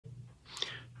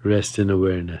Rest in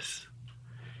awareness.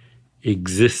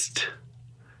 Exist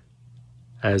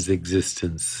as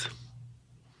existence.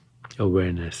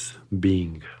 Awareness,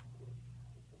 being.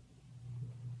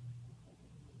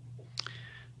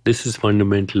 This is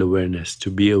fundamental awareness, to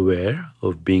be aware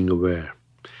of being aware.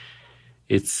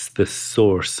 It's the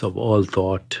source of all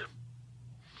thought,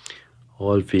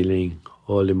 all feeling,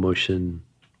 all emotion,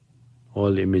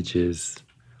 all images,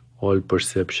 all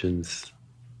perceptions,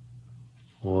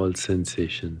 all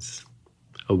sensations.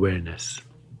 Awareness.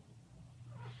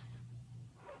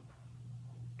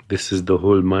 This is the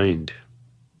whole mind.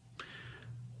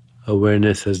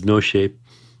 Awareness has no shape,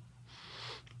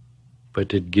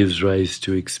 but it gives rise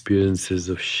to experiences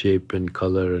of shape and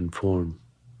color and form.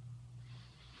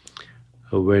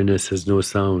 Awareness has no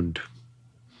sound,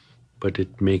 but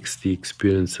it makes the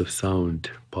experience of sound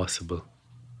possible.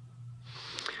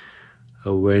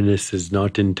 Awareness is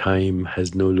not in time,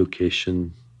 has no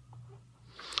location,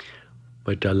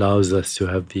 but allows us to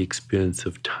have the experience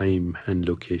of time and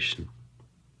location.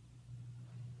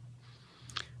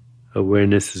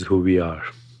 Awareness is who we are.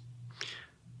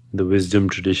 The wisdom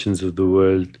traditions of the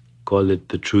world call it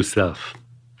the true self.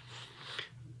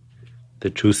 The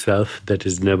true self that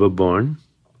is never born,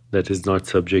 that is not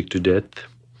subject to death.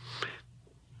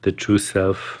 The true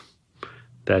self,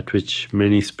 that which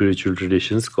many spiritual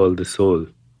traditions call the soul.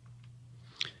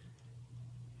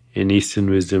 In Eastern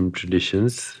wisdom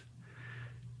traditions,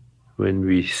 when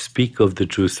we speak of the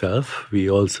true self, we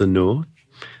also know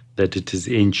that it is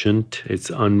ancient,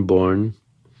 it's unborn,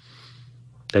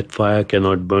 that fire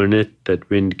cannot burn it, that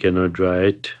wind cannot dry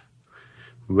it,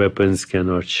 weapons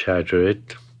cannot shatter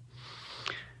it,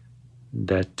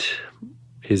 that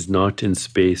is not in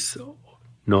space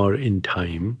nor in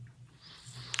time,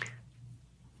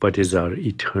 but is our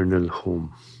eternal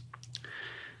home.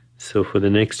 So for the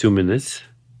next 2 minutes,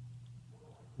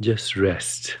 just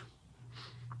rest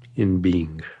in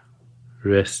being,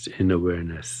 rest in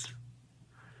awareness.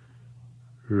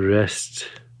 Rest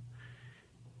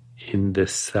in the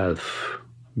self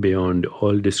beyond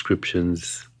all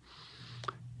descriptions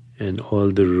and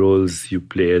all the roles you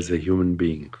play as a human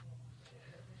being.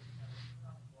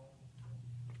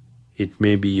 It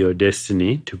may be your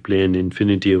destiny to play an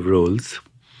infinity of roles,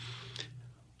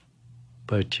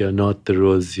 but you're not the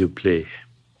roles you play.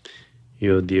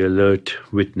 You're the alert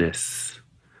witness,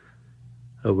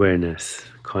 awareness,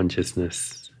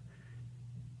 consciousness,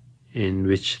 in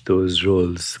which those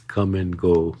roles come and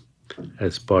go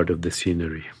as part of the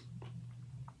scenery.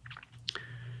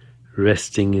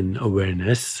 Resting in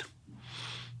awareness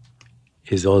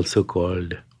is also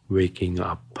called waking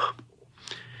up.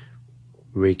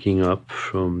 Waking up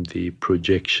from the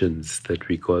projections that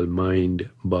we call mind,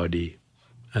 body,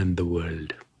 and the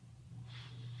world.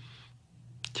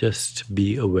 Just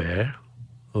be aware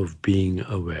of being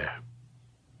aware.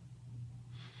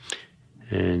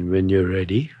 And when you're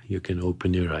ready, you can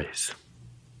open your eyes.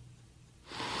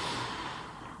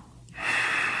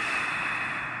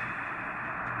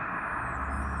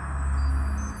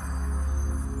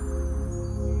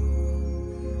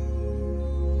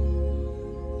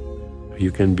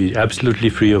 You can be absolutely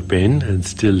free of pain and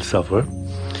still suffer.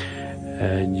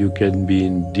 And you can be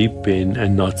in deep pain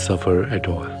and not suffer at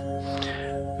all.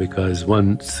 Because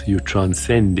once you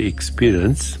transcend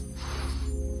experience,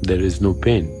 there is no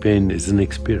pain. Pain is an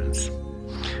experience.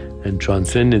 And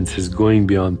transcendence is going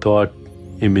beyond thought,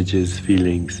 images,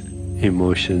 feelings,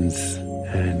 emotions,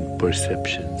 and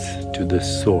perceptions to the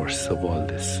source of all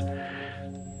this.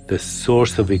 The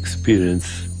source of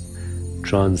experience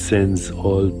transcends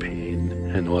all pain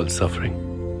and all suffering.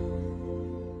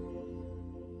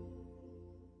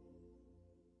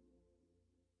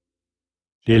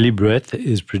 Daily Breath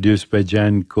is produced by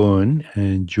Jan Cohen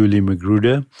and Julie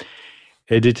Magruder,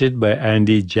 edited by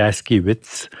Andy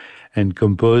Jaskiewicz, and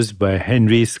composed by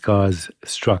Henry Scars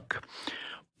Struck.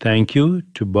 Thank you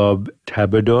to Bob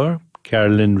Tabador,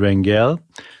 Carolyn Rangel,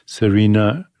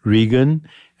 Serena Regan,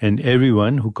 and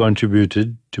everyone who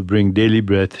contributed to bring Daily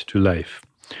Breath to life.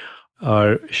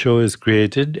 Our show is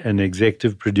created and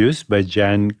executive produced by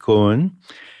Jan Cohen,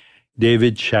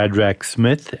 David Shadrach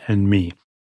Smith, and me.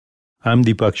 I'm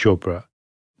Deepak Chopra.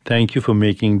 Thank you for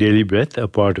making Daily Breath a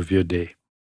part of your day.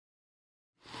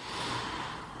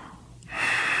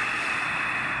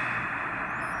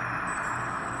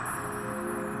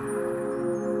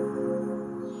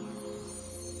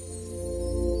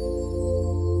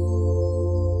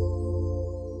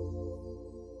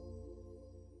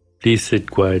 Please sit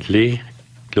quietly,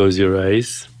 close your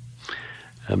eyes,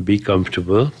 and be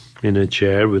comfortable in a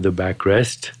chair with a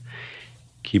backrest.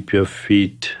 Keep your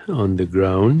feet on the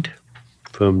ground,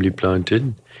 firmly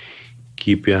planted.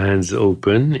 Keep your hands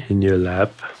open in your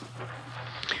lap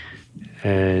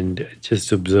and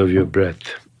just observe your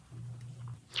breath.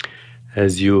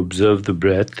 As you observe the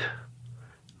breath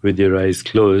with your eyes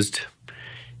closed,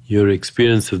 your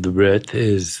experience of the breath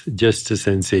is just a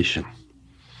sensation.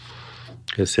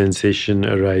 A sensation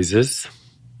arises,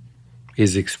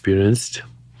 is experienced,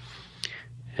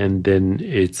 and then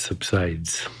it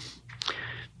subsides.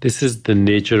 This is the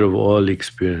nature of all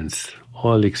experience.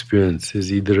 All experience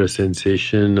is either a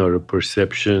sensation or a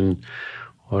perception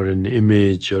or an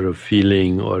image or a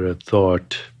feeling or a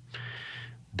thought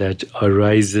that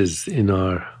arises in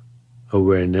our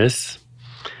awareness,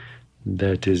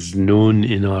 that is known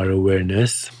in our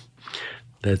awareness,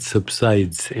 that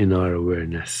subsides in our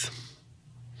awareness,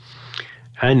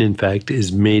 and in fact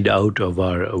is made out of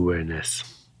our awareness.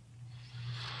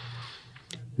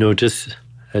 Notice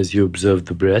as you observe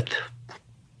the breath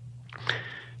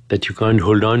that you can't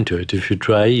hold on to it. If you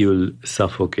try, you'll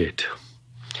suffocate.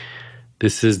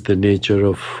 This is the nature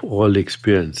of all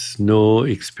experience. No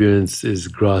experience is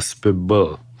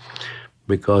graspable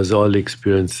because all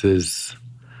experiences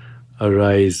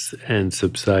arise and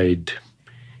subside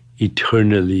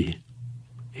eternally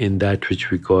in that which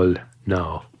we call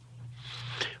now.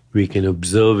 We can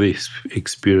observe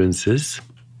experiences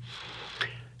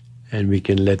and we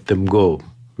can let them go.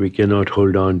 We cannot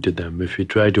hold on to them. If we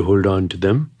try to hold on to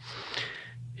them,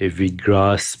 if we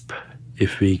grasp,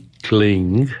 if we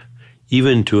cling,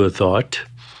 even to a thought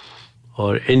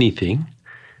or anything,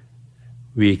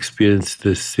 we experience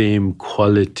the same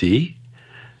quality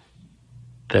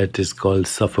that is called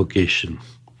suffocation.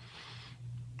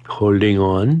 Holding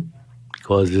on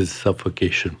causes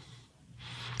suffocation.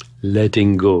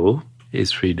 Letting go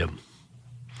is freedom.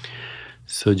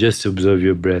 So just observe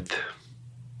your breath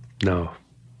now.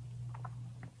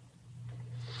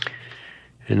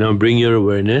 And now bring your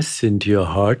awareness into your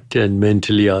heart and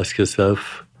mentally ask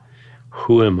yourself,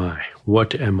 who am I?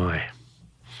 What am I?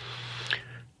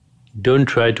 Don't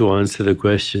try to answer the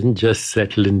question, just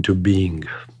settle into being.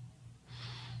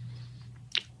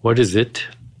 What is it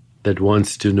that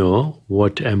wants to know,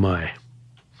 what am I?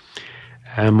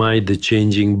 Am I the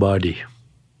changing body?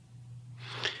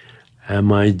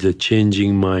 Am I the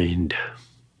changing mind?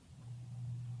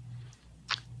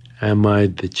 Am I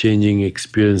the changing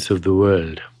experience of the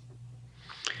world?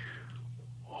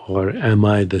 Or am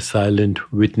I the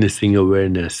silent witnessing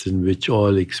awareness in which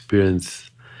all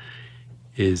experience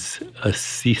is a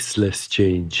ceaseless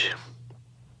change?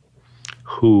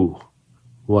 Who,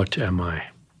 what am I?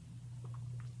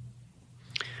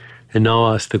 And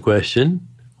now ask the question,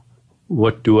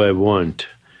 what do I want?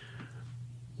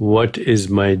 What is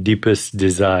my deepest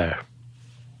desire?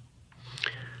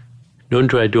 Don't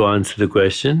try to answer the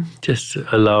question. Just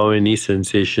allow any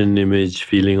sensation, image,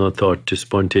 feeling, or thought to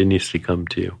spontaneously come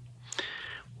to you.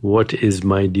 What is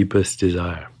my deepest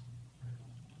desire?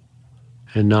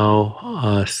 And now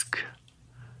ask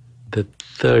the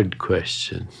third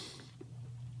question.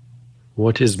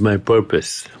 What is my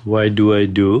purpose? Why do I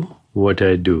do what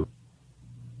I do?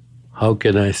 How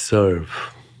can I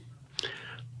serve?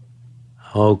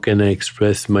 How can I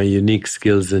express my unique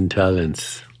skills and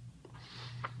talents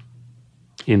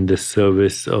in the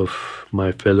service of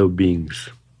my fellow beings?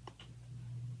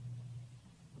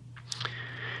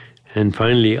 And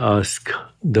finally, ask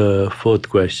the fourth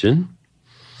question,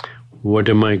 what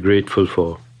am I grateful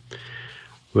for?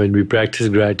 When we practice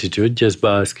gratitude, just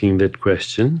by asking that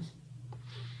question,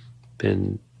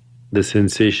 then the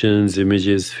sensations,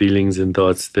 images, feelings, and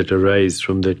thoughts that arise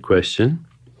from that question,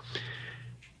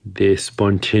 they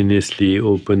spontaneously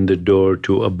open the door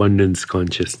to abundance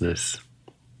consciousness.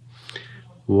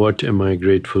 What am I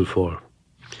grateful for?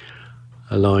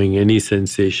 Allowing any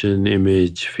sensation,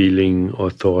 image, feeling, or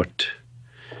thought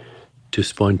to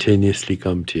spontaneously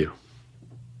come to you.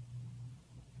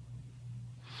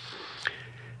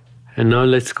 And now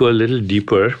let's go a little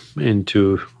deeper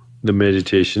into the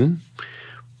meditation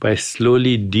by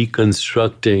slowly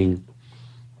deconstructing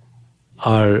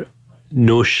our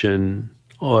notion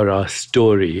or our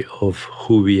story of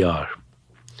who we are.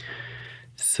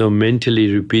 So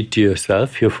mentally repeat to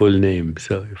yourself your full name.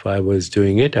 So if I was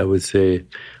doing it, I would say,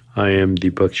 I am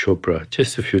Deepak Chopra,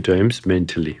 just a few times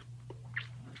mentally.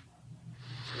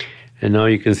 And now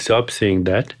you can stop saying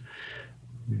that,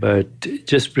 but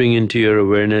just bring into your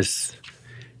awareness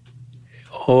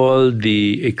all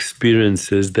the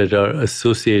experiences that are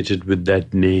associated with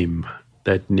that name,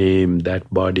 that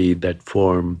body, that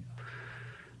form.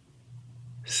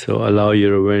 So allow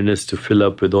your awareness to fill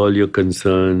up with all your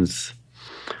concerns,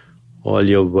 all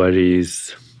your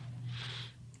worries,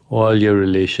 all your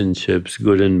relationships,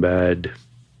 good and bad,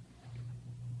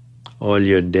 all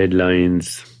your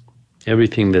deadlines,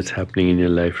 everything that's happening in your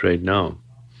life right now.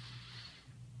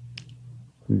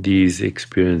 These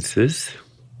experiences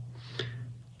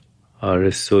are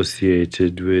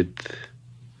associated with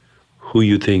who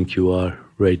you think you are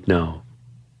right now.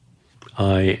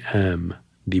 I am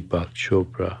Deepak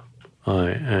Chopra. I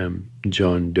am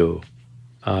John Doe.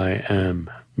 I am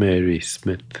Mary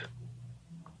Smith.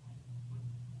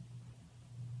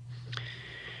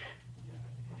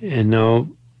 And now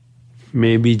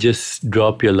maybe just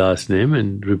drop your last name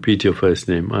and repeat your first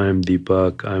name. I am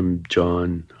Deepak, I'm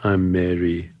John, I'm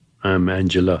Mary, I'm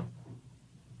Angela.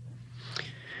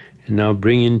 And now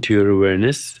bring into your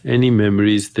awareness any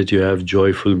memories that you have,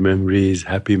 joyful memories,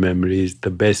 happy memories,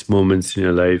 the best moments in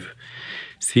your life.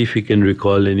 See if you can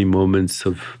recall any moments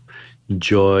of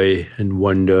joy and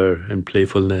wonder and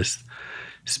playfulness,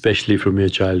 especially from your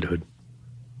childhood.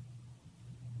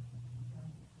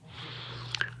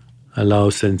 Allow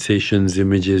sensations,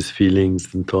 images,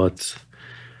 feelings, and thoughts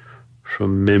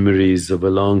from memories of a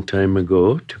long time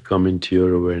ago to come into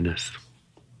your awareness.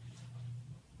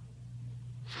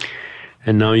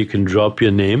 And now you can drop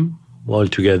your name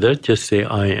altogether. Just say,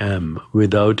 I am,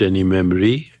 without any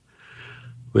memory,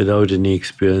 without any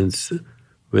experience,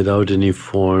 without any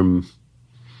form,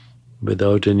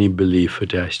 without any belief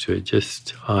attached to it.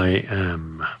 Just, I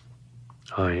am.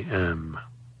 I am.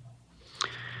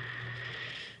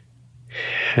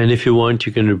 And if you want,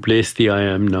 you can replace the I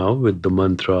am now with the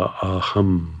mantra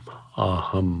aham,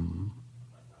 aham,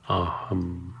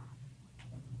 aham.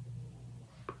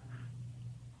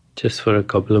 Just for a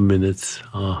couple of minutes,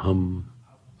 aham.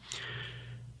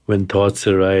 When thoughts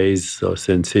arise, or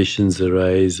sensations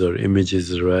arise, or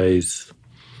images arise,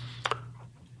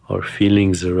 or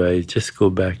feelings arise, just go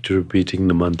back to repeating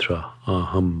the mantra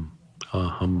aham,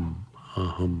 aham,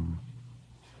 aham.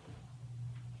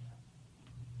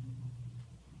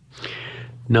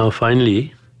 Now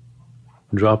finally,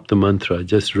 drop the mantra,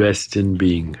 just rest in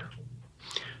being,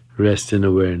 rest in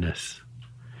awareness.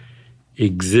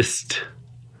 Exist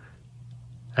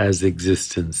as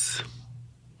existence,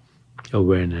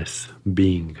 awareness,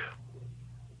 being.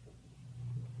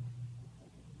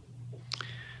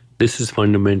 This is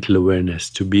fundamental awareness,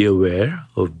 to be aware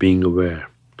of being aware.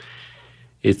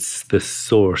 It's the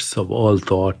source of all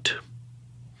thought,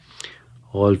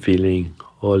 all feeling,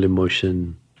 all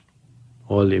emotion,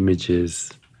 all images,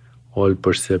 all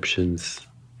perceptions,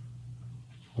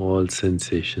 all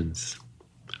sensations,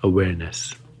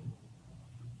 awareness.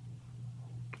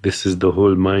 This is the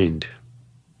whole mind.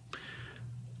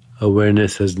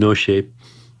 Awareness has no shape,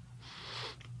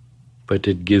 but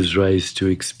it gives rise to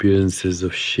experiences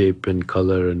of shape and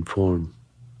color and form.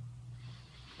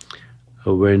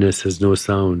 Awareness has no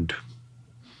sound,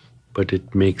 but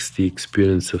it makes the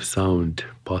experience of sound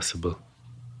possible.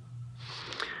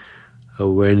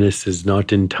 Awareness is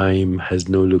not in time, has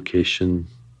no location,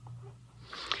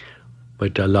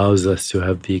 but allows us to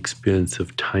have the experience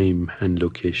of time and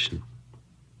location.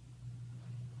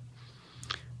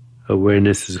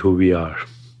 Awareness is who we are.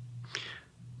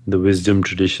 The wisdom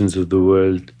traditions of the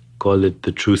world call it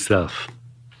the true self.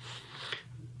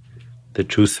 The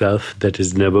true self that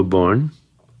is never born,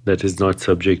 that is not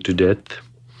subject to death.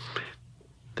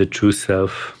 The true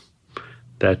self,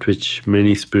 that which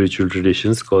many spiritual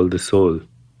traditions call the soul.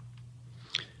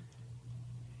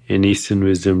 In Eastern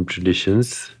wisdom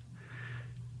traditions,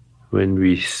 when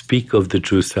we speak of the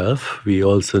true self, we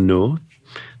also know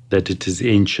that it is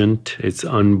ancient, it's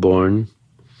unborn,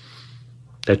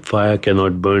 that fire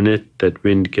cannot burn it, that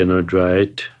wind cannot dry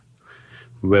it,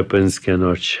 weapons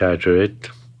cannot shatter it,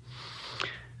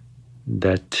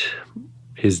 that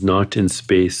is not in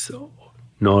space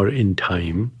nor in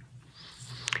time,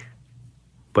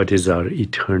 but is our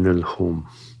eternal home.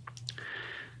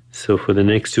 So for the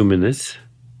next 2 minutes,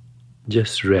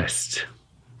 just rest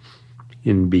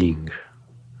in being,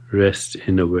 rest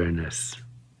in awareness,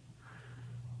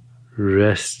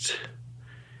 rest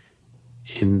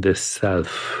in the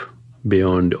self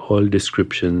beyond all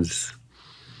descriptions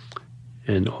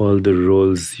and all the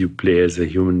roles you play as a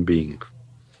human being.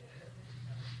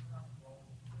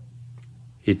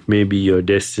 It may be your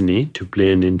destiny to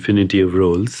play an infinity of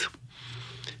roles,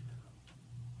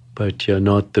 but you're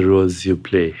not the roles you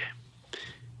play.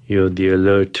 You're the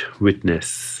alert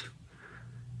witness,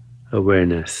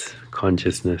 awareness,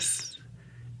 consciousness,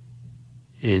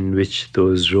 in which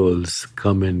those roles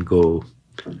come and go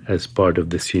as part of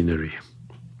the scenery.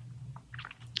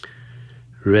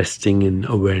 Resting in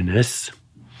awareness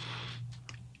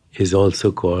is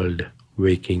also called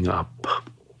waking up.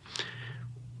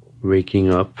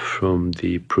 Waking up from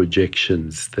the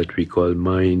projections that we call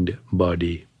mind,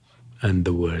 body, and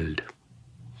the world.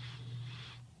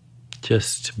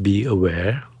 Just be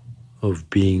aware of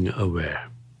being aware.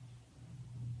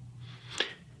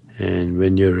 And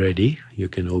when you're ready, you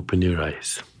can open your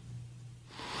eyes.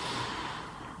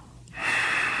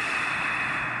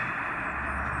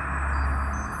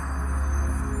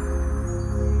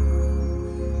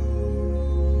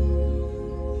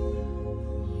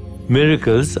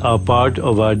 Miracles are part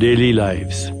of our daily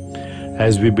lives.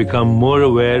 As we become more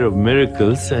aware of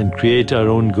miracles and create our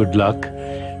own good luck,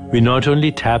 we not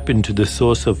only tap into the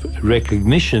source of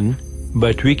recognition,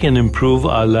 but we can improve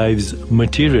our lives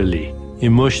materially,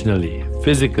 emotionally,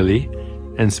 physically,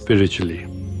 and spiritually.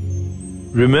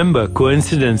 Remember,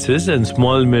 coincidences and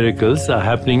small miracles are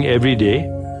happening every day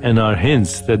and are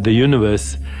hints that the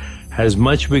universe has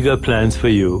much bigger plans for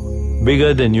you,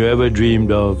 bigger than you ever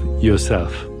dreamed of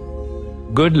yourself.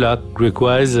 Good luck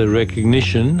requires a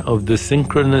recognition of the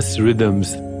synchronous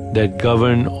rhythms that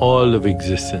govern all of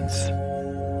existence.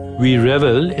 We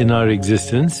revel in our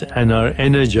existence and are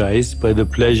energized by the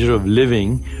pleasure of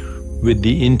living with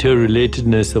the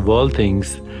interrelatedness of all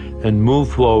things and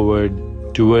move forward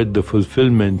toward the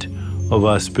fulfillment of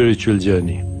our spiritual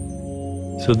journey.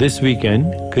 So this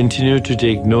weekend, continue to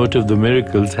take note of the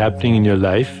miracles happening in your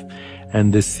life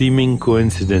and the seeming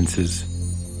coincidences.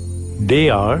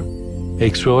 They are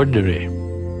extraordinary.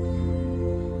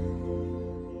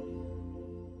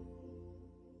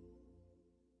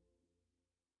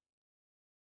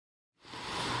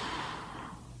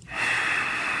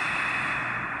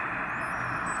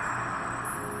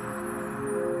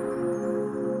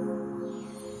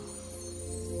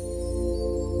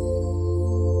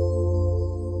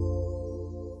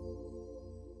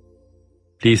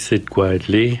 Please sit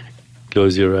quietly,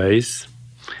 close your eyes,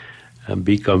 and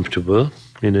be comfortable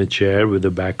in a chair with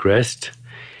a backrest.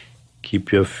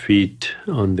 Keep your feet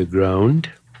on the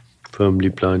ground, firmly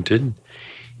planted.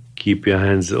 Keep your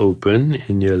hands open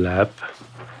in your lap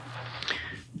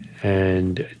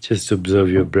and just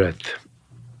observe your breath.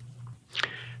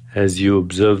 As you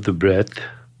observe the breath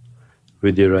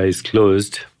with your eyes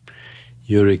closed,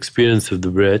 your experience of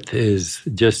the breath is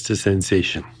just a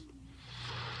sensation.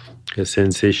 A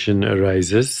sensation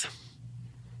arises,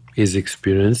 is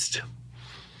experienced,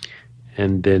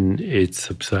 and then it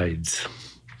subsides.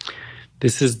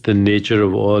 This is the nature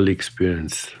of all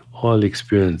experience. All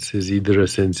experience is either a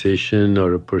sensation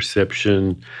or a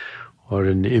perception or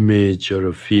an image or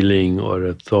a feeling or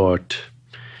a thought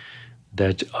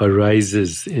that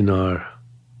arises in our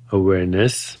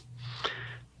awareness,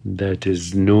 that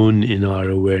is known in our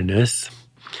awareness,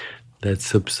 that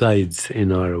subsides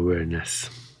in our awareness,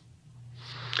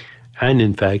 and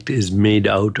in fact is made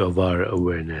out of our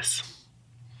awareness.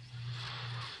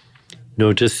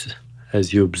 Notice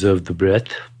as you observe the breath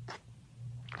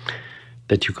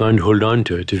that you can't hold on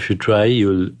to it. If you try,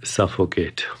 you'll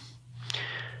suffocate.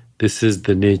 This is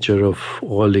the nature of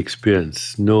all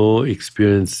experience. No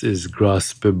experience is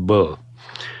graspable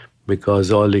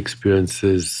because all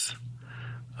experiences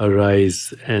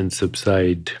arise and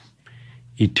subside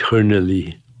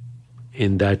eternally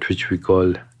in that which we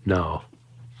call now.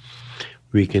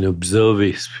 We can observe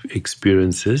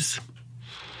experiences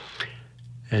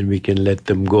and we can let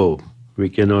them go. We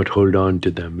cannot hold on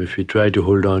to them. If we try to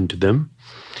hold on to them,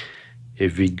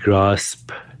 if we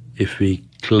grasp, if we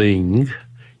cling,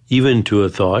 even to a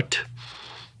thought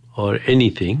or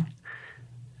anything,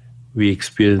 we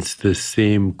experience the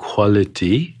same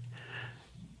quality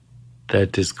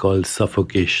that is called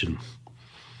suffocation.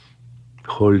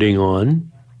 Holding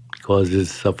on causes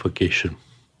suffocation.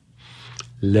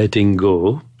 Letting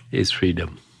go is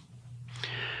freedom.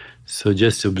 So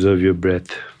just observe your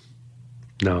breath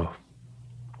now.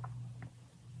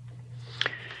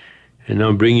 And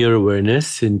now bring your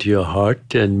awareness into your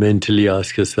heart and mentally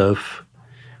ask yourself,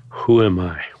 who am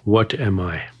I? What am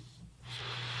I?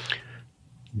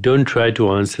 Don't try to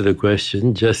answer the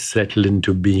question, just settle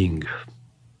into being.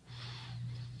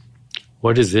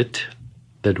 What is it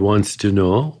that wants to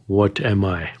know, what am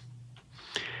I?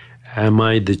 Am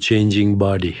I the changing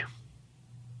body?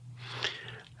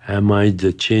 Am I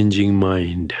the changing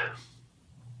mind?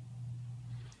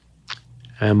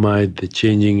 Am I the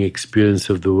changing experience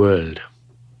of the world?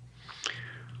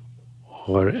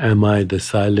 Or am I the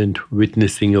silent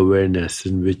witnessing awareness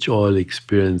in which all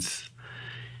experience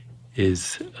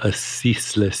is a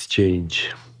ceaseless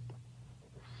change?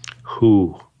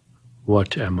 Who,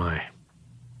 what am I?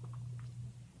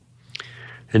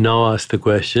 And now ask the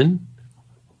question,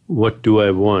 what do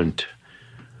I want?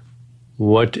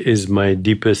 What is my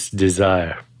deepest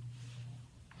desire?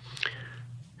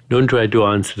 Don't try to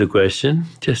answer the question.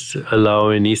 Just allow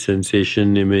any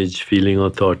sensation, image, feeling, or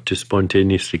thought to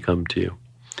spontaneously come to you.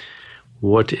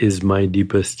 What is my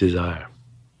deepest desire?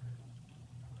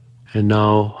 And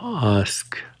now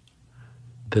ask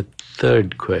the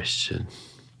third question.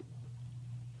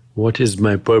 What is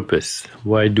my purpose?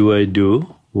 Why do I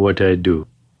do what I do?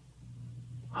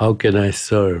 How can I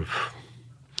serve?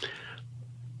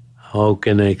 How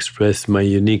can I express my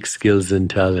unique skills and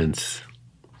talents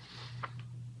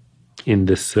in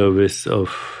the service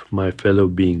of my fellow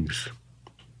beings?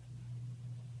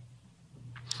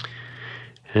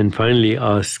 And finally,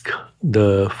 ask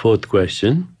the fourth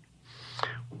question.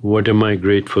 What am I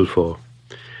grateful for?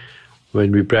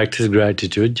 When we practice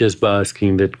gratitude, just by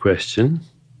asking that question,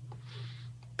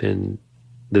 then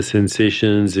the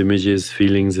sensations, images,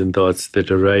 feelings, and thoughts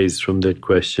that arise from that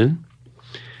question,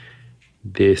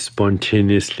 they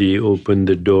spontaneously open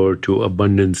the door to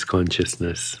abundance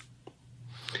consciousness.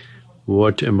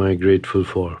 What am I grateful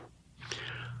for?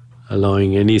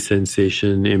 Allowing any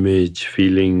sensation, image,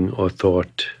 feeling, or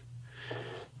thought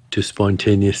to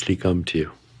spontaneously come to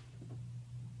you.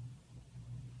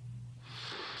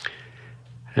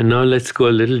 And now let's go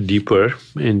a little deeper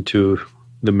into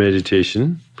the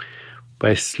meditation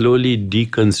by slowly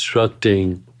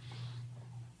deconstructing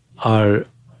our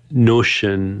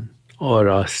notion or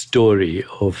our story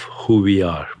of who we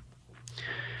are.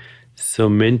 So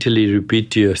mentally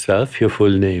repeat to yourself your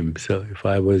full name. So if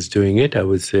I was doing it, I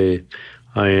would say,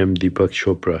 I am Deepak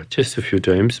Chopra, just a few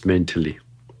times mentally.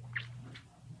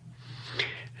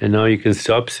 And now you can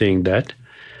stop saying that,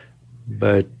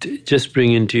 but just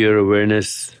bring into your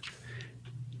awareness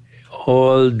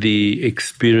all the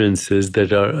experiences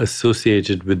that are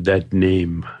associated with that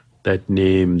name,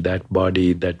 that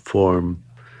body, that form.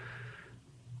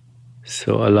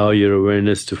 So allow your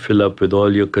awareness to fill up with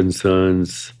all your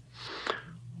concerns,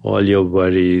 all your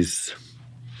worries,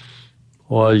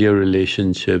 all your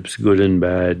relationships, good and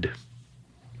bad,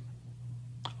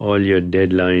 all your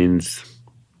deadlines,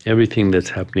 everything that's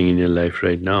happening in your life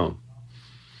right now.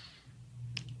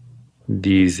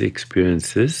 These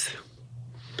experiences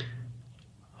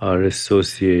are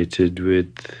associated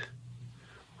with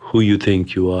who you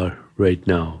think you are right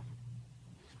now.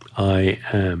 I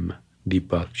am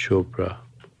Deepak Chopra.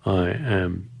 I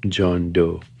am John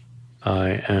Doe.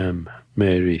 I am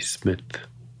Mary Smith.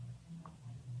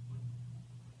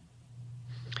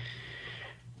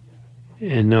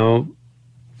 And now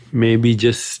maybe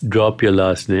just drop your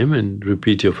last name and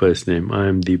repeat your first name. I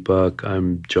am Deepak,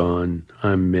 I'm John,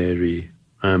 I'm Mary,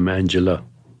 I'm Angela.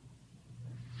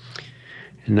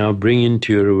 And now bring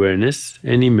into your awareness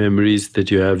any memories that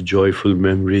you have, joyful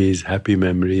memories, happy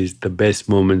memories, the best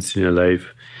moments in your life.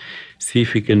 See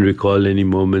if you can recall any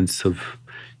moments of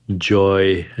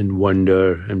joy and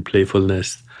wonder and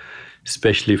playfulness,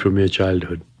 especially from your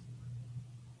childhood.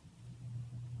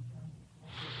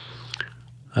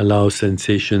 Allow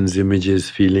sensations, images,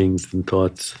 feelings, and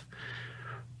thoughts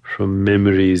from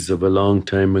memories of a long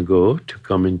time ago to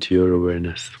come into your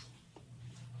awareness.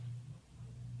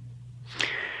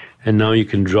 And now you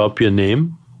can drop your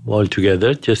name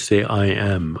altogether. Just say, I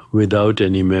am, without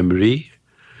any memory,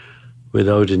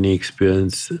 without any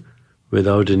experience,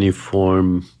 without any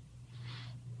form,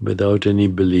 without any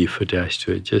belief attached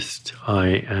to it. Just, I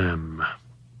am.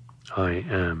 I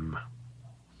am.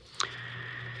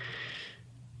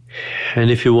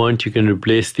 And if you want, you can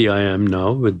replace the I am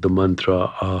now with the mantra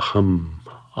aham,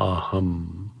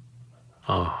 aham,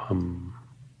 aham.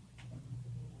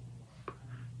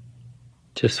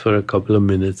 Just for a couple of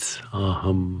minutes,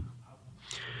 aham.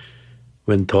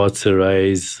 When thoughts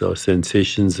arise, or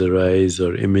sensations arise,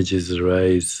 or images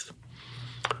arise,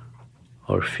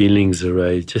 or feelings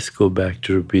arise, just go back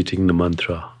to repeating the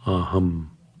mantra aham,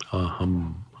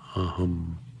 aham,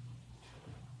 aham.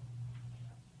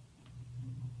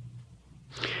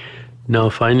 Now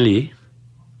finally,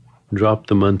 drop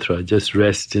the mantra, just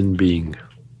rest in being,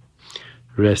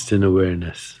 rest in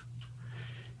awareness.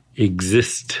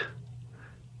 Exist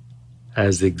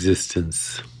as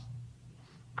existence,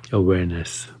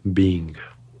 awareness, being.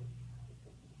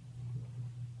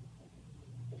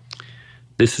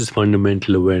 This is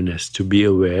fundamental awareness, to be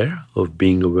aware of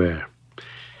being aware.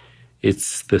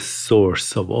 It's the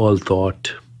source of all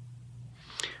thought,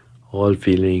 all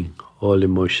feeling, all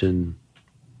emotion,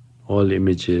 all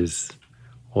images,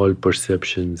 all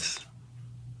perceptions,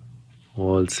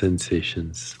 all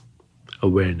sensations,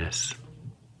 awareness.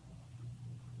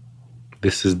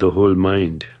 This is the whole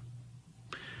mind.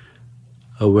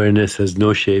 Awareness has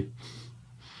no shape,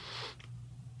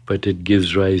 but it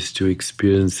gives rise to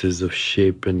experiences of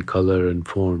shape and color and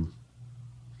form.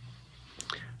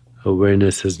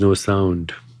 Awareness has no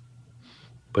sound,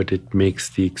 but it makes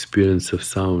the experience of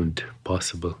sound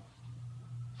possible.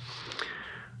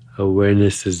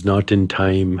 Awareness is not in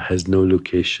time, has no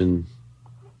location,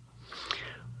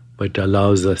 but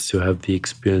allows us to have the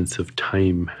experience of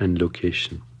time and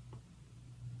location.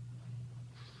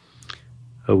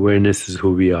 Awareness is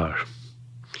who we are.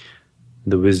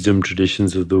 The wisdom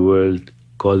traditions of the world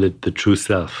call it the true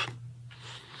self.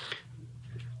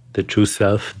 The true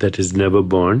self that is never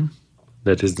born,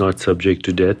 that is not subject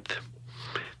to death.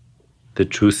 The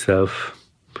true self,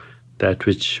 that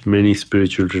which many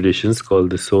spiritual traditions call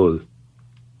the soul.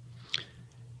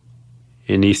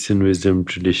 In Eastern wisdom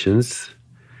traditions,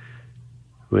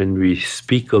 when we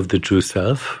speak of the true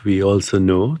self, we also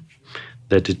know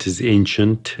that it is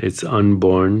ancient, it's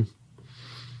unborn,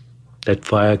 that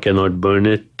fire cannot burn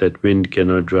it, that wind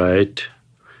cannot dry it,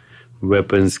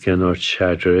 weapons cannot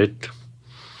shatter it,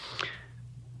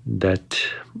 that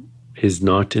is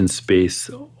not in space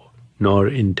nor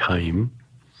in time,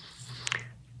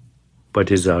 but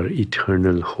is our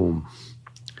eternal home.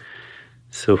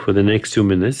 So for the next 2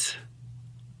 minutes,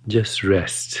 just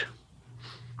rest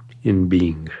in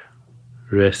being,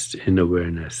 rest in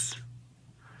awareness,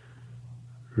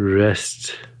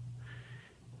 rest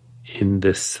in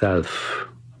the self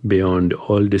beyond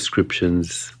all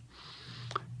descriptions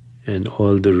and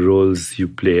all the roles you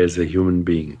play as a human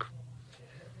being.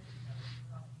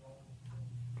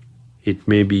 It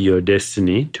may be your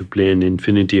destiny to play an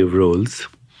infinity of roles,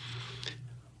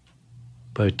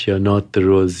 but you're not the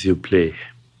roles you play.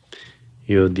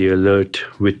 You're the alert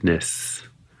witness,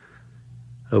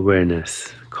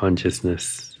 awareness,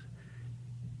 consciousness,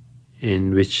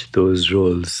 in which those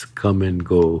roles come and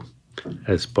go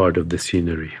as part of the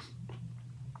scenery.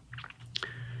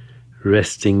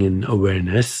 Resting in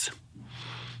awareness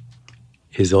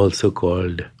is also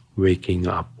called waking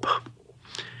up.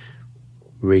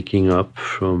 Waking up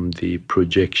from the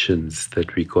projections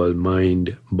that we call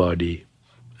mind, body,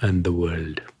 and the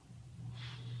world.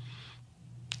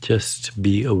 Just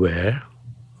be aware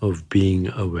of being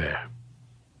aware.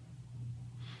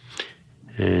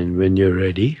 And when you're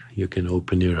ready, you can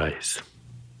open your eyes.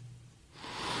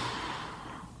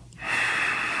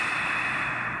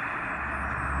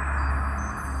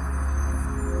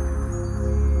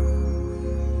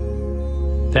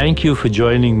 Thank you for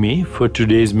joining me for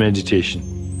today's meditation.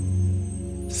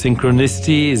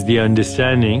 Synchronicity is the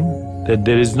understanding that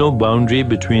there is no boundary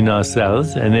between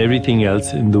ourselves and everything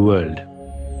else in the world.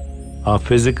 Our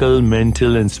physical,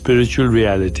 mental, and spiritual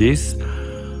realities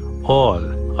all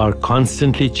are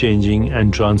constantly changing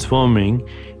and transforming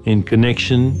in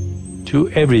connection to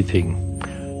everything,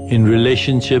 in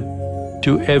relationship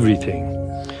to everything.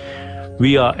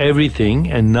 We are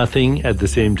everything and nothing at the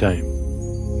same time.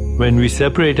 When we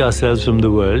separate ourselves from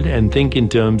the world and think in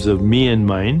terms of me and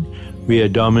mine, we are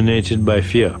dominated by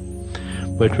fear.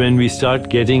 But when we start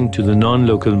getting to the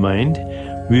non-local mind,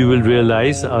 we will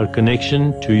realize our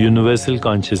connection to universal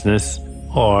consciousness,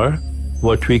 or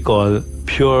what we call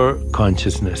pure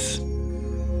consciousness.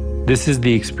 This is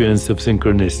the experience of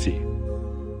synchronicity.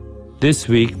 This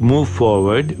week, move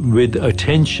forward with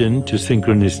attention to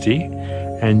synchronicity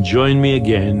and join me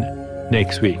again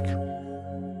next week.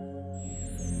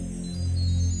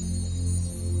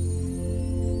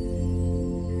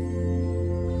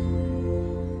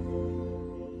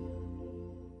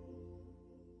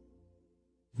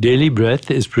 Daily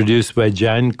Breath is produced by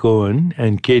Jan Cohen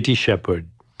and Katie Shepard,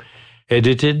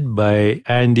 edited by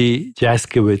Andy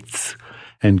Jaskiewicz,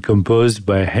 and composed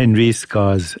by Henry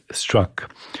Scars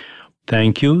Struck.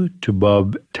 Thank you to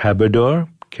Bob Tabador,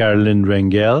 Carolyn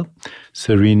Rangel,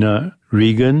 Serena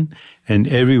Regan, and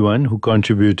everyone who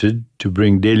contributed to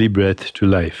bring Daily Breath to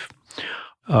life.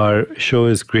 Our show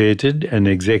is created and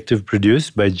executive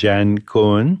produced by Jan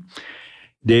Cohen,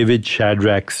 David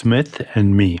Shadrach Smith,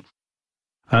 and me.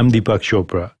 I'm Deepak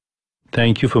Chopra.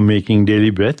 Thank you for making Daily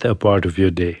Breath a part of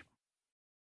your day.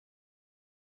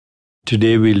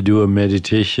 Today we'll do a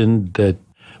meditation that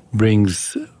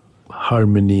brings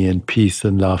harmony and peace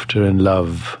and laughter and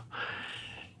love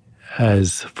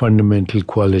as fundamental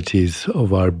qualities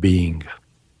of our being.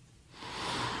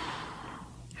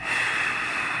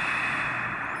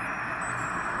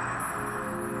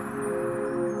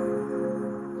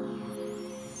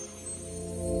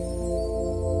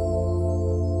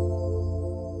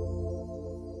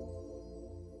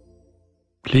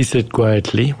 Please sit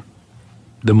quietly.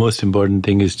 The most important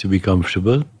thing is to be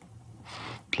comfortable.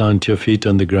 Plant your feet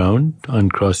on the ground,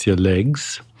 uncross your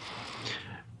legs.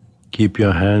 Keep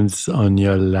your hands on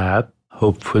your lap,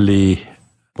 hopefully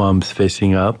palms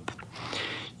facing up.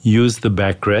 Use the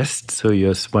backrest so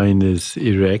your spine is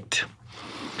erect.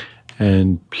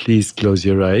 And please close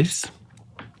your eyes.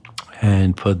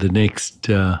 And for the next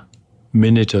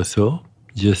minute or so,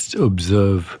 just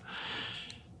observe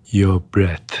your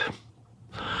breath.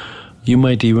 You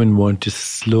might even want to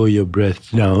slow your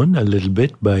breath down a little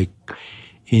bit by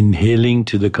inhaling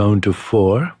to the count of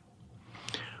 4,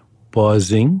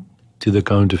 pausing to the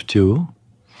count of 2,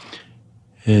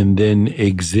 and then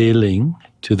exhaling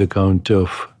to the count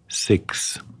of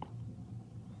 6.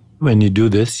 When you do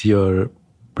this, your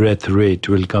breath rate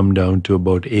will come down to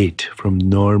about 8 from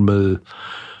normal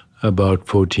about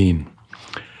 14.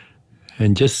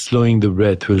 And just slowing the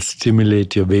breath will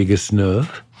stimulate your vagus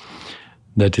nerve,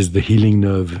 that is the healing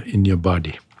nerve in your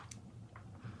body.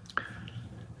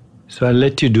 So I'll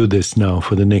let you do this now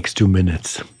for the next 2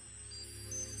 minutes.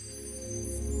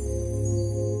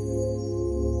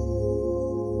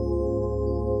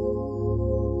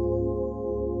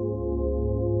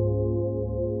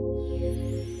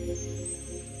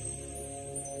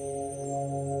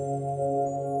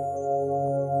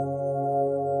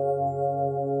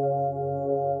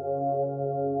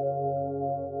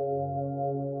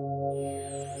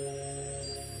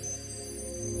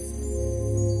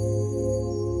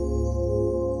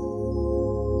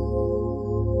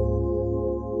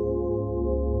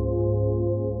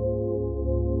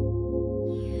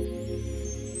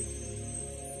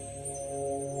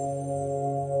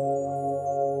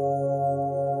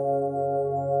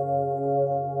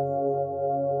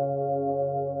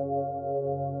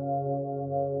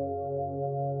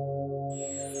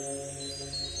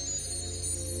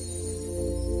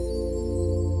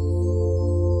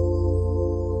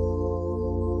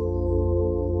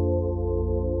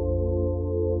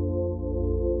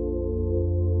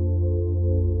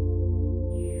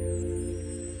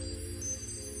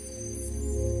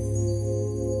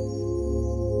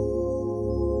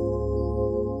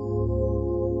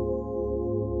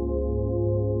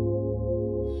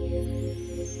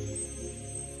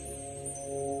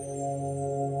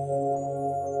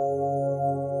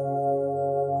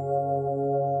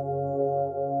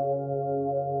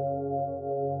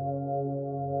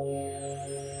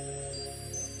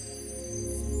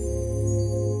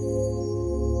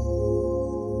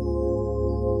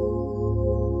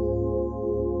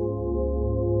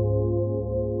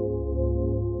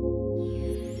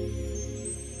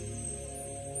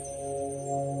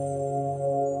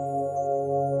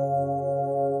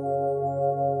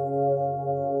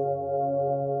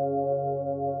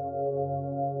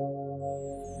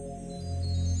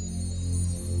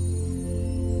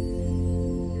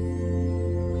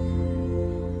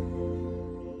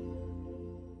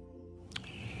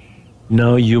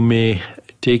 Now you may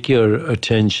take your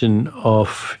attention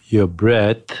off your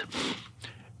breath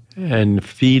and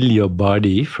feel your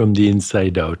body from the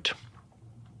inside out.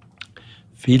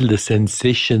 Feel the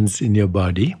sensations in your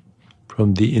body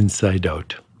from the inside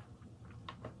out.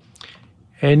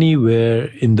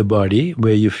 Anywhere in the body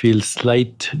where you feel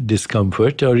slight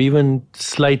discomfort or even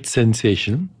slight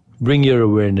sensation, bring your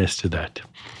awareness to that.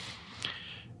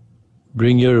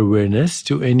 Bring your awareness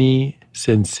to any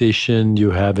sensation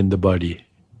you have in the body.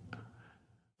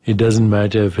 It doesn't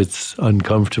matter if it's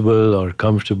uncomfortable or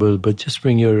comfortable, but just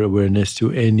bring your awareness to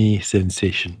any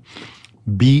sensation.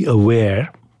 Be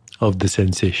aware of the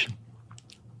sensation.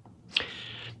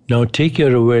 Now take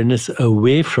your awareness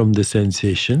away from the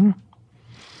sensation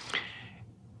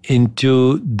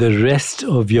into the rest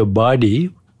of your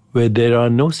body where there are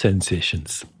no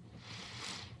sensations.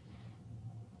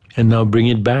 And now bring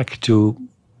it back to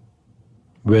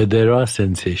where there are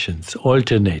sensations.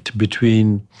 Alternate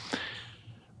between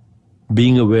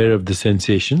being aware of the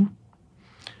sensation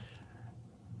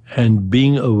and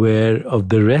being aware of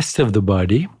the rest of the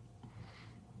body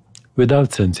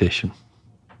without sensation.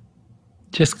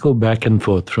 Just go back and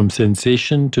forth from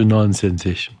sensation to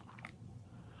non-sensation.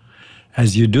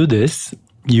 As you do this,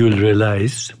 you will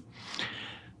realize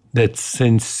that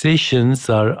sensations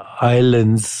are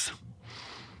islands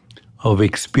of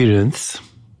experience.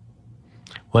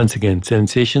 Once again,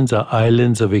 sensations are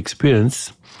islands of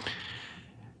experience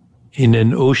in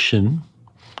an ocean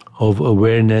of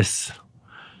awareness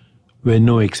where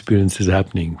no experience is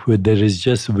happening, where there is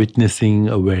just witnessing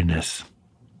awareness.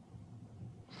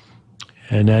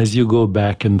 And as you go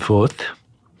back and forth,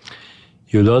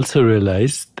 you'll also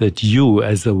realize that you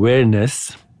as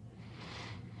awareness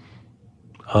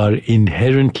are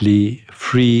inherently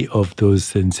free of those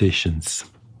sensations.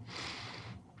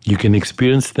 You can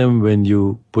experience them when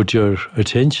you put your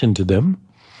attention to them,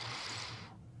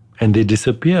 and they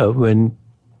disappear when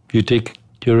you take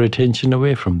your attention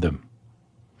away from them.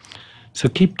 So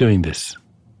keep doing this.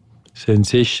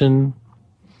 Sensation,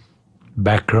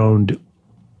 background,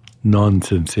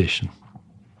 non-sensation.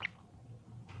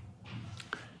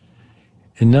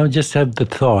 And now just have the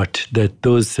thought that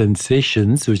those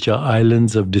sensations, which are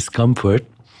islands of discomfort,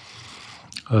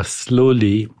 are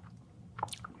slowly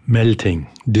melting,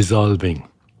 dissolving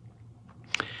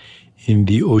in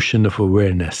the ocean of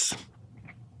awareness.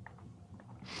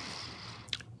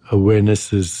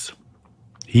 Awareness is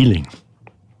healing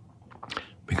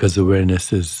because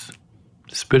awareness is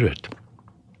spirit.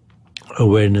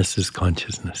 Awareness is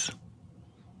consciousness.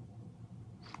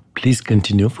 Please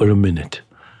continue for a minute,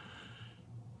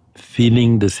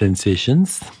 feeling the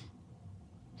sensations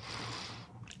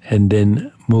and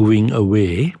then moving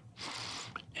away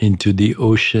into the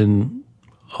ocean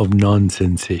of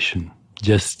non-sensation,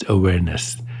 just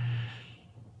awareness.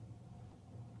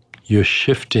 You're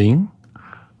shifting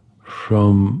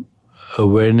from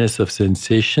awareness of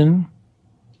sensation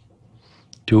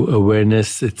to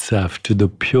awareness itself, to the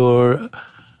pure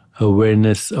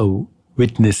awareness of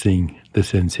witnessing the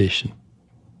sensation.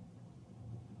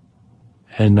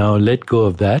 And now let go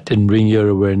of that and bring your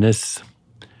awareness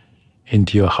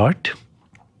into your heart.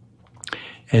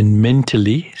 And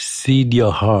mentally seed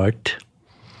your heart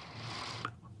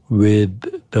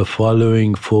with the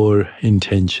following 4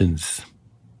 intentions: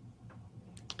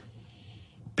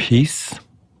 peace,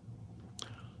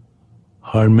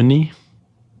 harmony,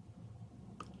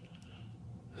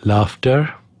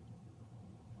 laughter,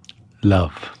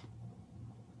 love.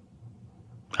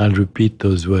 I'll repeat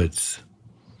those words.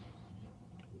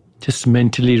 Just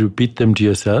mentally repeat them to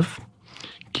yourself,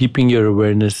 keeping your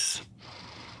awareness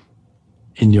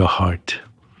in your heart,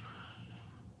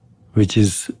 which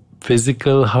is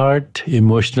physical heart,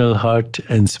 emotional heart,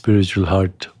 and spiritual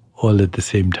heart all at the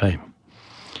same time.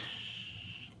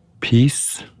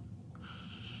 Peace,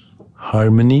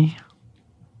 harmony,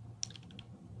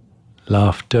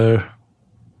 laughter,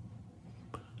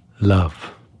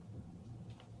 love.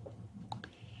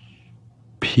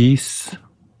 Peace,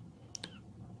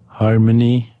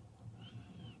 harmony,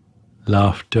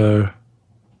 laughter,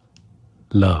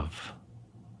 love.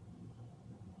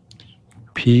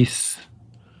 Peace,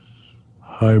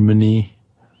 harmony,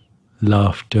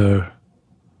 laughter,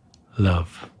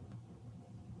 love.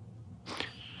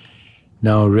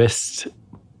 Now rest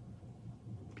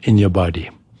in your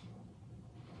body.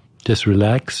 Just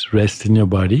relax, rest in your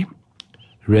body,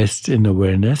 rest in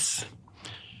awareness,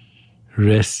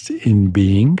 rest in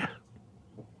being,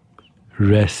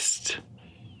 rest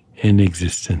in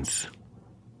existence.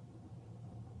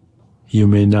 You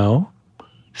may now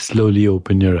slowly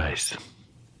open your eyes.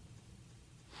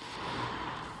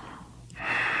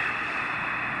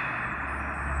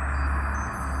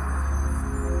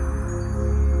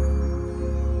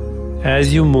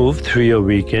 As you move through your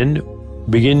weekend,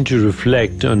 begin to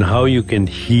reflect on how you can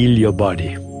heal your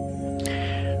body.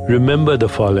 Remember the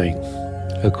following.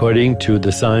 According to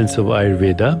the science of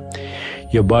Ayurveda,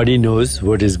 your body knows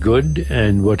what is good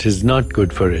and what is not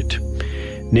good for it.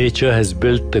 Nature has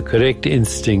built the correct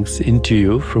instincts into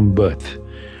you from birth.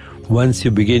 Once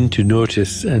you begin to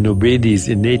notice and obey these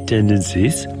innate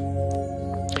tendencies,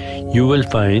 you will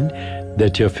find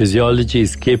that your physiology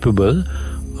is capable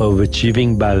of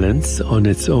achieving balance on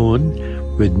its own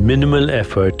with minimal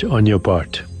effort on your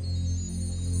part.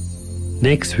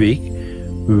 Next week,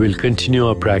 we will continue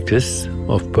our practice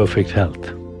of perfect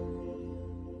health.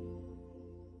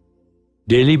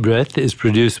 Daily Breath is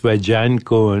produced by Jan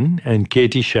Cohen and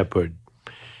Katie Shepard,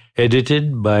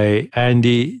 edited by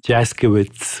Andy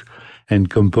Jaskiewicz, and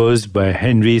composed by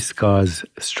Henry Scars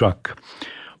Struck.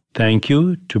 Thank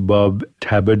you to Bob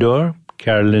Tabador,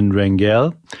 Carolyn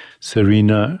Rangel,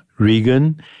 Serena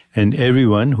Regan, and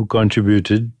everyone who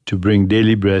contributed to bring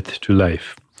Daily Breath to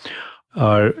life.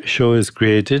 Our show is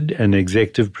created and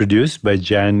executive produced by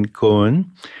Jan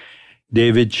Cohen,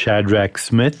 David Shadrach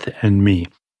Smith, and me.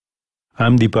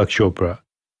 I'm Deepak Chopra.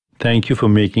 Thank you for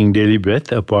making Daily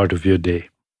Breath a part of your day.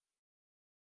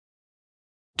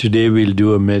 Today we'll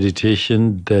do a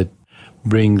meditation that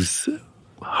brings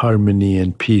harmony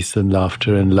and peace and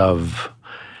laughter and love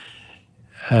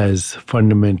as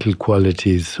fundamental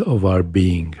qualities of our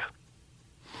being.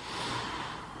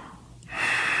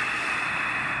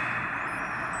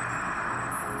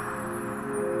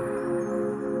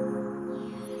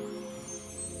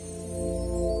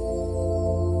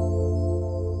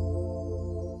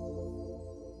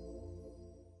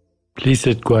 Please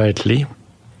sit quietly.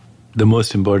 The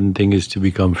most important thing is to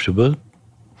be comfortable.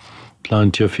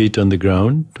 Plant your feet on the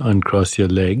ground, uncross your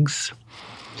legs.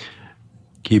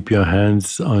 Keep your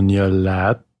hands on your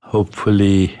lap,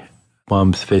 hopefully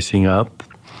palms facing up.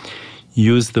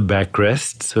 Use the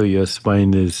backrest so your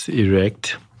spine is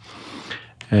erect.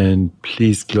 And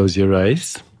please close your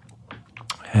eyes.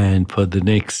 And for the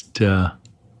next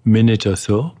minute or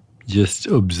so, just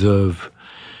observe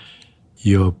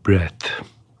your breath.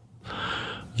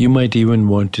 You might even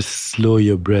want to slow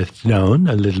your breath down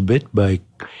a little bit by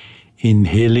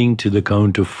inhaling to the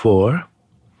count of 4,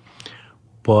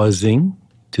 pausing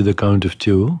to the count of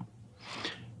 2,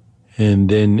 and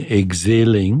then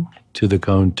exhaling to the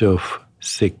count of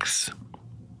 6.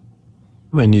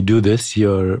 When you do this,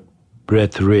 your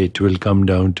breath rate will come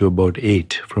down to about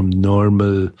 8 from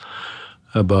normal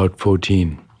about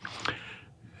 14.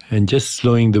 And just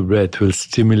slowing the breath will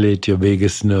stimulate your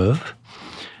vagus nerve.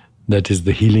 That is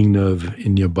the healing nerve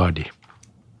in your body.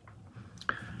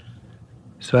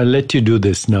 So I'll let you do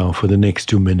this now for the next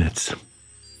 2 minutes.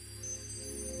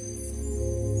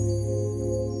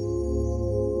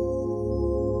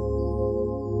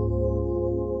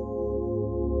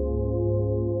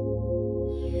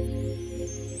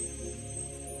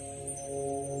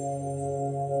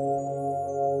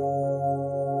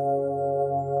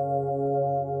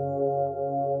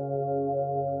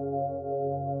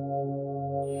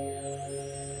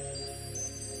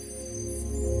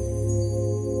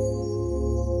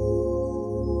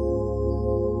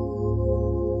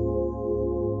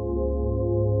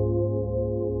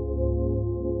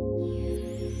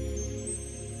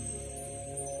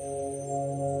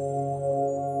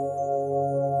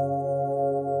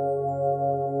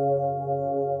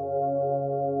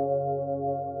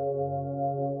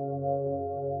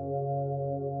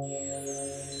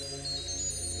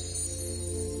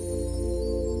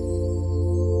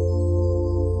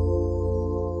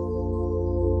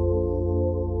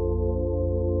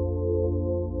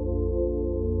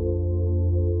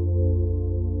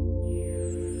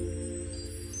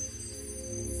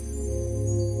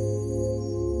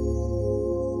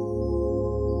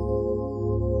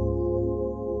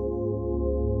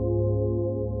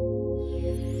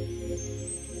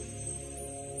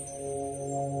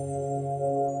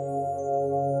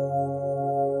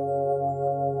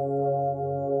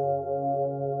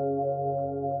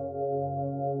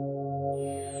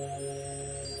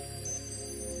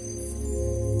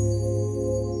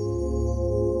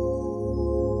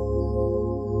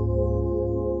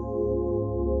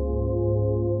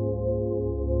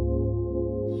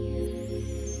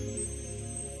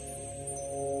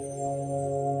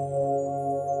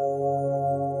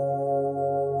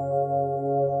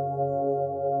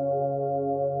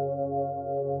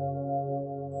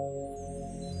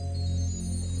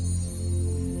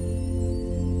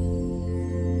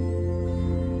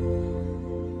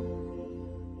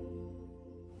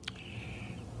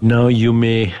 Now you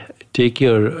may take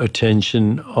your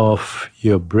attention off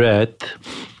your breath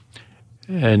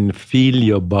and feel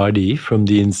your body from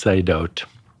the inside out.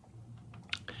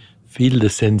 Feel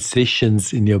the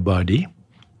sensations in your body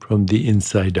from the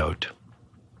inside out.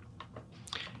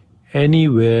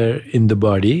 Anywhere in the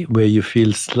body where you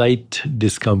feel slight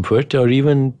discomfort or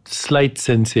even slight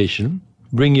sensation,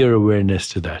 bring your awareness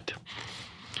to that.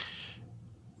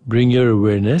 Bring your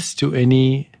awareness to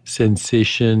any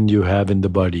sensation you have in the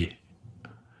body.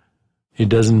 It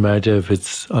doesn't matter if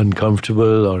it's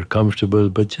uncomfortable or comfortable,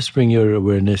 but just bring your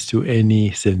awareness to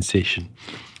any sensation.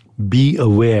 Be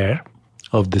aware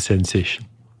of the sensation.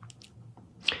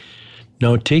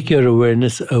 Now take your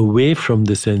awareness away from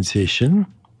the sensation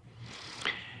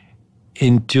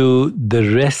into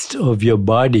the rest of your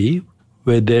body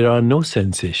where there are no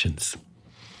sensations.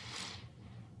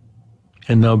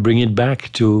 And now bring it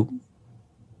back to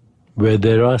where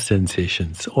there are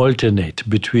sensations. Alternate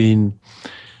between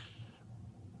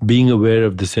being aware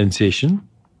of the sensation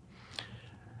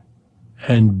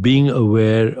and being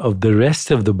aware of the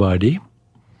rest of the body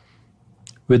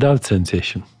without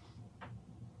sensation.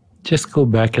 Just go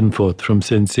back and forth from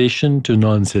sensation to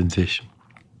non-sensation.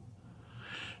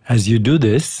 As you do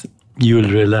this, you will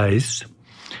realize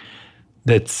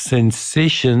that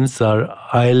sensations are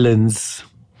islands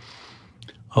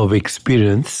of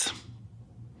experience.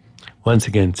 Once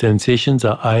again, sensations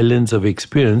are islands of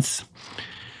experience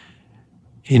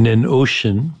in an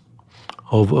ocean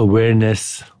of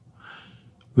awareness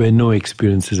where no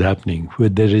experience is happening, where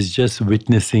there is just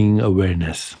witnessing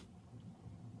awareness.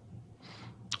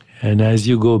 And as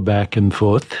you go back and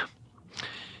forth,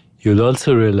 you'll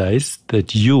also realize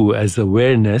that you, as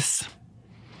awareness,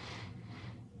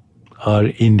 are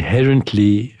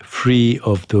inherently free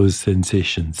of those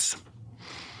sensations.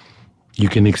 You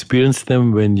can experience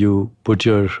them when you put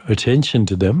your attention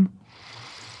to them,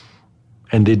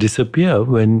 and they disappear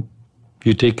when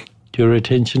you take your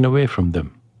attention away from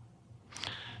them.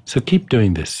 So keep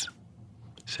doing this.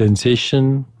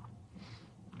 Sensation,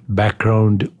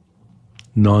 background,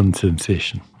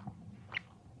 non-sensation.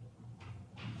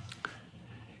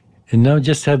 And now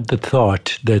just have the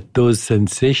thought that those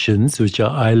sensations, which are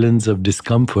islands of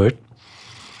discomfort,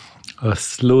 are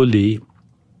slowly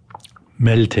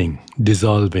melting,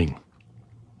 dissolving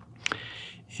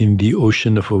in the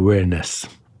ocean of awareness.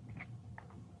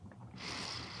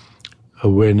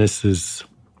 Awareness is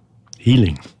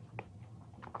healing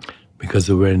because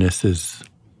awareness is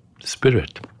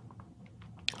spirit.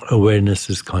 Awareness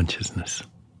is consciousness.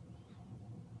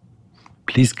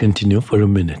 Please continue for a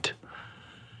minute,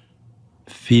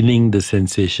 feeling the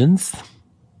sensations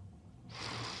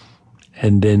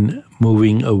and then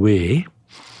moving away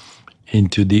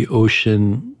into the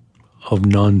ocean of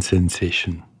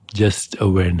non-sensation, just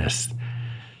awareness.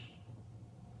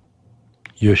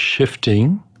 You're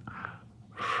shifting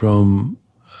from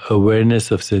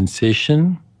awareness of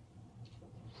sensation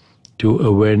to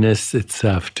awareness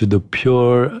itself, to the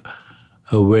pure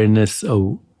awareness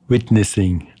of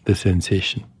witnessing the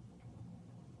sensation.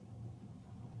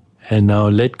 And now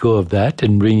let go of that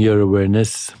and bring your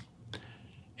awareness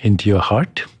into your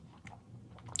heart.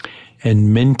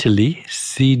 And mentally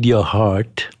seed your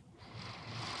heart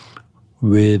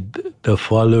with the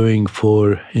following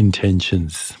 4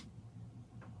 intentions: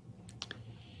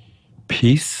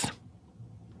 peace,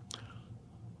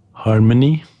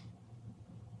 harmony,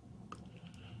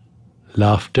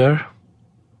 laughter,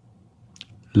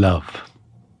 love.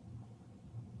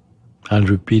 I'll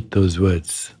repeat those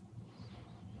words.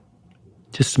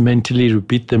 Just mentally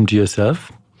repeat them to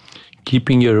yourself,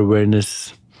 keeping your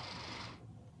awareness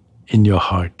in your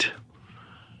heart,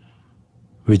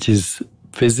 which is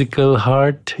physical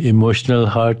heart, emotional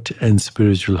heart, and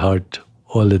spiritual heart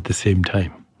all at the same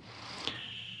time.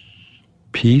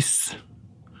 Peace,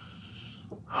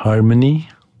 harmony,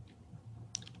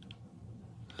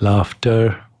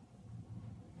 laughter,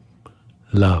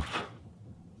 love.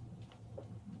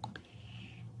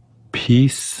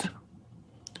 Peace,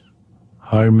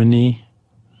 harmony,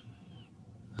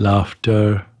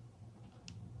 laughter,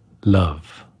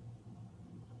 love.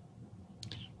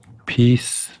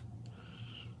 Peace,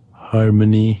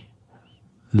 harmony,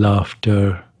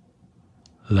 laughter,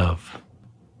 love.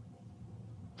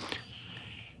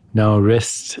 Now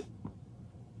rest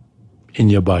in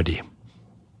your body.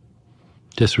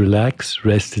 Just relax,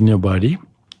 rest in your body,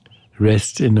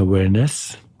 rest in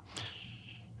awareness,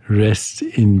 rest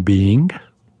in being,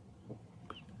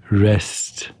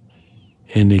 rest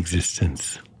in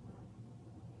existence.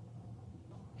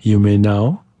 You may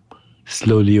now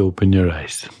slowly open your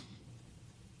eyes.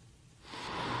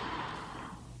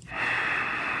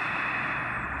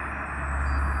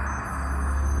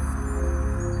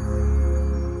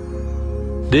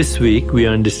 This week, we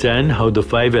understand how the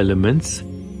 5 elements,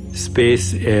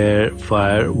 space, air,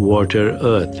 fire, water,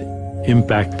 earth,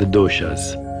 impact the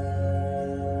doshas.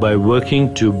 By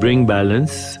working to bring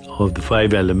balance of the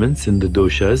 5 elements in the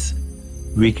doshas,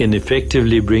 we can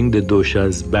effectively bring the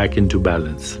doshas back into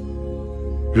balance.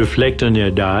 Reflect on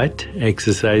your diet,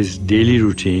 exercise, daily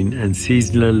routine, and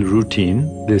seasonal routine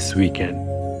this weekend.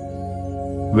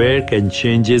 Where can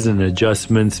changes and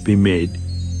adjustments be made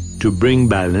to bring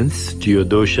balance to your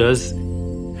doshas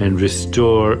and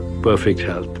restore perfect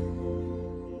health?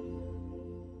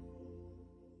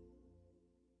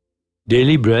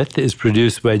 Daily Breath is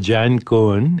produced by Jan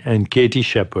Cohen and Katie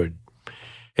Shepard,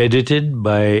 edited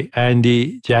by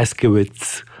Andy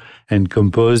Jaskiewicz, and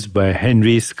composed by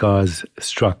Henry Scars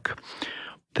Struck.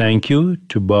 Thank you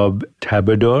to Bob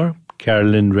Tabador,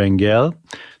 Carolyn Rangel,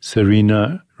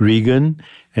 Serena Regan,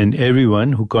 and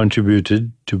everyone who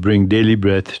contributed to bring Daily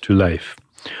Breath to life.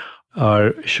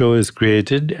 Our show is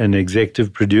created and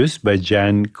executive produced by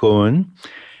Jan Cohen,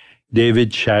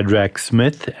 David Shadrach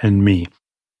Smith, and me.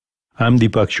 I'm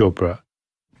Deepak Chopra.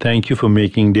 Thank you for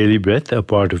making Daily Breath a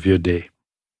part of your day.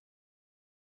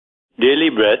 Daily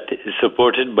Breath is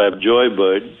supported by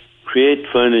Joybird. Create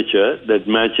furniture that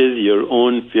matches your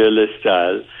own fearless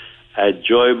style at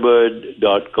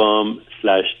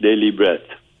joybird.com/dailybreath.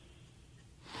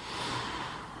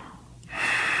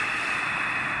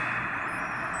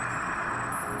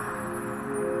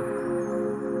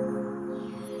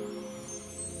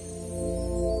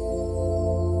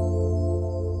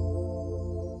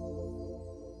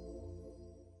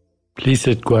 Please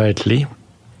sit quietly.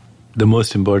 The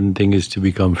most important thing is to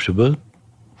be comfortable.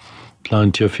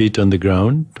 Plant your feet on the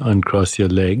ground, uncross your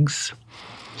legs.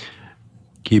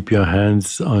 Keep your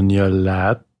hands on your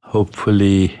lap,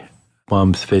 hopefully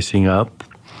palms facing up.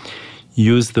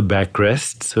 Use the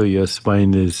backrest so your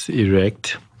spine is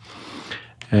erect.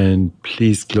 And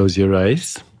please close your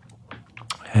eyes.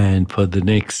 And for the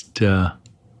next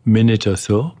minute or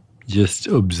so, just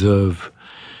observe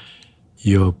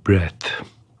your breath.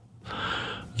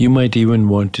 You might even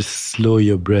want to slow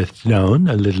your breath down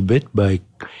a little bit by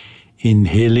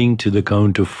inhaling to the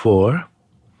count of 4,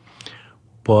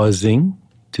 pausing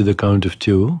to the count of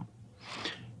 2,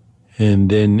 and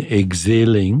then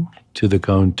exhaling to the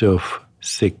count of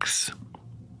 6.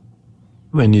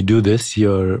 When you do this,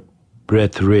 your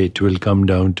breath rate will come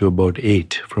down to about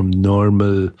 8 from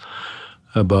normal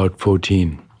about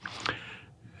 14.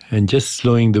 And just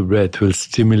slowing the breath will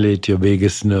stimulate your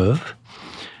vagus nerve.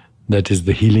 That is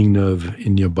the healing nerve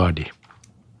in your body.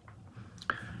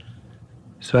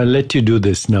 So I'll let you do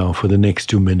this now for the next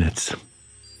 2 minutes.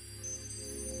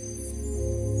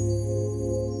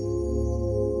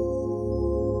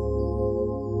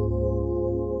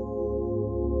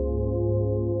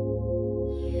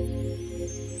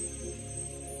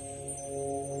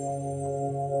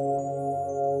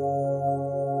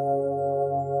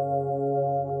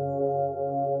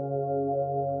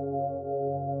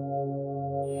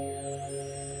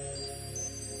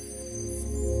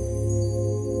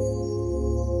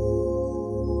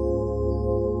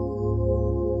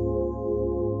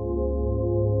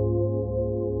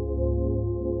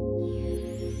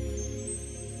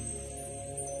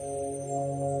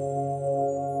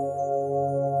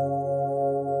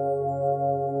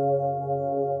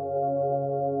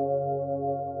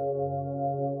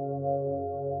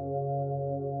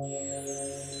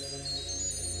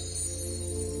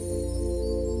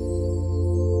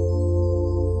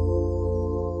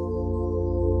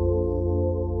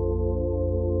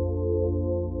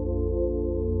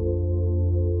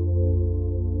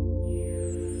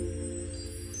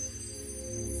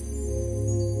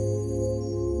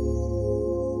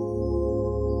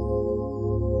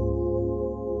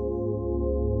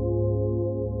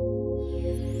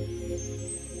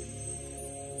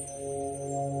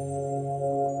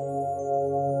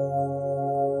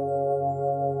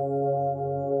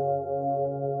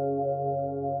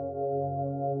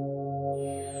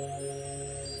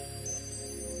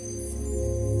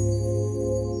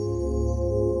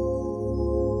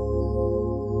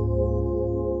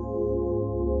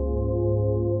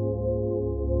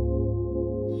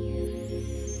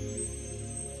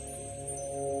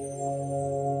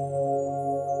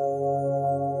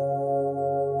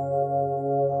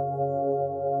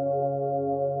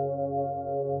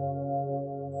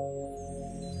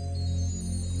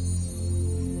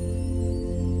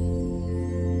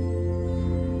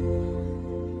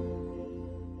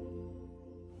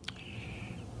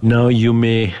 Now you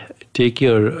may take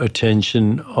your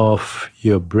attention off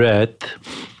your breath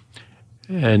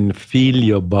and feel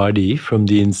your body from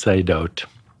the inside out.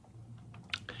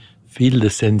 Feel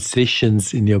the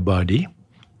sensations in your body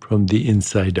from the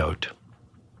inside out.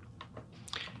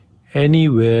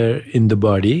 Anywhere in the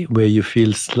body where you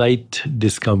feel slight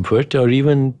discomfort or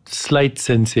even slight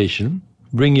sensation,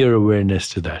 bring your awareness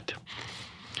to that.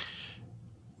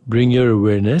 Bring your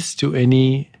awareness to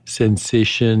any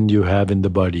sensation you have in the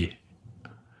body.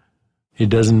 It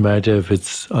doesn't matter if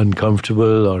it's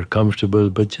uncomfortable or comfortable,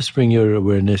 but just bring your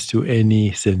awareness to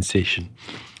any sensation.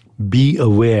 Be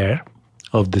aware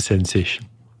of the sensation.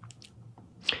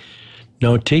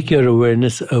 Now take your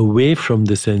awareness away from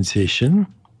the sensation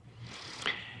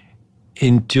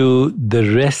into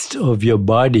the rest of your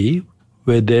body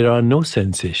where there are no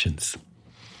sensations.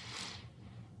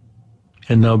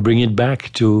 And now bring it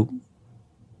back to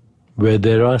where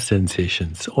there are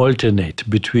sensations. Alternate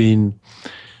between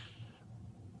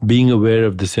being aware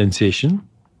of the sensation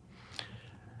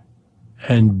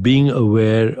and being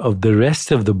aware of the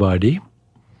rest of the body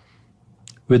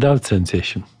without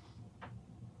sensation.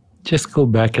 Just go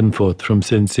back and forth from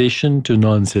sensation to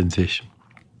non-sensation.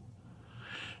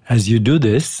 As you do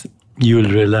this, you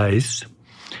will realize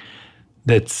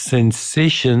that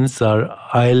sensations are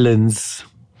islands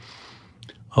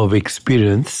of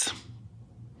experience.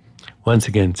 Once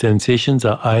again, sensations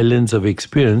are islands of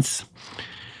experience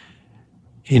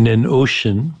in an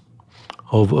ocean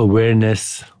of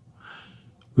awareness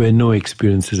where no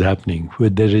experience is happening,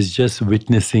 where there is just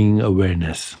witnessing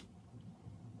awareness.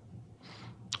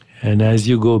 And as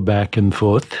you go back and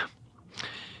forth,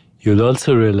 you'll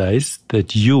also realize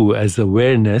that you, as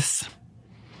awareness,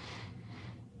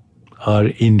 are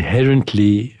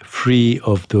inherently free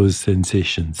of those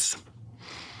sensations.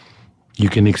 You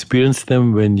can experience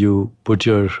them when you put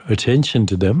your attention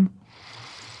to them,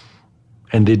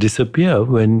 and they disappear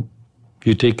when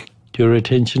you take your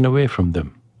attention away from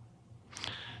them.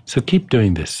 So keep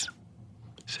doing this.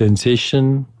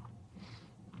 Sensation,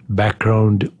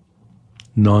 background,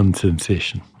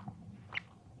 non-sensation.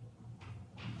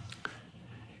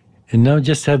 And now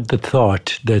just have the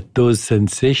thought that those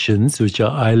sensations, which are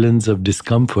islands of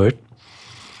discomfort,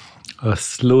 are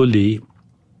slowly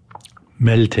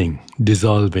melting,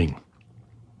 dissolving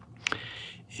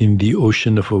in the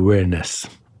ocean of awareness.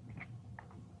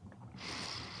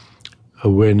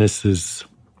 Awareness is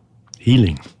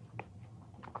healing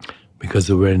because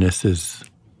awareness is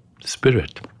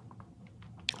spirit.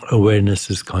 Awareness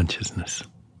is consciousness.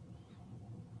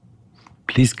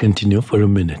 Please continue for a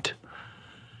minute,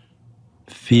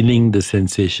 feeling the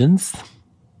sensations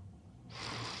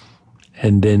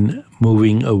and then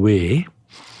moving away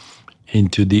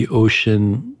into the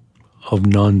ocean of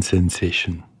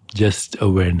non-sensation, just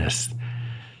awareness.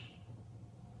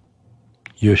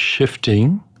 You're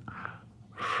shifting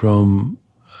from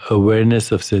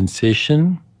awareness of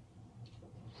sensation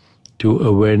to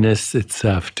awareness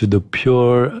itself, to the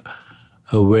pure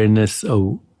awareness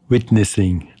of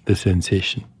witnessing the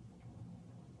sensation.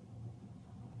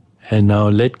 And now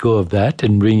let go of that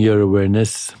and bring your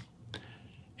awareness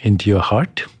into your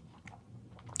heart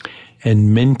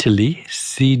and mentally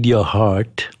seed your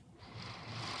heart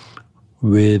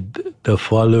with the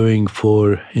following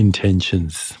 4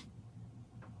 intentions: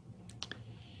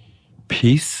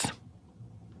 peace,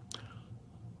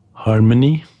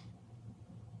 harmony,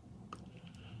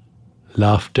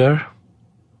 laughter,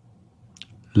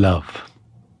 love.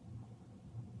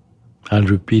 I'll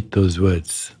repeat those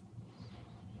words.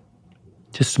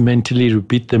 Just mentally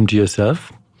repeat them to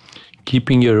yourself,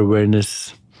 keeping your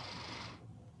awareness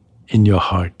in your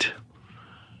heart,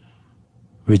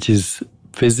 which is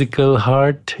physical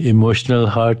heart, emotional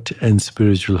heart, and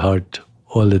spiritual heart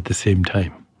all at the same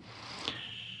time.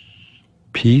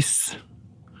 Peace,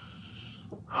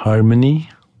 harmony,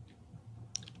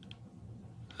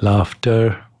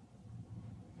 laughter,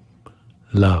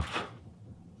 love.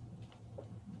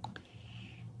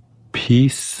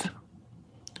 Peace,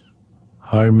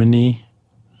 harmony,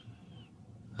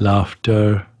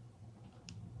 laughter,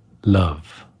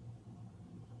 love.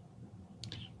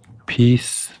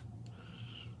 Peace,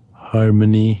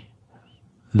 harmony,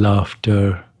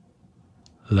 laughter,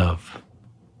 love.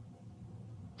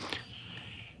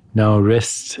 Now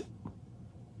rest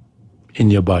in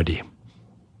your body.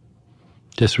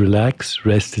 Just relax,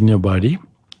 rest in your body,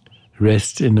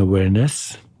 rest in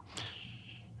awareness,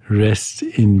 rest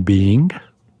in being,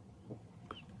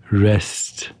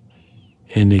 rest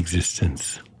in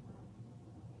existence.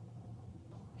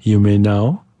 You may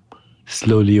now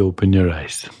slowly open your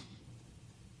eyes.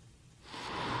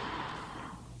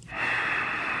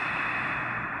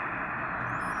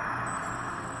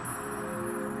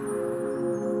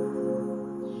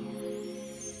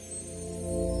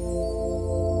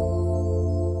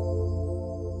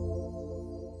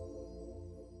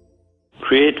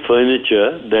 Create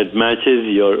furniture that matches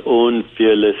your own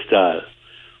fearless style.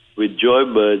 With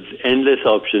Joybird's endless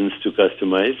options to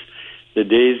customize, the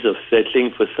days of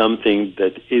settling for something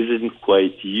that isn't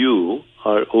quite you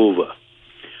are over.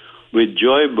 With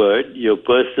Joybird, your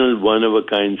personal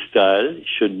one-of-a-kind style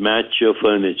should match your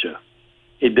furniture.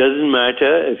 It doesn't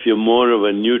matter if you're more of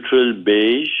a neutral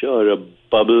beige or a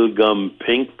bubblegum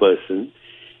pink person.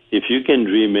 If you can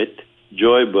dream it,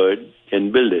 Joybird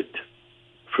can build it.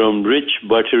 From rich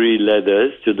buttery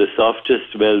leathers to the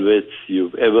softest velvets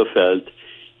you've ever felt,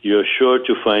 you're sure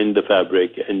to find the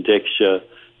fabric and texture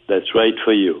that's right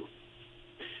for you.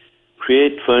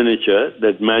 Create furniture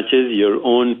that matches your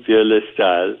own fearless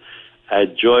style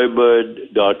at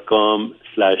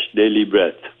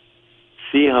joybird.com/dailybreath.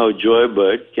 See how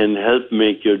Joybird can help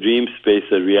make your dream space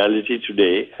a reality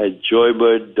today at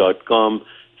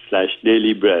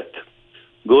joybird.com/dailybreath.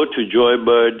 Go to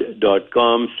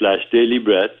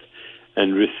joybird.com/dailybreath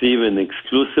and receive an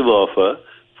exclusive offer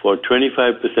for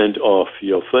 25% off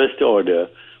your first order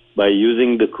by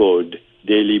using the code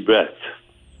DAILYBREATH.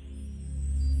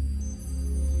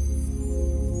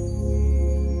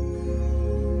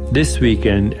 This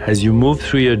weekend, as you move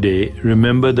through your day,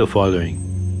 remember the following.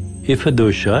 If a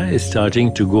dosha is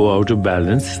starting to go out of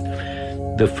balance,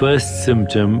 the first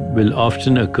symptom will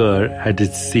often occur at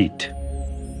its seat.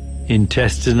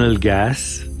 Intestinal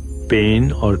gas,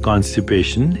 pain, or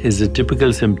constipation is a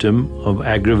typical symptom of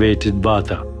aggravated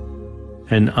vata.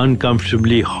 An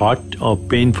uncomfortably hot or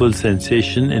painful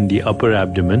sensation in the upper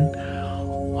abdomen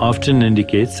often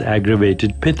indicates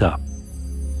aggravated pitta.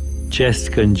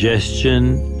 Chest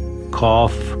congestion,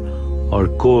 cough, or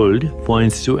cold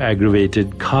points to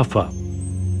aggravated kapha.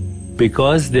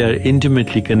 Because they are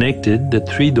intimately connected, the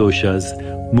 3 doshas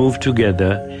move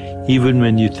together even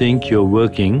when you think you're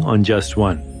working on just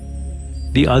one.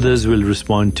 The others will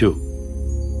respond too.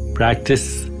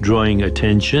 Practice drawing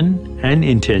attention and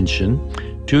intention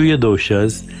to your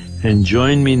doshas and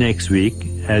join me next week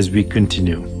as we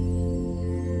continue.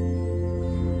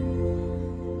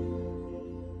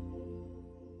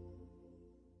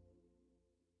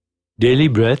 Daily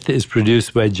Breath is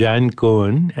produced by Jan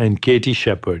Cohen and Katie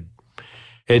Shepard,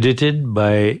 edited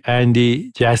by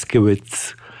Andy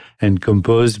Jaskiewicz, and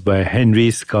composed by Henry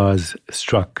Scars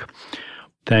Struck.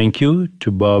 Thank you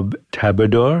to Bob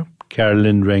Tabador,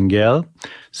 Carolyn Rangel,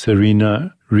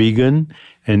 Serena Regan,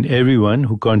 and everyone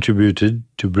who contributed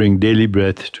to bring Daily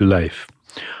Breath to life.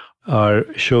 Our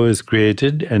show is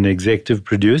created and executive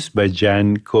produced by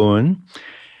Jan Cohen,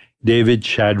 David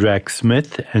Shadrach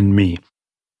Smith, and me.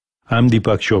 I'm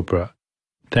Deepak Chopra.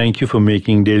 Thank you for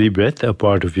making Daily Breath a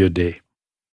part of your day.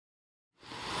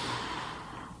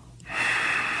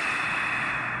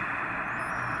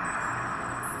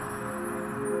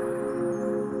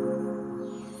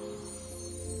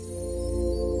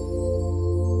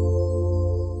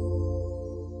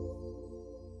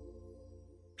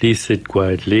 Please sit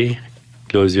quietly,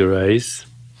 close your eyes,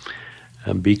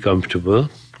 and be comfortable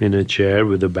in a chair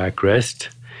with a backrest.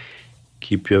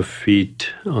 Keep your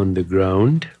feet on the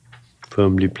ground,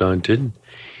 firmly planted.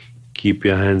 Keep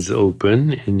your hands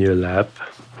open in your lap,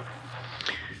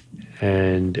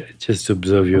 and just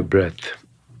observe your breath.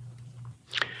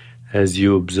 As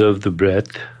you observe the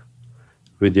breath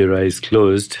with your eyes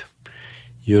closed,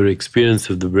 your experience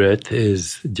of the breath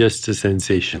is just a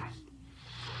sensation.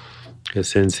 A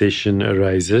sensation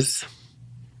arises,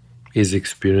 is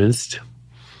experienced,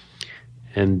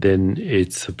 and then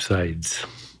it subsides.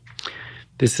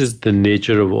 This is the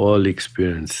nature of all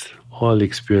experience. All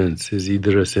experience is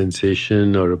either a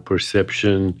sensation or a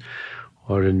perception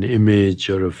or an image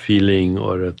or a feeling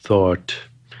or a thought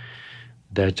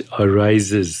that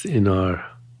arises in our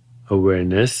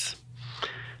awareness,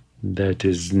 that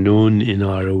is known in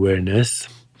our awareness,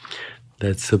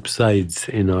 that subsides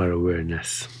in our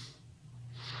awareness,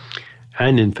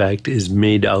 and in fact is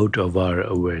made out of our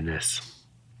awareness.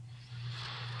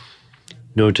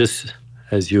 Notice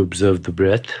as you observe the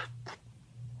breath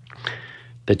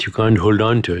that you can't hold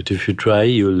on to it. If you try,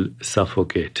 you'll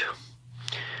suffocate.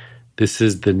 This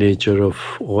is the nature of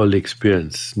all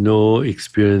experience. No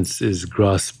experience is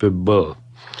graspable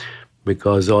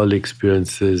because all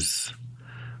experiences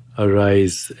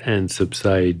arise and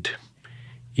subside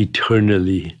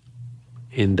eternally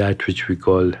in that which we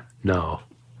call now.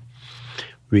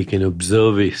 We can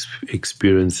observe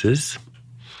experiences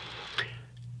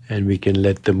and we can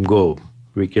let them go.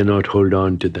 We cannot hold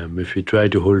on to them. If we try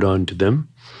to hold on to them,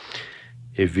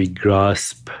 if we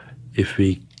grasp, if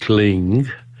we cling,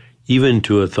 even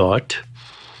to a thought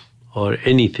or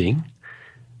anything,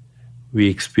 we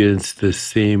experience the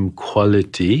same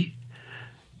quality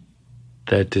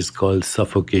that is called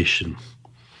suffocation.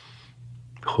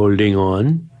 Holding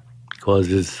on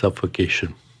causes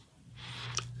suffocation.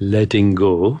 Letting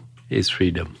go is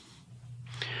freedom.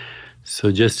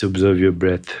 So just observe your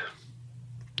breath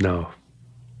now.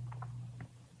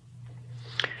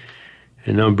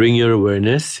 And now bring your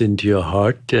awareness into your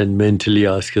heart and mentally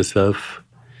ask yourself,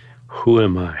 who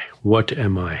am I? What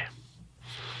am I?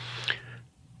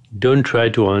 Don't try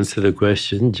to answer the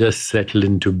question, just settle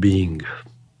into being.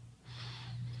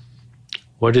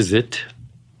 What is it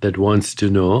that wants to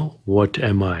know, what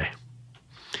am I?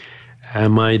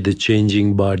 Am I the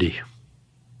changing body?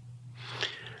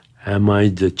 Am I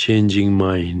the changing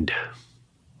mind?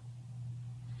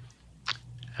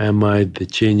 Am I the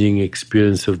changing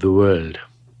experience of the world?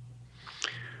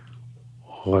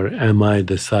 Or am I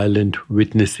the silent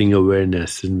witnessing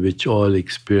awareness in which all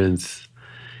experience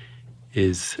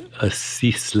is a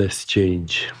ceaseless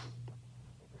change?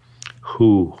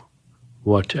 Who?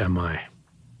 What am I?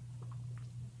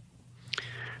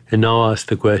 And now ask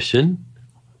the question,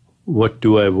 what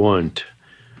do I want?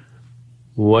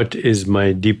 What is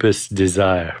my deepest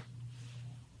desire?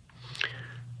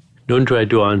 Don't try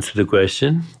to answer the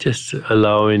question. Just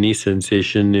allow any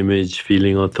sensation, image,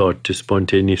 feeling, or thought to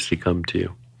spontaneously come to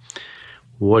you.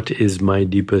 What is my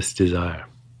deepest desire?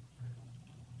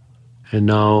 And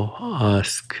now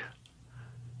ask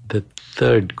the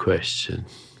third question.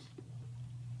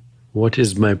 What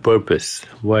is my purpose?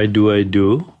 Why do I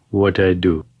do what I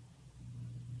do?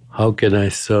 How can I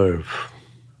serve?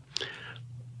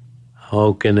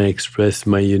 How can I express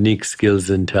my unique skills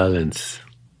and talents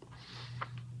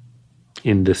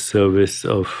in the service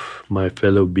of my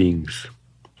fellow beings?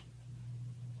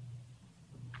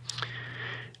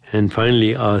 And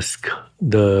finally, ask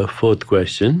the fourth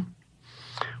question,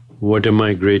 what am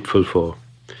I grateful for?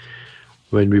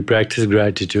 When we practice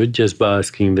gratitude, just by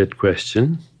asking that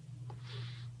question,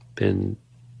 then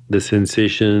the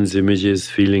sensations, images,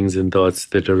 feelings, and thoughts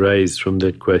that arise from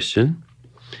that question,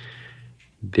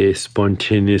 they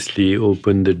spontaneously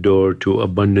open the door to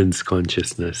abundance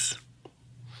consciousness.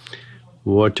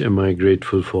 What am I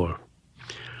grateful for?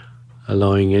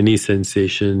 allowing any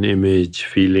sensation, image,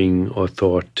 feeling, or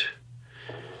thought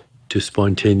to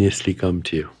spontaneously come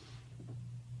to you.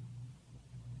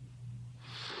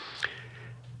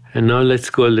 And now let's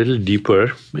go a little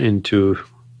deeper into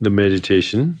the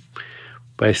meditation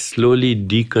by slowly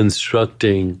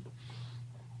deconstructing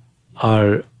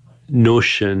our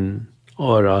notion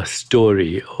or our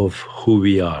story of who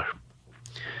we are.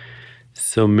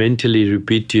 So mentally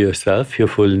repeat to yourself your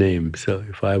full name. So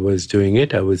if I was doing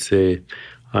it, I would say,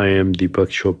 I am Deepak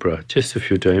Chopra, just a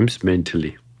few times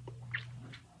mentally.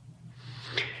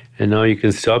 And now you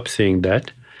can stop saying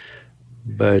that,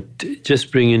 but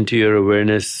just bring into your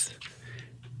awareness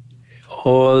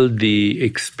all the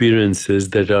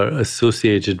experiences that are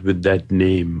associated with that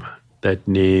name,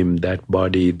 that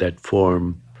body, that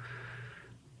form.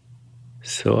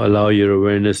 So allow your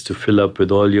awareness to fill up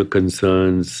with all your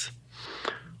concerns,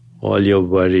 all your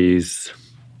worries,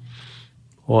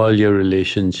 all your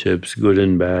relationships, good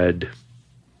and bad,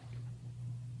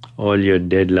 all your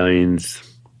deadlines,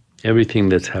 everything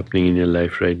that's happening in your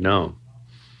life right now.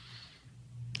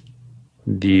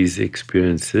 These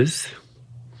experiences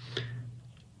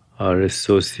are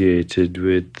associated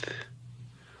with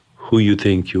who you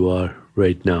think you are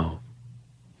right now.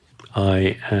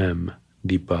 I am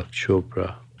Deepak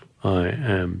Chopra. I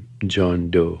am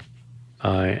John Doe.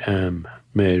 I am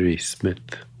Mary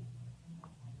Smith.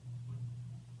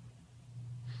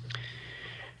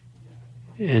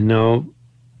 And now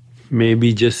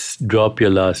maybe just drop your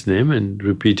last name and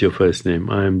repeat your first name.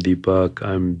 I am Deepak,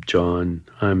 I'm John,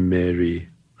 I'm Mary,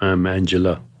 I'm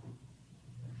Angela.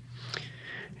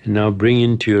 And now bring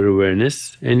into your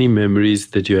awareness any memories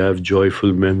that you have,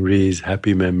 joyful memories,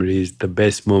 happy memories, the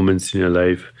best moments in your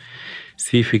life.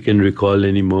 See if you can recall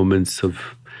any moments of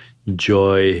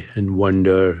joy and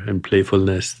wonder and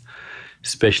playfulness,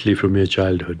 especially from your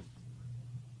childhood.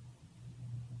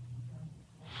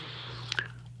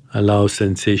 Allow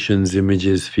sensations,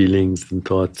 images, feelings, and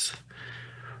thoughts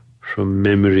from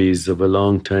memories of a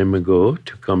long time ago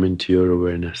to come into your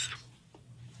awareness.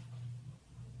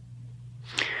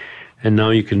 And now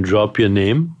you can drop your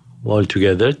name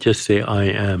altogether. Just say, I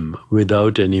am,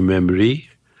 without any memory,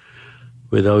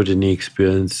 without any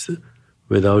experience,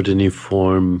 without any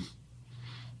form,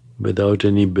 without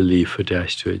any belief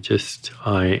attached to it. Just,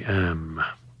 I am.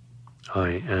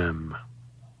 I am.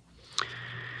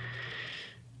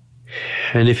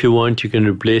 And if you want, you can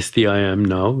replace the I am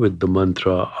now with the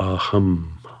mantra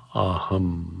aham,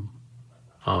 aham,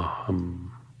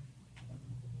 aham.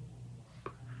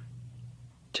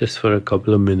 Just for a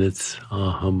couple of minutes,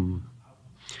 aham.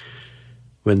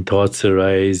 When thoughts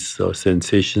arise, or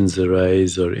sensations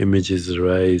arise, or images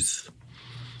arise,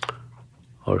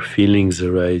 or feelings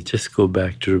arise, just go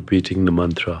back to repeating the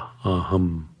mantra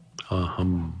aham,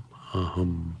 aham,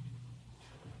 aham.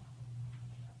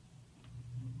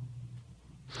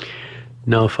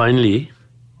 Now finally,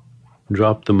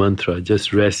 drop the mantra,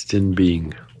 just rest in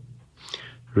being,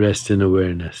 rest in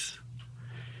awareness.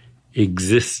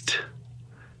 Exist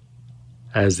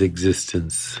as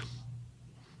existence,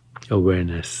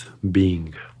 awareness,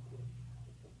 being.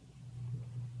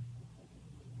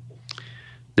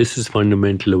 This is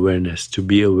fundamental awareness, to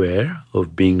be aware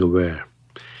of being aware.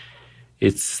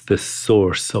 It's the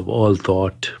source of all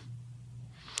thought,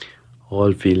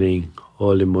 all feeling,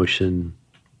 all emotion,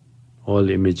 all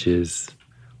images,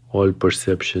 all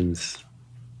perceptions,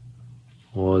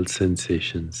 all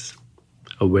sensations,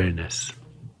 awareness.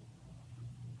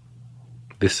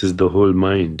 This is the whole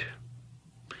mind.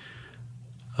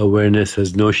 Awareness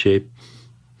has no shape,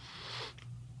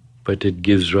 but it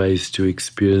gives rise to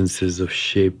experiences of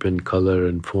shape and color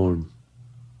and form.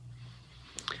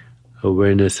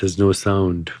 Awareness has no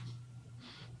sound,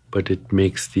 but it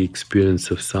makes the experience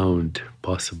of sound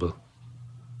possible.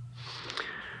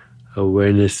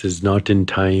 Awareness is not in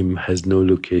time, has no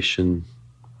location,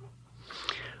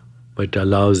 but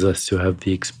allows us to have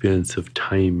the experience of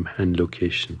time and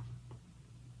location.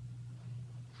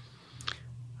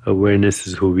 Awareness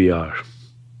is who we are.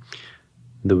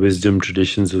 The wisdom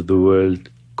traditions of the world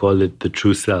call it the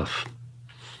true self.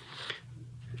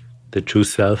 The true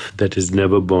self that is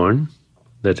never born,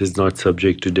 that is not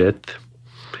subject to death.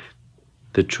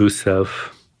 The true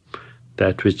self,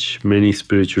 that which many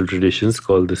spiritual traditions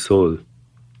call the soul.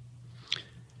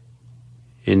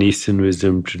 In Eastern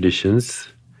wisdom traditions,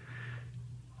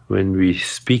 when we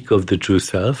speak of the true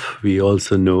self, we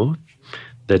also know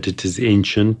that it is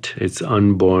ancient, it's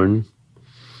unborn,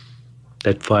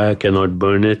 that fire cannot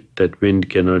burn it, that wind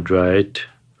cannot dry it,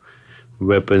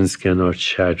 weapons cannot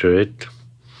shatter it,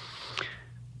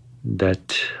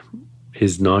 that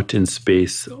is not in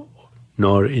space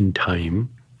nor in time,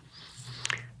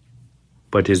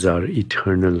 but is our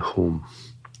eternal home.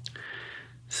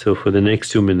 So for the next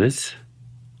 2 minutes,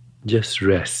 just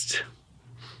rest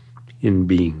in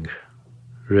being,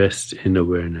 rest in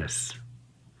awareness,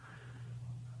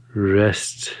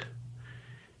 rest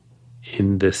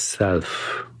in the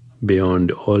self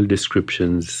beyond all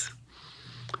descriptions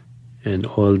and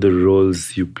all the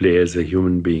roles you play as a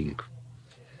human being.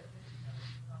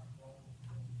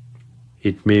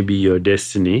 It may be your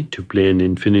destiny to play an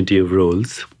infinity of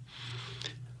roles,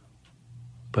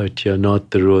 but you're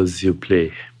not the roles you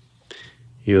play.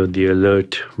 You're the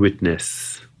alert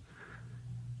witness,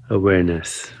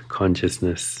 awareness,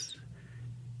 consciousness,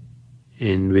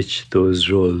 in which those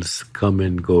roles come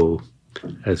and go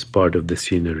as part of the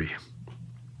scenery.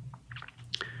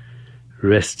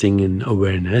 Resting in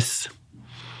awareness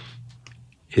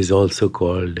is also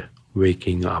called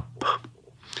waking up.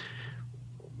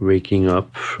 Waking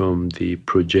up from the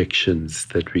projections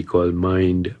that we call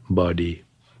mind, body,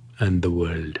 and the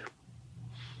world.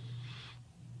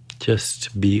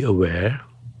 Just be aware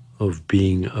of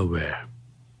being aware.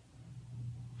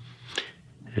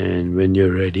 And when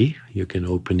you're ready, you can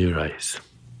open your eyes.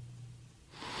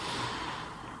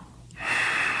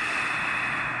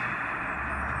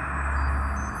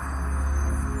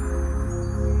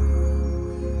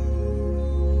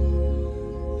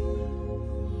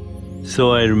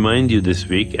 So I remind you this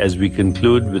week, as we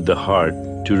conclude with the heart,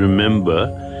 to remember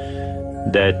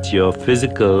that your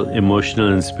physical,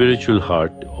 emotional, and spiritual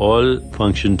heart all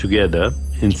function together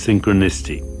in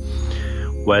synchronicity.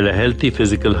 While a healthy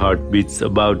physical heart beats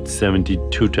about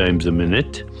 72 times a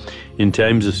minute, in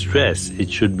times of stress, it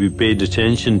should be paid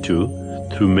attention to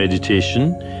through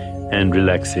meditation and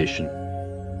relaxation.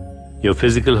 Your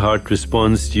physical heart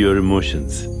responds to your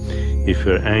emotions. If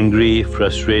you're angry,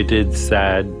 frustrated,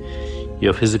 sad,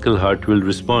 your physical heart will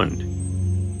respond.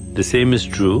 The same is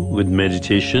true with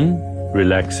meditation,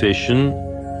 relaxation,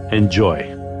 and joy.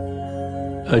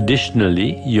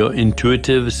 Additionally, your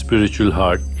intuitive spiritual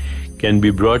heart can be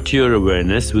brought to your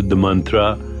awareness with the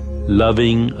mantra,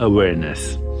 loving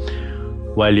awareness.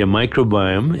 While your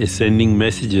microbiome is sending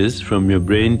messages from your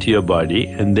brain to your body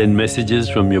and then messages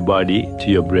from your body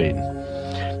to your brain.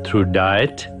 Through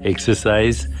diet,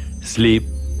 exercise, sleep,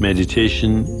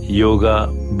 meditation, yoga,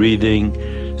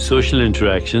 breathing, social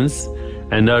interactions,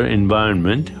 and our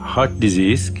environment, heart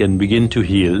disease can begin to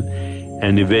heal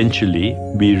and eventually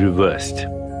be reversed.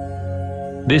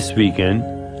 This weekend,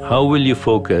 how will you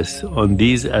focus on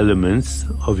these elements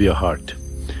of your heart?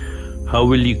 How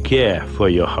will you care for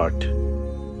your heart?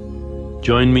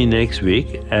 Join me next week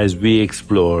as we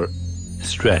explore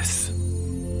stress.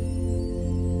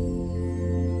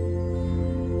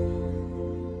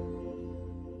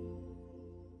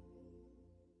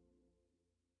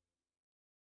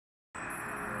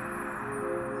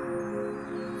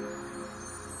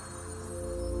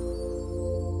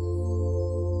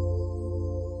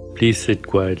 Please sit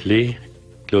quietly,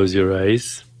 close your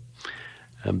eyes,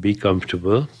 and be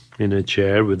comfortable in a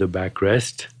chair with a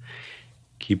backrest.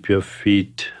 Keep your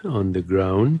feet on the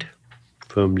ground,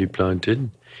 firmly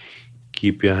planted.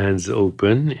 Keep your hands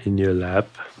open in your lap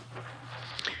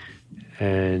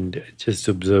and just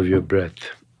observe your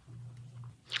breath.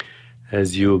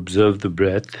 As you observe the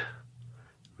breath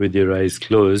with your eyes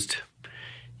closed,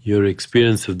 your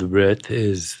experience of the breath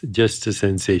is just a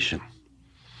sensation.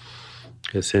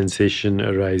 A sensation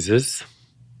arises,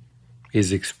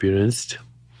 is experienced,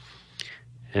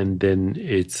 and then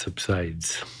it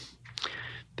subsides.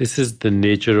 This is the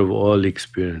nature of all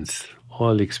experience.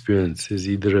 All experience is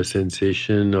either a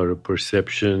sensation or a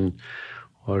perception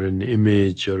or an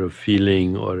image or a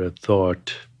feeling or a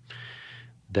thought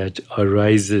that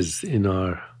arises in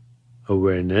our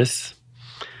awareness,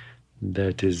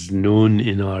 that is known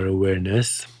in our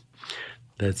awareness,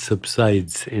 that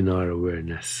subsides in our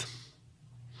awareness,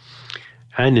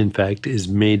 and in fact is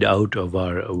made out of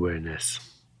our awareness.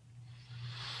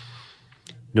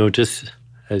 Notice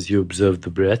as you observe the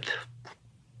breath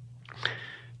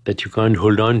that you can't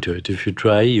hold on to it. If you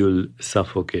try, you'll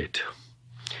suffocate.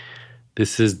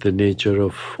 This is the nature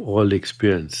of all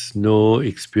experience. No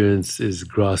experience is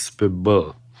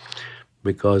graspable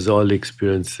because all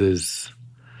experiences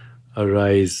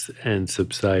arise and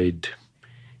subside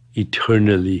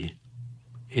eternally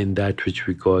in that which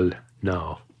we call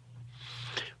now.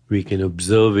 We can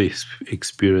observe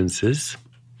experiences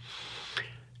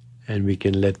and we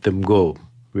can let them go.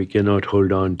 We cannot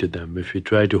hold on to them. If we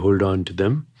try to hold on to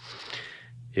them,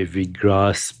 if we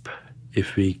grasp,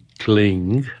 if we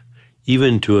cling,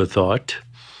 even to a thought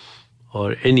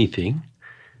or anything,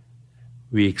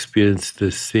 we experience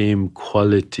the same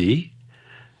quality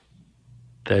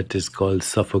that is called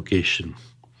suffocation.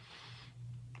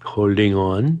 Holding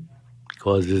on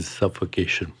causes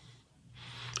suffocation.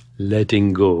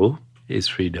 Letting go is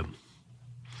freedom.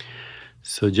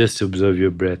 So just observe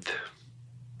your breath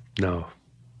now.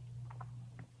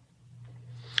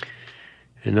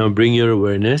 And now bring your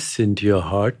awareness into your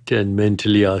heart and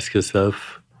mentally ask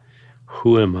yourself,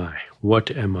 who am I?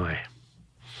 What am I?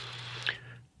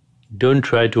 Don't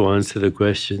try to answer the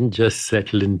question, just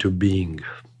settle into being.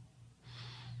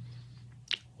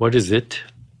 What is it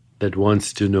that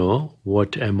wants to know,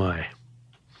 what am I?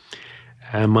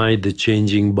 Am I the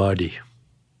changing body?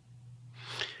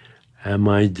 Am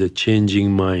I the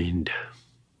changing mind?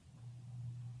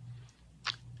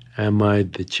 Am I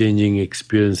the changing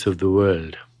experience of the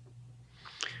world?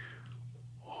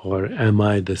 Or am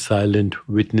I the silent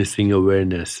witnessing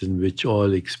awareness in which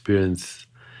all experience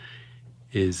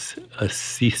is a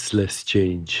ceaseless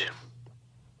change?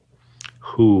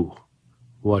 Who,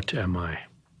 what am I?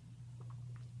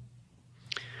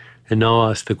 And now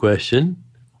ask the question,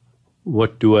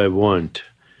 what do I want?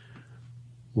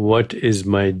 What is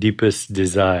my deepest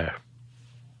desire?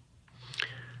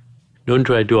 Don't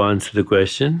try to answer the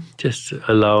question. Just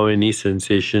allow any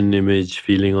sensation, image,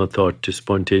 feeling, or thought to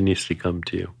spontaneously come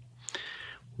to you.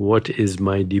 What is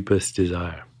my deepest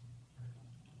desire?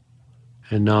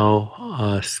 And now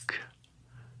ask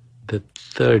the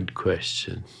third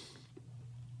question.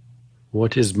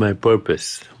 What is my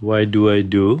purpose? Why do I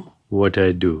do what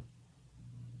I do?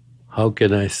 How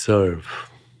can I serve?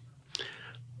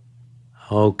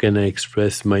 How can I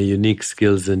express my unique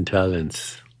skills and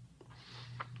talents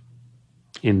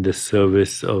in the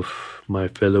service of my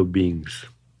fellow beings?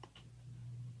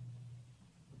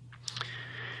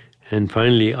 And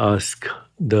finally, ask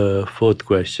the fourth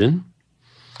question,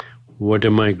 what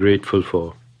am I grateful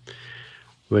for?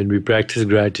 When we practice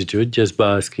gratitude, just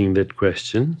by asking that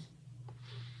question,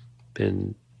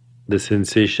 then the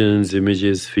sensations,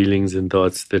 images, feelings, and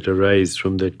thoughts that arise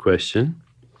from that question,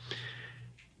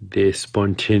 they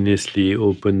spontaneously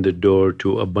open the door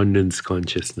to abundance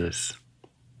consciousness.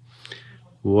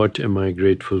 What am I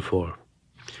grateful for?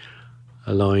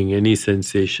 Allowing any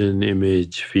sensation,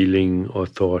 image, feeling, or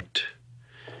thought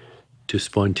to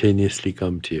spontaneously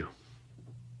come to you.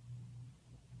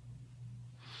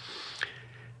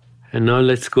 And now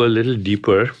let's go a little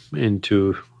deeper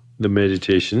into the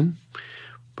meditation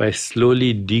by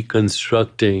slowly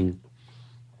deconstructing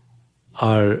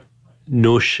our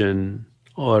notion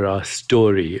or our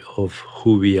story of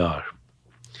who we are.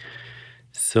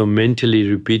 So mentally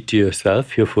repeat to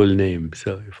yourself your full name.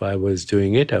 So if I was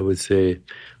doing it, I would say,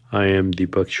 I am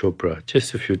Deepak Chopra,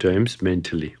 just a few times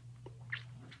mentally.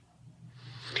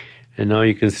 And now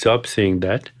you can stop saying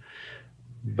that,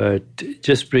 but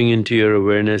just bring into your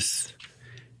awareness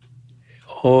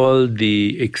all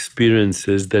the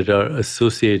experiences that are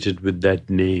associated with that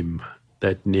name,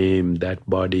 that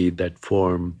body, that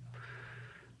form.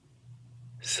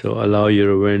 So allow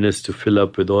your awareness to fill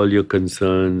up with all your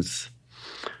concerns,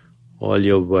 all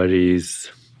your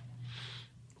worries,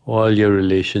 all your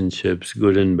relationships,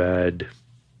 good and bad,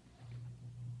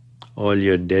 all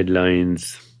your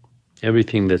deadlines,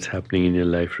 everything that's happening in your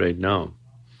life right now.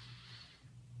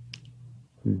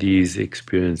 These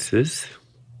experiences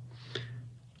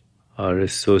are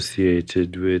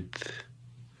associated with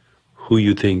who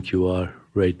you think you are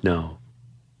right now.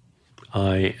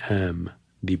 I am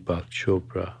Deepak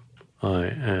Chopra. I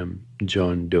am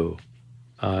John Doe.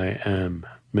 I am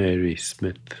Mary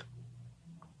Smith.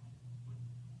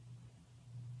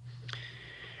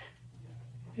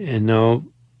 And now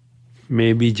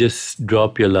maybe just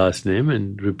drop your last name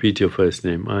and repeat your first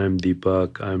name. I am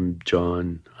Deepak, I'm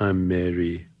John, I'm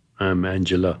Mary, I'm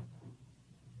Angela.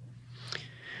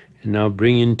 And now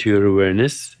bring into your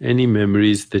awareness any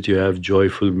memories that you have,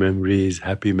 joyful memories,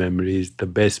 happy memories, the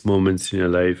best moments in your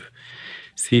life.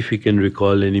 See if you can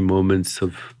recall any moments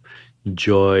of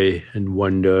joy and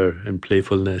wonder and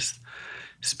playfulness,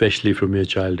 especially from your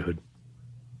childhood.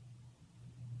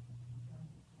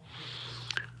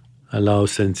 Allow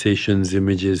sensations,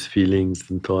 images, feelings,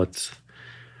 and thoughts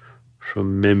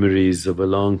from memories of a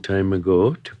long time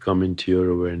ago to come into your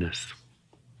awareness.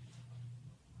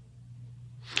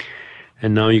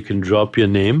 And now you can drop your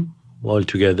name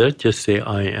altogether. Just say,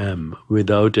 I am,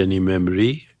 without any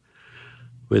memory,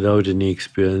 without any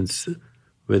experience,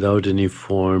 without any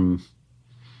form,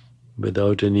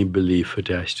 without any belief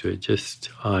attached to it. Just,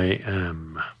 I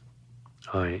am.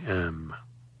 I am.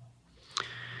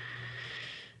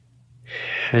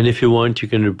 And if you want, you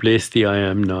can replace the I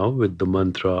am now with the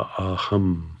mantra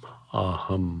aham,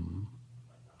 aham,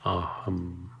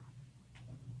 aham.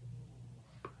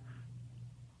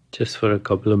 Just for a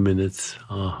couple of minutes,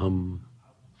 aham.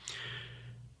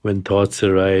 When thoughts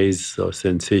arise, or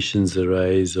sensations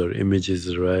arise, or images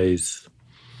arise,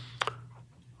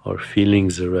 or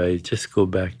feelings arise, just go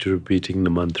back to repeating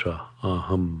the mantra,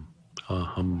 aham,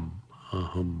 aham,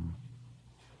 aham.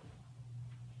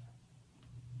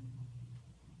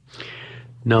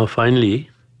 Now finally,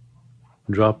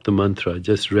 drop the mantra,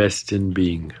 just rest in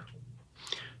being,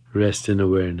 rest in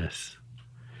awareness.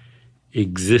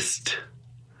 Exist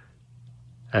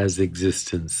as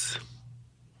existence,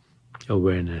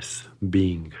 awareness,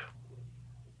 being.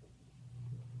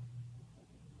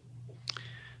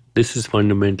 This is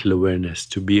fundamental awareness,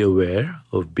 to be aware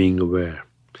of being aware.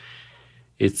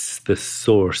 It's the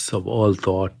source of all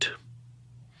thought,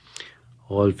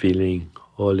 all feeling,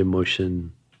 all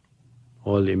emotion,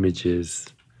 all images,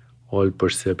 all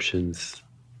perceptions,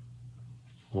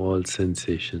 all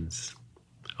sensations.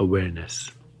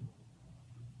 Awareness.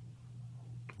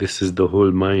 This is the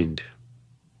whole mind.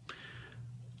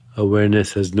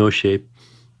 Awareness has no shape,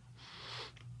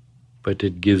 but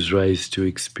it gives rise to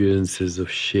experiences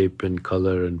of shape and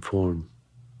color and form.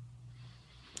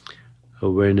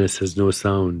 Awareness has no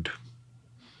sound,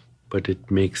 but it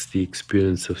makes the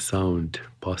experience of sound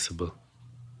possible.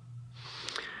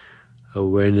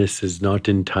 Awareness is not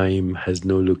in time, has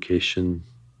no location,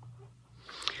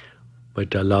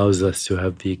 but allows us to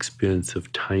have the experience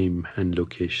of time and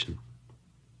location.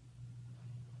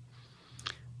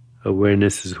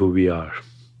 Awareness is who we are.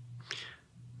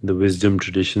 The wisdom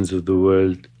traditions of the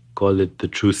world call it the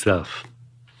true self.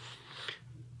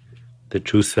 The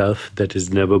true self that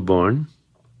is never born,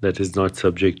 that is not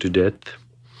subject to death.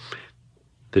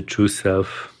 The true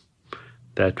self,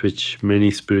 that which many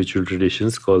spiritual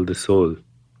traditions call the soul.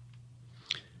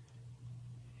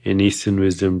 In Eastern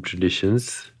wisdom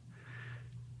traditions,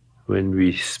 when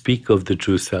we speak of the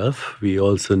true self, we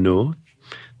also know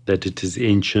that it is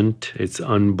ancient, it's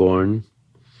unborn,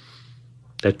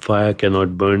 that fire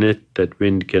cannot burn it, that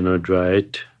wind cannot dry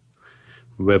it,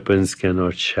 weapons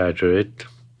cannot shatter it,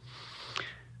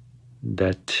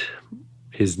 that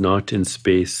is not in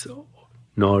space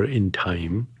nor in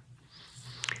time,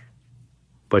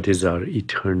 but is our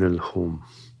eternal home.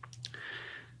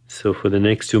 So for the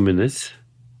next 2 minutes,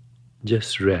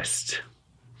 just rest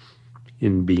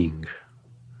in being,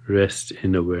 rest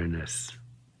in awareness,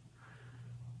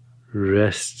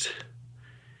 rest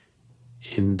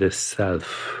in the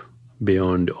self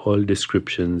beyond all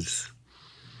descriptions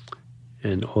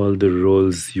and all the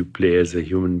roles you play as a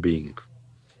human being.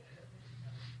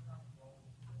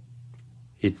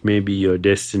 It may be your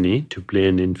destiny to play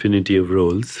an infinity of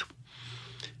roles,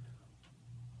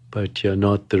 but you're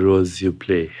not the roles you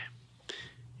play.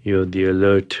 You're the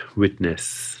alert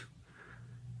witness,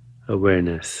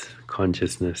 awareness,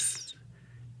 consciousness,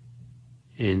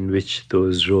 in which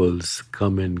those roles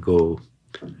come and go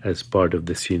as part of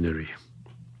the scenery.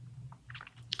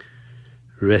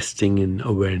 Resting in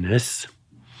awareness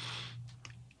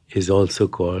is also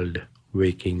called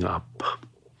waking up.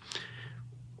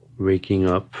 Waking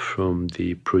up from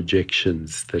the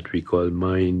projections that we call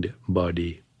mind,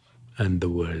 body, and the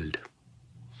world.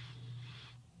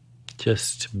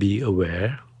 Just be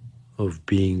aware of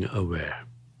being aware.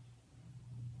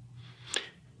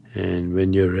 And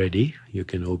when you're ready, you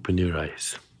can open your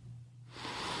eyes.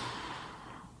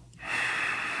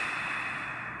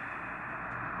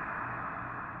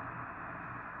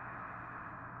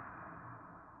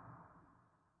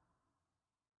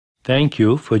 Thank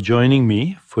you for joining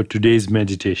me for today's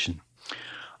meditation.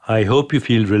 I hope you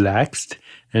feel relaxed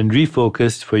and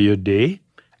refocused for your day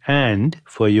and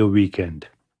for your weekend.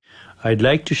 I'd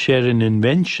like to share an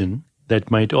invention that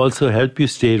might also help you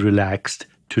stay relaxed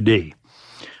today.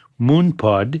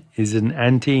 MoonPod is an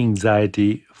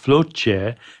anti-anxiety float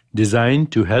chair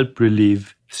designed to help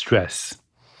relieve stress.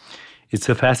 It's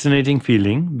a fascinating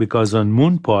feeling because on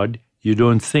MoonPod, you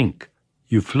don't sink,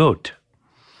 you float.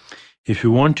 If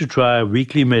you want to try a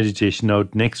weekly meditation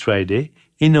out next Friday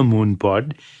in a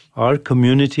MoonPod, our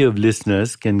community of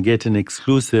listeners can get an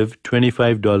exclusive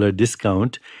 $25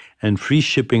 discount and free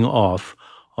shipping off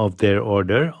of their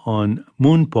order on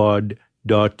moonpod.co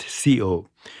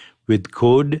with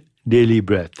code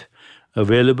DailyBreath,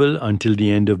 available until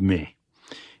the end of May.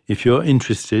 If you're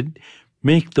interested,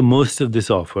 make the most of this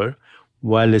offer.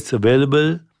 While it's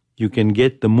available, you can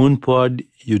get the MoonPod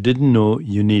you didn't know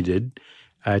you needed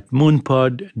at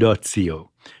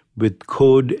moonpod.co with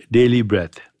code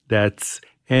DailyBreath. That's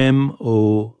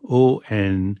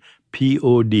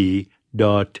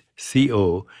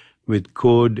moonpod.co with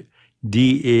code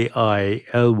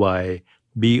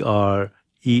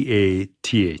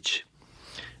DAILYBREATH.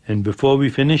 And before we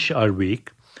finish our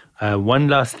week, I have one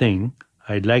last thing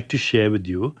I'd like to share with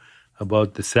you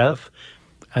about the self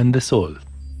and the soul.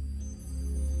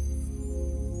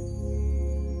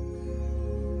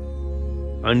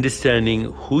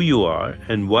 Understanding who you are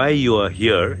and why you are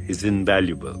here is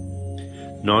invaluable,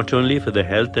 not only for the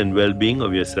health and well-being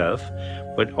of yourself,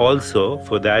 but also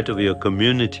for that of your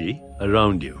community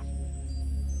around you.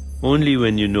 Only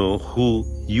when you know who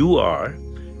you are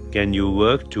can you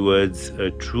work towards a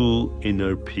true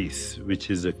inner peace, which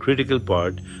is a critical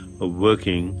part of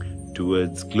working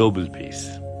towards global peace.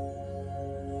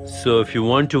 So if you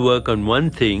want to work on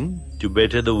one thing to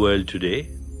better the world today,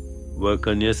 work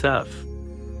on yourself.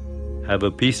 Have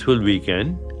a peaceful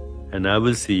weekend, and I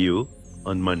will see you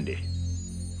on Monday.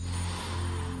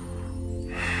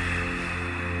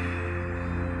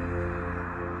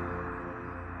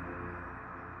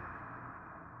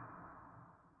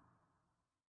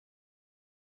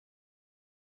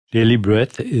 Daily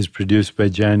Breath is produced by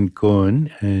Jan Cohen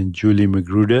and Julie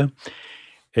Magruder,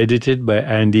 edited by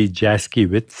Andy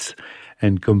Jaskiewicz,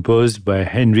 and composed by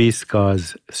Henry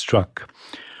Scars Struck.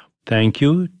 Thank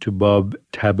you to Bob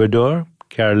Tabador,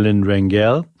 Carolyn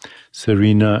Rangel,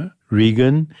 Serena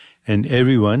Regan, and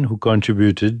everyone who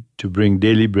contributed to bring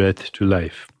Daily Breath to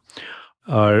life.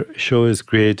 Our show is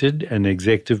created and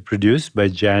executive produced by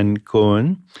Jan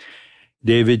Cohen,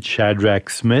 David Shadrach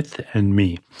Smith, and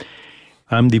me.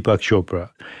 I'm Deepak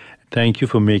Chopra. Thank you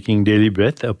for making Daily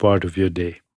Breath a part of your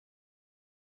day.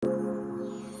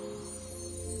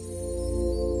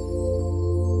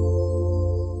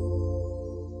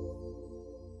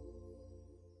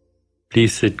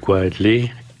 Please sit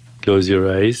quietly, close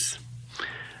your eyes,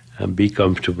 and be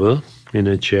comfortable in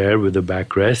a chair with a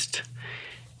backrest.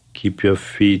 Keep your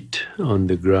feet on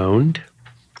the ground,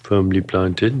 firmly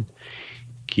planted.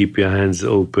 Keep your hands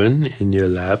open in your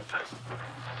lap.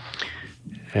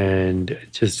 And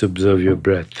just observe your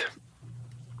breath.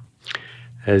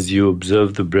 As you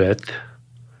observe the breath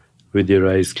with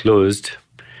your eyes closed,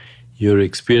 your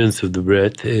experience of the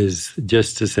breath is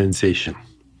just a sensation.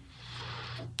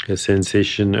 A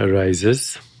sensation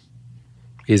arises,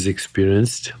 is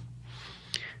experienced,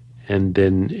 and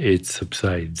then it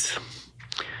subsides.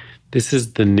 This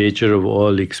is the nature of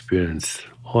all experience.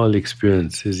 All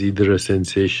experience is either a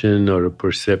sensation or a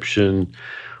perception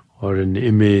or an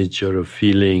image or a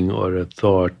feeling or a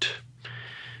thought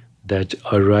that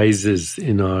arises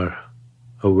in our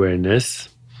awareness,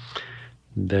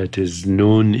 that is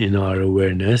known in our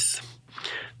awareness,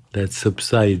 that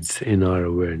subsides in our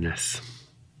awareness,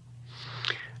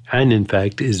 and in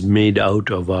fact is made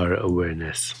out of our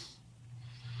awareness.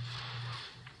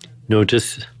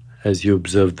 Notice as you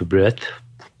observe the breath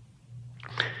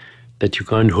that you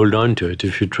can't hold on to it.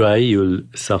 If you try, you'll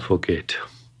suffocate.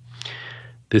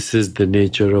 This is the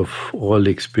nature of all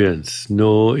experience.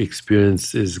 No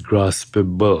experience is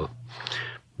graspable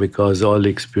because all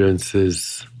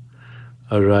experiences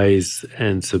arise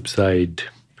and subside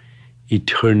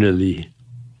eternally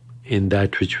in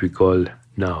that which we call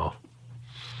now.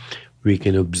 We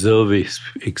can observe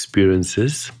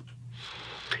experiences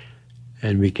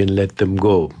and we can let them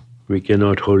go. We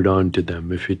cannot hold on to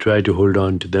them. If we try to hold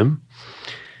on to them,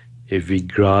 if we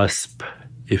grasp,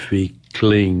 if we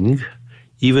cling,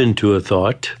 even to a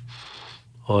thought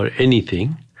or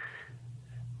anything,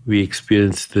 we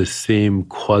experience the same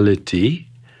quality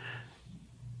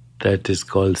that is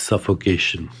called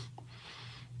suffocation.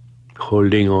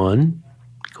 Holding on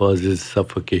causes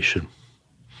suffocation.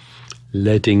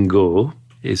 Letting go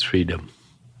is freedom.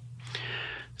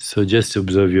 So just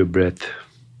observe your breath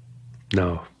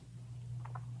now.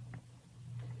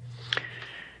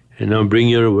 And now bring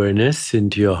your awareness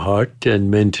into your heart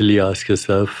and mentally ask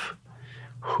yourself,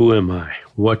 who am I?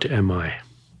 What am I?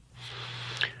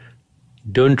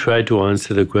 Don't try to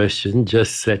answer the question,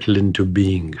 just settle into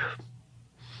being.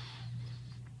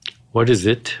 What is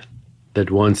it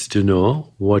that wants to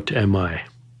know, what am I?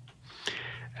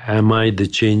 Am I the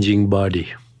changing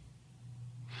body?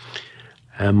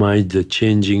 Am I the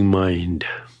changing mind?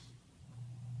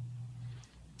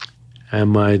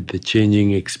 Am I the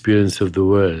changing experience of the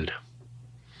world?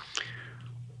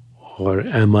 Or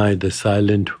am I the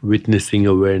silent witnessing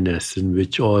awareness in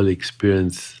which all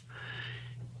experience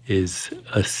is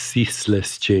a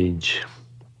ceaseless change?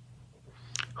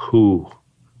 Who,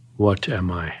 what am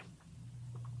I?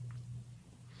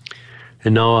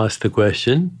 And now ask the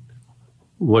question,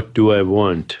 what do I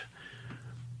want?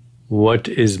 What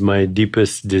is my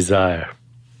deepest desire?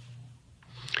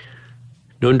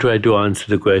 Don't try to answer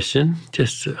the question.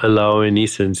 Just allow any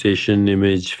sensation,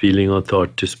 image, feeling, or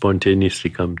thought to spontaneously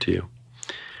come to you.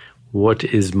 What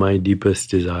is my deepest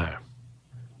desire?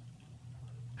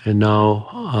 And now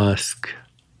ask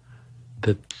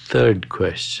the third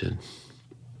question.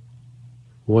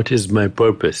 What is my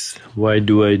purpose? Why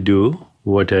do I do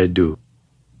what I do?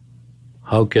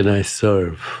 How can I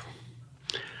serve?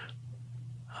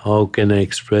 How can I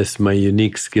express my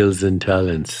unique skills and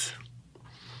talents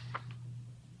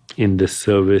in the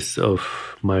service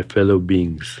of my fellow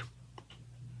beings?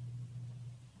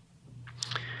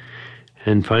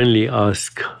 And finally,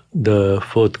 ask the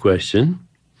fourth question,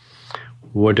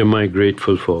 what am I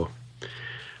grateful for?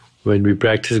 When we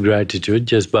practice gratitude,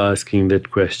 just by asking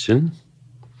that question,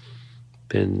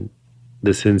 then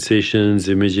the sensations,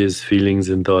 images, feelings,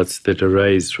 and thoughts that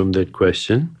arise from that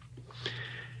question,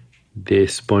 they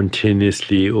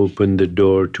spontaneously open the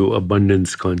door to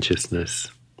abundance consciousness.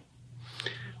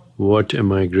 What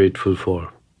am I grateful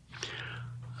for?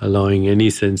 Allowing any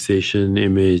sensation,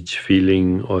 image,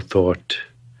 feeling, or thought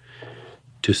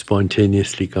to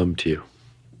spontaneously come to you.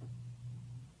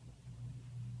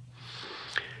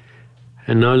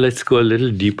 And now let's go a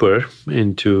little deeper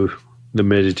into the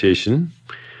meditation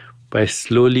by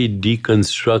slowly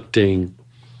deconstructing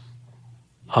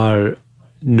our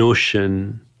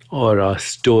notion or our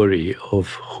story of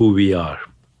who we are.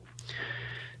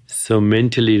 So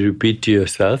mentally repeat to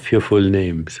yourself your full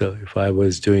name. So if I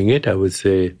was doing it, I would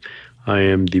say, I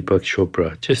am Deepak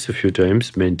Chopra, just a few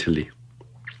times mentally.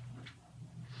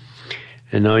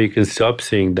 And now you can stop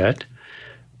saying that,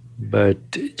 but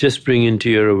just bring into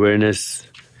your awareness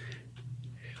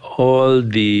all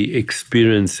the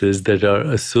experiences that are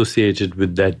associated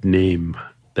with that name,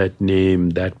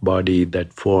 that body,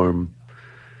 that form.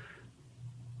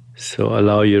 So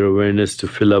allow your awareness to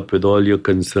fill up with all your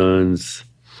concerns,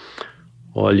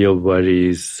 all your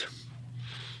worries,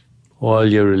 all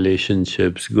your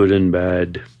relationships, good and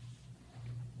bad,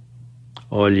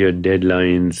 all your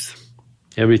deadlines,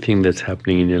 everything that's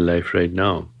happening in your life right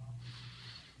now.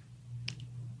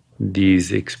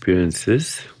 These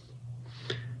experiences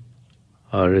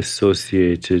are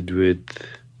associated with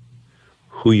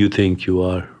who you think you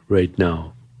are right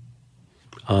now.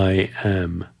 I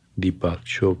am Deepak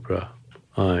Chopra.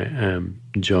 I am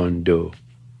John Doe.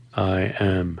 I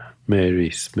am Mary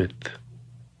Smith.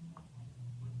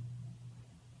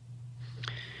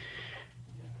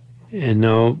 And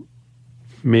now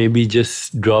maybe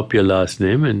just drop your last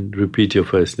name and repeat your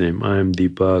first name. I am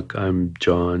Deepak, I'm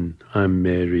John, I'm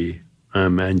Mary,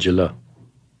 I'm Angela.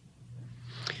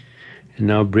 And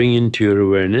now bring into your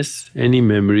awareness any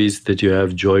memories that you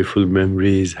have, joyful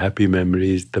memories, happy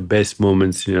memories, the best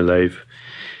moments in your life.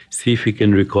 See if you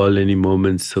can recall any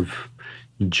moments of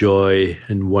joy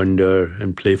and wonder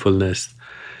and playfulness,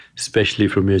 especially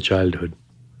from your childhood.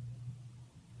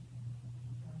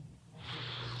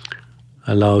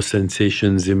 Allow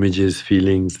sensations, images,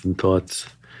 feelings, and thoughts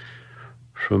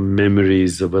from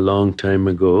memories of a long time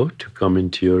ago to come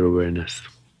into your awareness.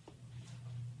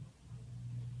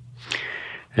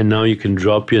 And now you can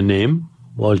drop your name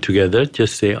altogether.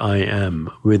 Just say, I am,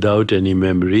 without any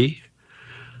memory,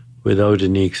 without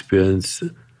any experience,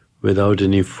 without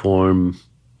any form,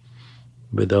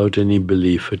 without any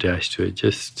belief attached to it.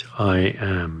 Just, I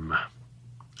am.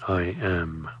 I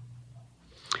am.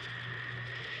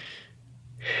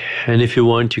 And if you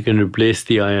want, you can replace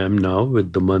the I am now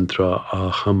with the mantra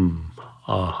aham,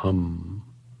 aham,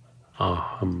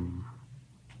 aham.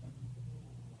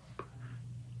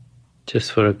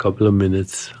 Just for a couple of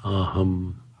minutes,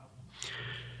 aham.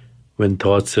 When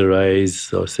thoughts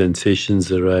arise, or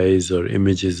sensations arise, or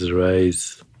images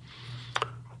arise,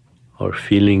 or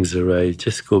feelings arise,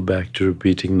 just go back to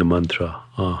repeating the mantra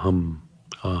aham,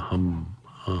 aham,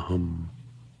 aham.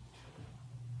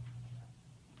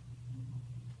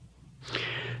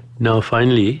 Now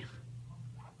finally,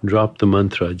 drop the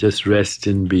mantra, just rest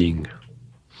in being,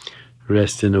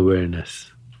 rest in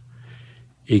awareness.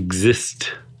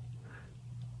 Exist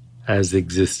as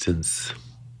existence,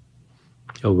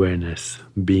 awareness,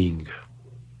 being.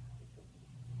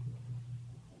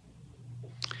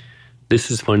 This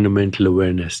is fundamental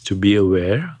awareness, to be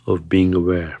aware of being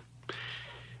aware.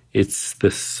 It's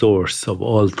the source of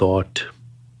all thought,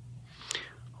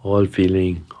 all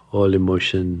feeling, all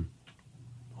emotion,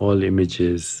 all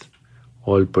images,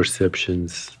 all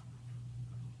perceptions,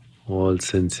 all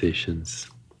sensations,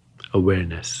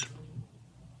 awareness.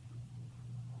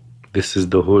 This is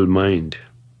the whole mind.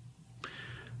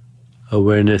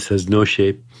 Awareness has no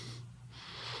shape,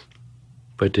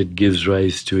 but it gives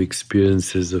rise to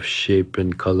experiences of shape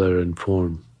and color and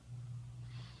form.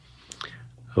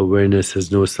 Awareness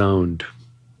has no sound,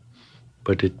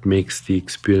 but it makes the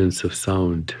experience of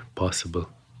sound possible.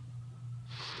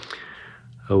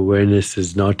 Awareness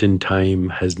is not in time,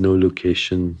 has no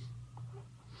location,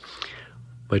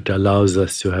 but allows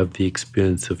us to have the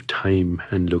experience of time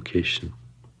and location.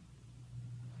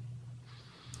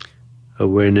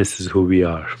 Awareness is who we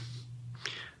are.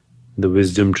 The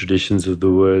wisdom traditions of the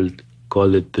world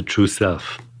call it the true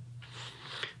self.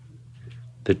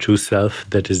 The true self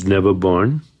that is never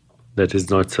born, that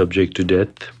is not subject to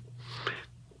death.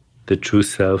 The true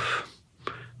self,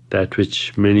 that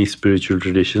which many spiritual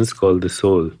traditions call the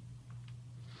soul.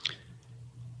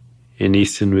 In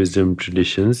Eastern wisdom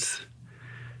traditions,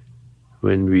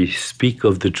 when we speak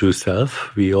of the true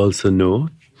self, we also know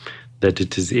that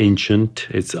it is ancient,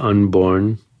 it's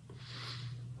unborn,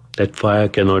 that fire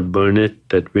cannot burn it,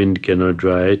 that wind cannot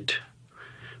dry it,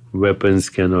 weapons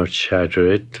cannot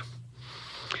shatter it,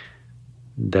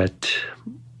 that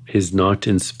is not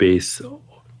in space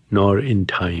nor in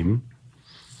time,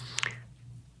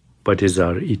 but is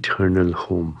our eternal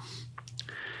home.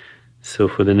 So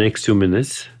for the next 2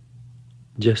 minutes,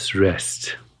 just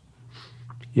rest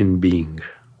in being,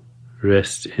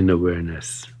 rest in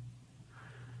awareness,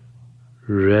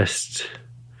 rest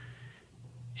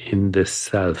in the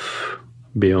self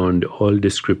beyond all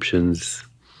descriptions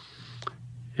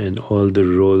and all the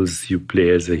roles you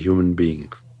play as a human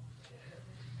being.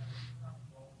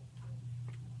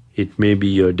 It may be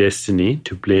your destiny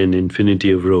to play an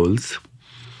infinity of roles,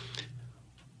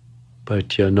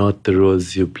 but you're not the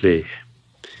roles you play.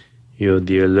 You're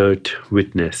the alert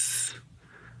witness,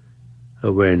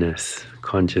 awareness,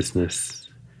 consciousness,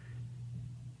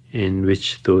 in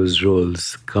which those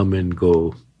roles come and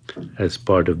go as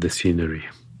part of the scenery.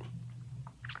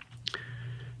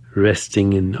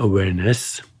 Resting in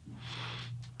awareness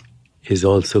is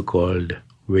also called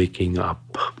waking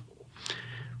up.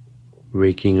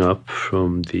 Waking up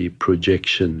from the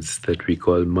projections that we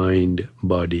call mind,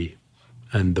 body,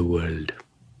 and the world.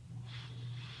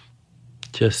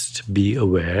 Just be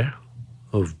aware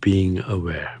of being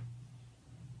aware.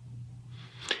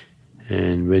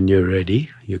 And when you're ready,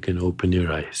 you can open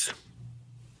your eyes.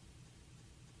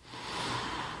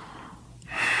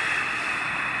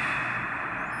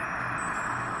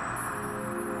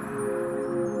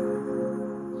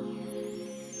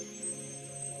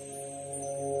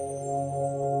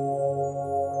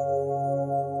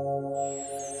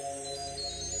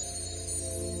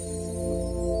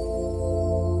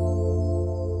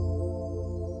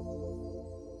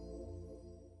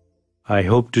 I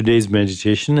hope today's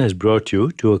meditation has brought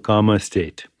you to a calmer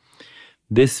state.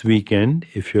 This weekend,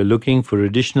 if you're looking for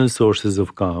additional sources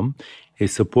of calm, a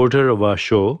supporter of our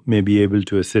show may be able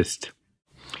to assist.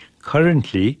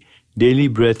 Currently, Daily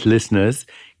Breath listeners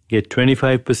get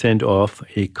 25% off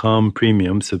a Calm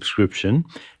Premium subscription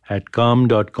at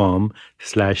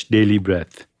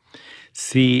calm.com/dailybreath.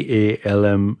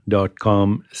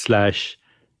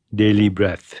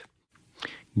 calm.com/dailybreath.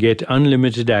 Get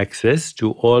unlimited access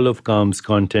to all of Calm's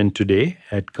content today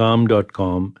at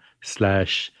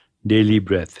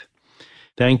calm.com/dailybreath.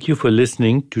 Thank you for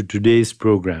listening to today's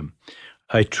program.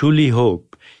 I truly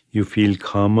hope you feel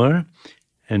calmer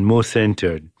and more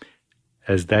centered,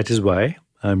 as that is why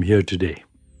I'm here today.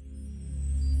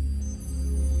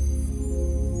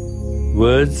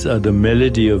 Words are the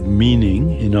melody of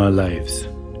meaning in our lives,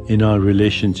 in our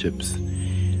relationships,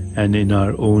 and in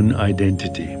our own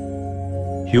identity.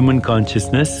 Human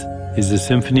consciousness is a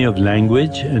symphony of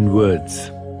language and words.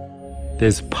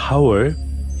 There's power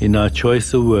in our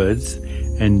choice of words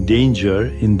and danger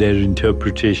in their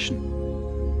interpretation.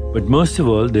 But most of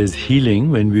all, there's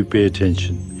healing when we pay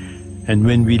attention and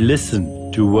when we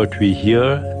listen to what we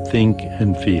hear, think,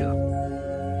 and feel.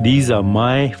 These are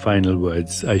my final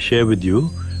words I share with you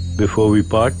before we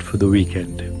part for the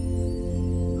weekend.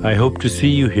 I hope to see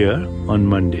you here on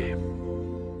Monday.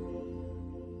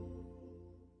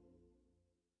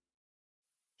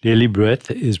 Daily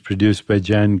Breath is produced by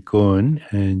Jan Cohen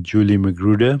and Julie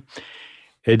Magruder,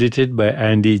 edited by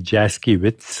Andy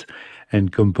Jaskiewicz,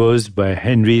 and composed by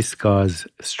Henry Scars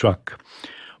Struck.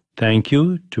 Thank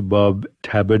you to Bob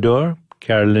Tabador,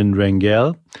 Carolyn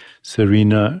Rangel,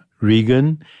 Serena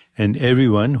Regan, and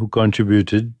everyone who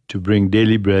contributed to bring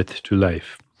Daily Breath to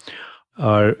life.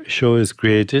 Our show is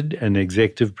created and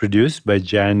executive produced by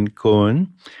Jan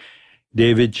Cohen,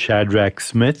 David Shadrach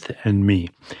Smith, and me.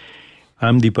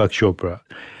 I'm Deepak Chopra.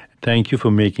 Thank you for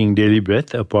making Daily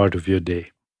Breath a part of your day.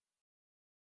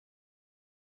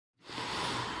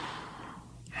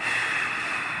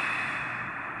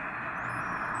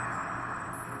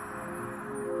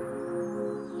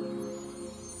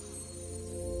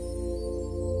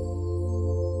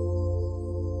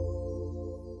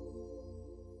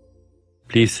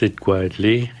 Please sit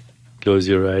quietly, close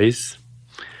your eyes,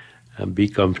 and be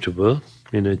comfortable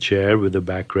in a chair with a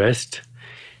backrest.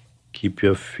 Keep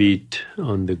your feet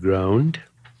on the ground,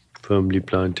 firmly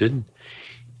planted.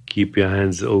 Keep your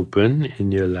hands open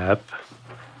in your lap.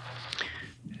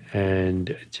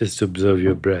 and just observe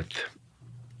your breath.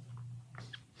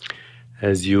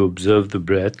 As you observe the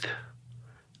breath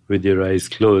with your eyes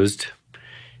closed,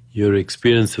 your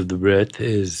experience of the breath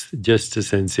is just a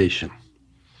sensation.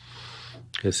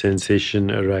 A sensation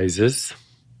arises,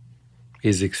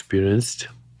 is experienced,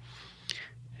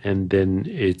 and then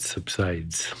it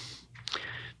subsides.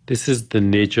 This is the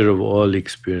nature of all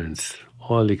experience.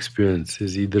 All experience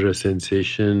is either a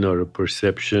sensation or a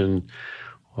perception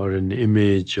or an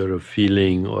image or a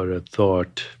feeling or a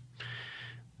thought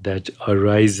that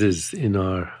arises in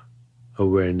our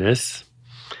awareness,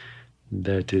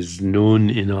 that is known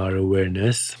in our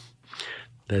awareness,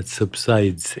 that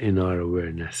subsides in our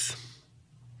awareness,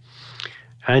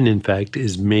 and in fact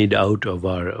is made out of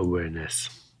our awareness.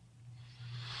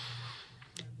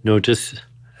 Notice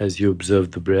as you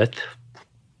observe the breath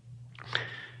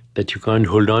that you can't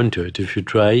hold on to it. If you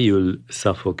try, you'll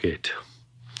suffocate.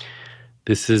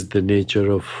 This is the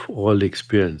nature of all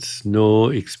experience. No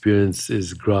experience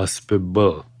is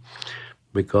graspable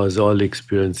because all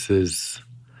experiences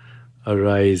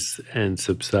arise and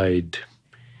subside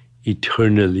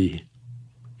eternally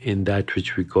in that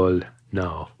which we call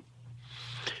now.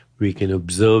 We can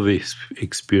observe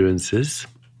experiences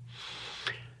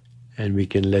and we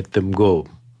can let them go.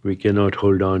 We cannot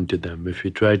hold on to them. If we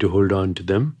try to hold on to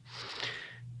them,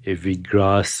 if we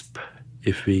grasp,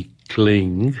 if we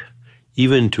cling,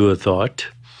 even to a thought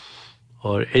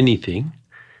or anything,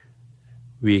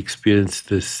 we experience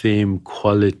the same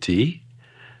quality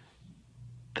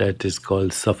that is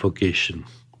called suffocation.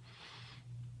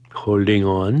 Holding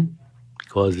on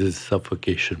causes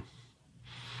suffocation.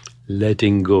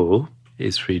 Letting go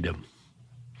is freedom.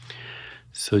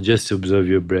 So just observe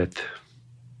your breath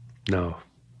now.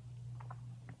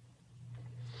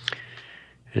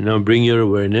 And now bring your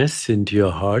awareness into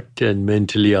your heart and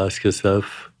mentally ask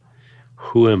yourself,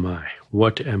 who am I?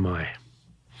 What am I?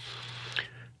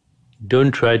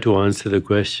 Don't try to answer the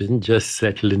question, just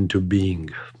settle into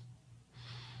being.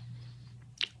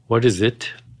 What is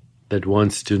it that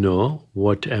wants to know,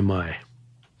 what am I?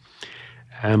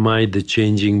 Am I the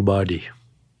changing body?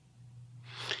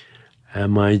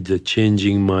 Am I the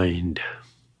changing mind?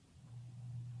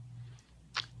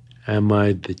 Am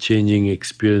I the changing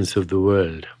experience of the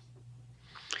world?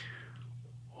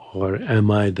 Or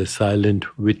am I the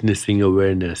silent witnessing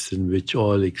awareness in which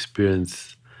all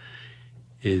experience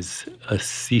is a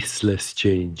ceaseless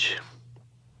change?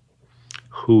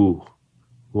 Who,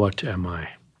 what am I?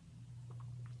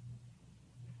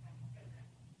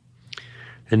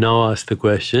 And now ask the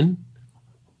question,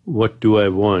 what do I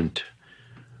want?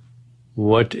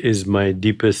 What is my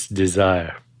deepest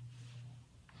desire?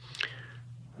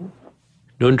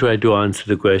 Don't try to answer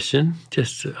the question.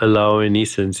 Just allow any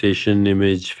sensation,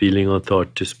 image, feeling, or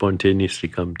thought to spontaneously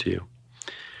come to you.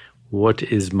 What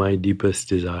is my deepest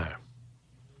desire?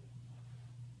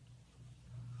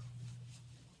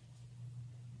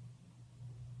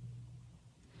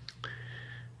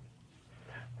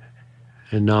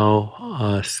 And now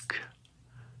ask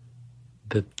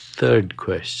the third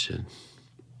question.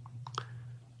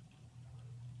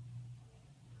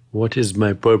 What is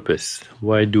my purpose?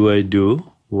 Why do I do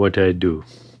what I do?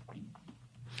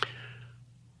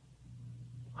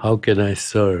 How can I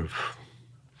serve?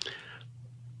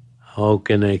 How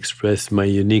can I express my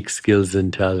unique skills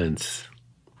and talents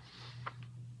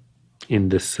in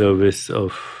the service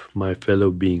of my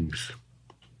fellow beings?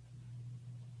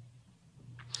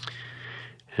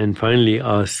 And finally,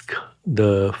 ask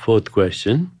the fourth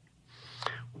question,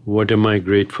 what am I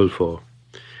grateful for?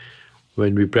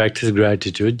 When we practice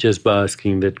gratitude, just by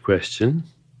asking that question,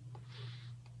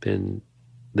 then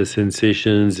the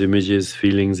sensations, images,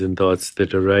 feelings, and thoughts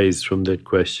that arise from that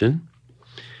question,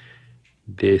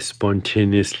 they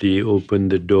spontaneously open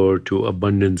the door to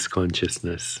abundance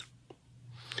consciousness.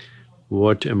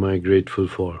 What am I grateful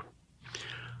for?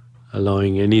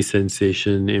 Allowing any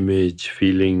sensation, image,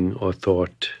 feeling, or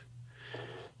thought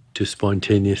to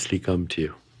spontaneously come to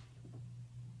you.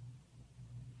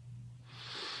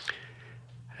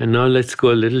 And now let's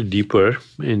go a little deeper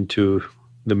into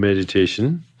the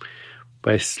meditation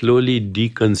by slowly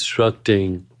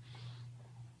deconstructing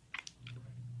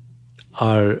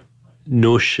our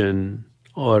notion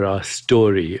or our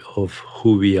story of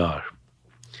who we are.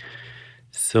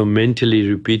 So mentally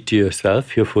repeat to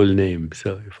yourself your full name.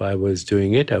 So if I was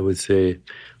doing it, I would say,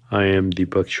 I am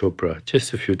Deepak Chopra,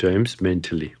 just a few times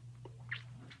mentally.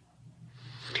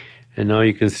 And now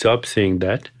you can stop saying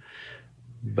that,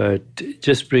 but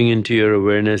just bring into your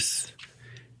awareness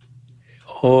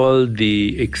all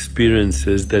the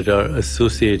experiences that are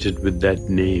associated with that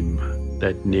name,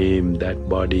 that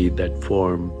body, that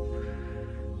form.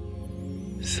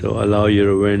 So allow your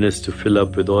awareness to fill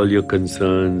up with all your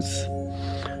concerns,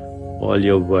 all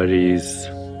your worries,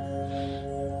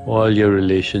 all your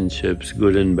relationships,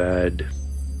 good and bad,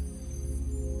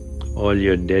 all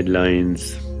your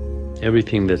deadlines,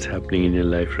 everything that's happening in your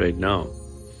life right now.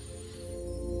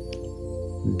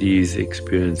 These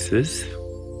experiences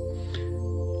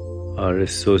are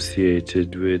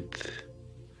associated with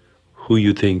who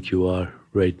you think you are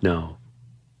right now.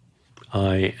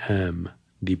 I am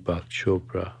Deepak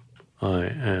Chopra. I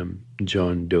am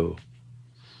John Doe.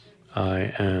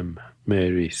 I am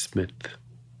Mary Smith.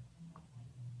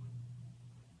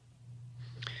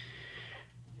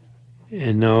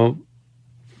 And now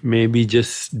maybe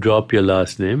just drop your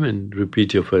last name and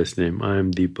repeat your first name. I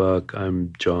am Deepak,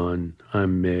 I'm John,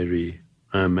 I'm Mary,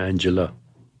 I'm Angela.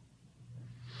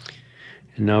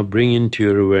 And now bring into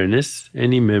your awareness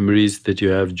any memories that you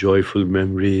have, joyful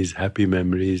memories, happy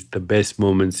memories, the best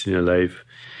moments in your life.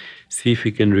 See if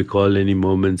you can recall any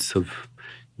moments of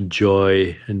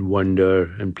joy and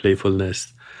wonder and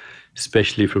playfulness,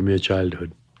 especially from your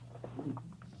childhood.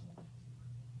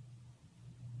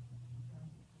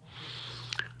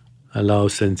 Allow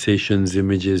sensations,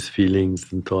 images,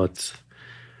 feelings, and thoughts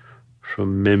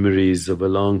from memories of a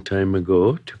long time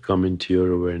ago to come into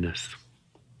your awareness.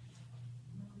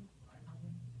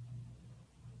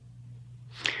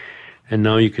 And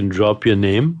now you can drop your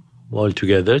name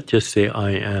altogether. Just say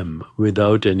I am,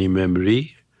 without any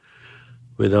memory,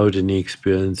 without any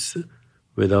experience,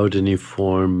 without any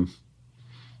form,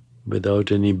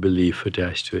 without any belief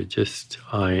attached to it. Just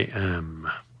I am.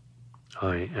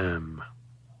 I am.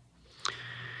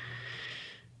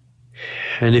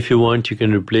 And if you want, you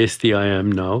can replace the I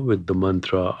am now with the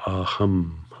mantra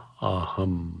Aham,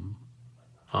 Aham,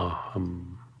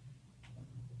 Aham.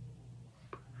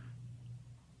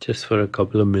 Just for a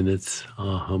couple of minutes,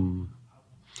 Aham.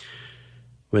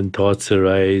 When thoughts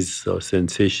arise, or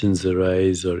sensations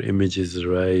arise, or images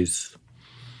arise,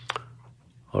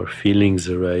 or feelings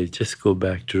arise, just go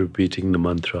back to repeating the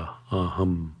mantra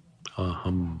Aham,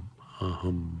 Aham,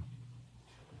 Aham.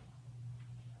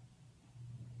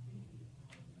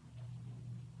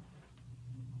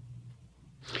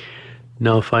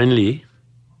 Now finally,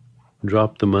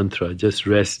 drop the mantra, just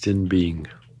rest in being,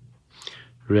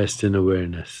 rest in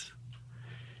awareness.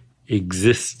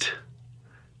 Exist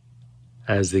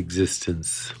as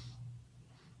existence,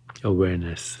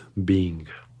 awareness, being.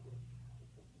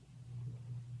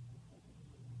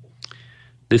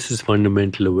 This is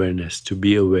fundamental awareness, to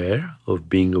be aware of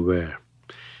being aware.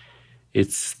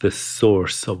 It's the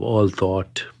source of all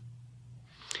thought,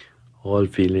 all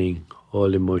feeling,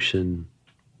 all emotion,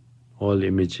 all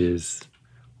images,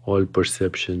 all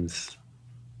perceptions,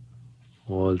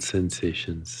 all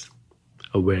sensations,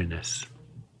 awareness.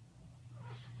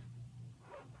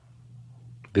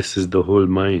 This is the whole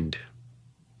mind.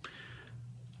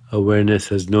 Awareness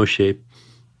has no shape,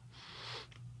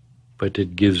 but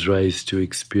it gives rise to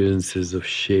experiences of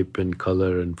shape and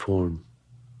color and form.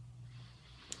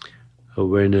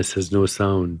 Awareness has no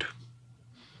sound,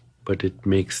 but it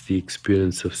makes the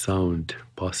experience of sound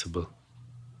possible.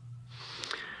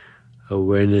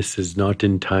 Awareness is not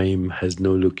in time, has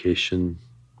no location,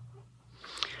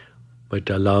 but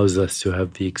allows us to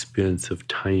have the experience of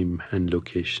time and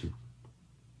location.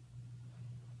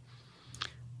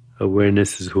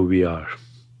 Awareness is who we are.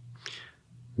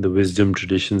 The wisdom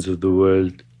traditions of the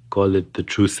world call it the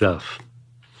true self.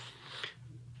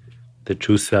 The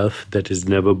true self that is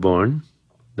never born,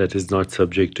 that is not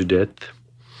subject to death.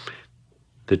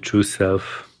 The true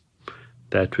self,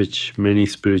 that which many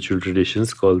spiritual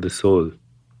traditions call the soul.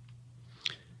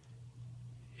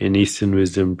 In Eastern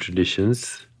wisdom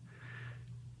traditions,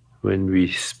 when we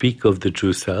speak of the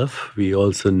true self, we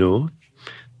also know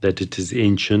that it is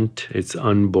ancient, it's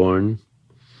unborn,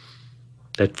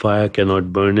 that fire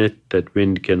cannot burn it, that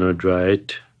wind cannot dry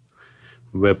it,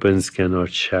 weapons cannot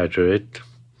shatter it,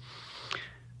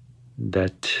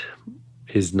 that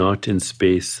is not in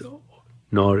space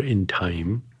nor in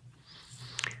time,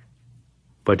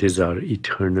 but is our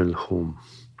eternal home.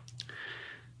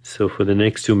 So for the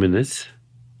next 2 minutes,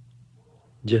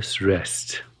 just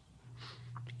rest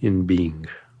in being,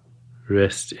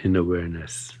 rest in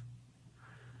awareness,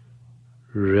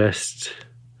 rest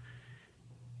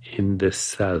in the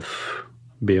self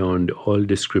beyond all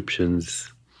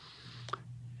descriptions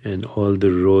and all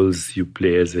the roles you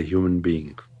play as a human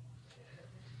being.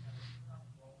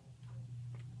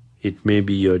 It may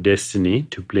be your destiny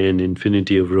to play an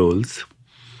infinity of roles,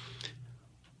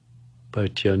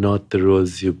 but you're not the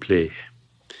roles you play.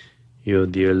 You're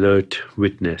the alert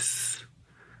witness,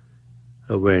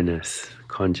 awareness,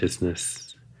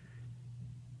 consciousness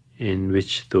in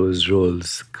which those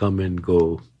roles come and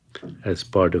go as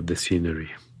part of the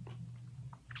scenery.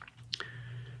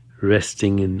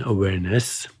 Resting in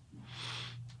awareness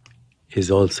is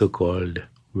also called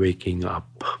waking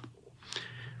up.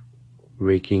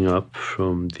 Waking up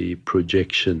from the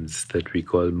projections that we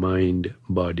call mind,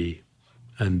 body,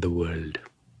 and the world.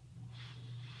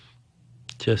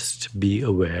 Just be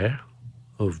aware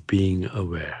of being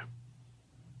aware.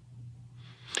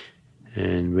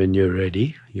 And when you're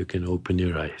ready, you can open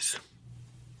your eyes.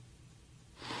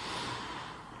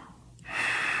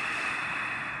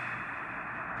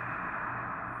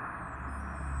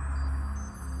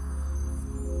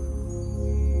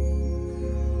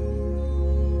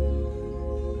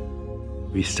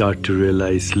 We start to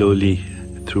realize slowly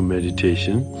through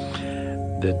meditation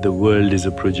that the world is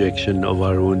a projection of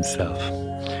our own self.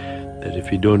 That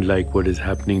if we don't like what is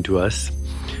happening to us,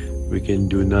 we can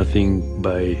do nothing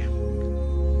by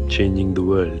changing the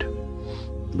world,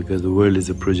 because the world is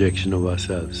a projection of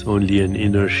ourselves. Only an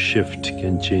inner shift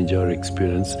can change our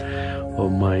experience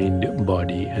of mind,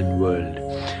 body, and world.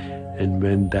 And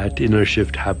when that inner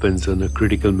shift happens on a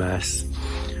critical mass,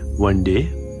 one day,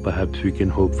 perhaps we can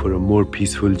hope for a more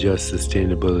peaceful, just,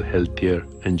 sustainable, healthier,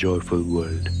 and joyful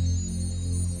world.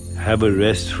 Have a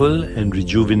restful and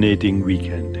rejuvenating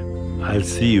weekend. I'll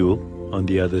see you on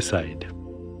the other side.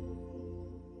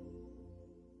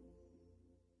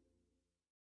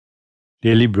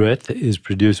 Daily Breath is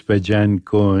produced by Jan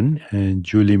Cohen and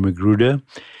Julie Magruder,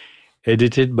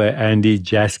 edited by Andy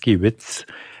Jaskiewicz,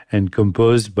 and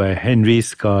composed by Henry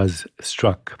Scars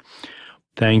Struck.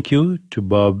 Thank you to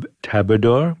Bob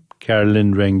Tabador,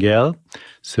 Carolyn Rangel,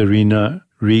 Serena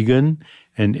Regan,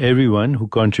 and everyone who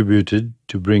contributed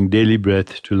to bring Daily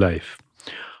Breath to life.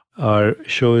 Our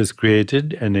show is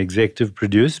created and executive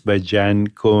produced by Jan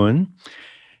Cohen,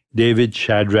 David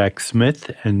Shadrach Smith,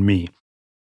 and me.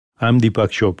 I'm Deepak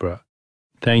Chopra.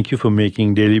 Thank you for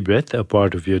making Daily Breath a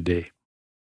part of your day.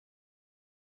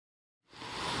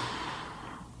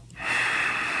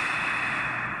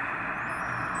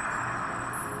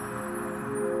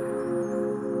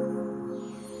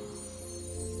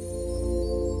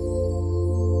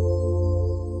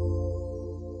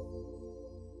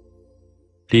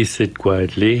 Please sit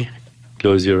quietly,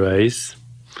 close your eyes,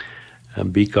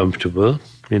 and be comfortable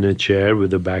in a chair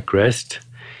with a backrest.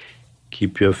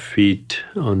 Keep your feet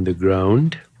on the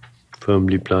ground,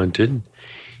 firmly planted.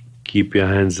 Keep your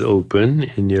hands open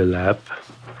in your lap,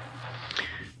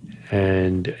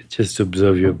 and just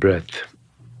observe your breath.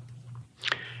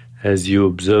 As you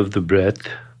observe the breath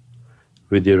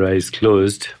with your eyes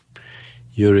closed,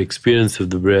 your experience of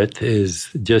the breath is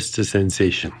just a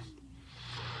sensation.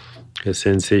 A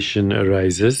sensation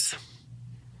arises,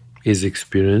 is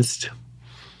experienced,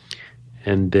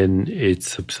 and then it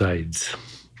subsides.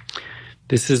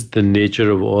 This is the nature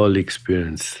of all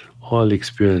experience. All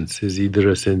experience is either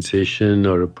a sensation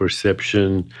or a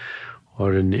perception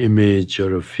or an image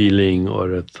or a feeling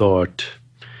or a thought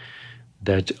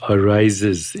that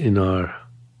arises in our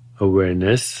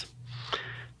awareness,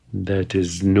 that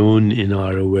is known in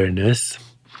our awareness,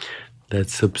 that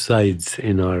subsides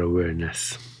in our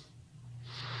awareness,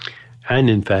 and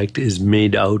in fact is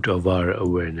made out of our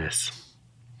awareness.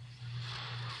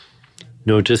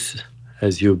 Notice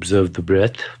as you observe the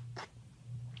breath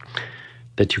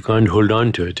that you can't hold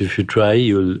on to it. If you try,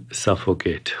 you'll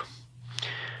suffocate.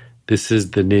 This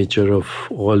is the nature of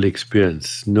all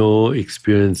experience. No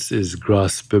experience is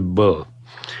graspable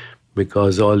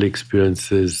because all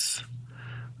experiences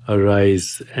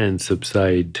arise and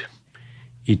subside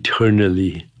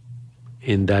eternally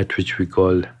in that which we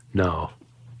call now.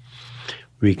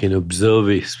 We can observe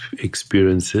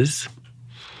experiences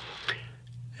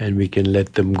and we can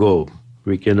let them go.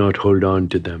 We cannot hold on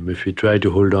to them. If we try to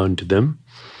hold on to them,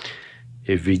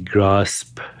 if we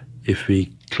grasp, if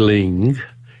we cling,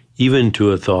 even to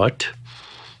a thought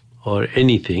or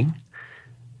anything,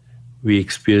 we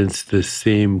experience the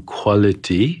same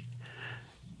quality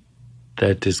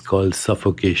that is called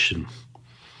suffocation.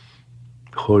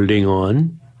 Holding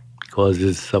on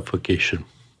causes suffocation.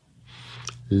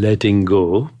 Letting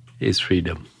go is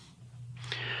freedom.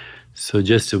 So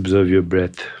just observe your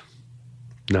breath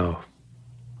now.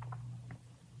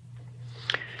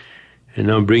 And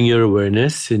now bring your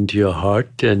awareness into your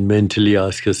heart and mentally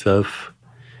ask yourself,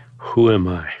 who am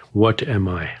I? What am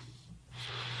I?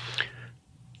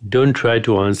 Don't try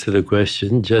to answer the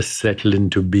question, just settle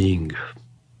into being.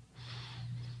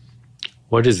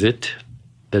 What is it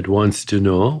that wants to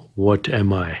know, what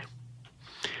am I?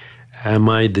 Am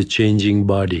I the changing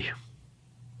body?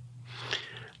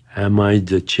 Am I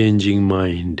the changing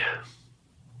mind?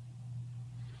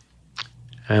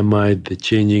 Am I the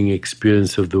changing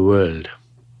experience of the world?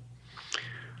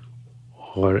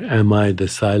 Or am I the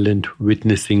silent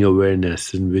witnessing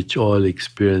awareness in which all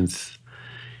experience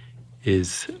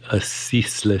is a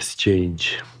ceaseless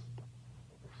change?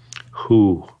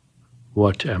 Who,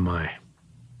 what am I?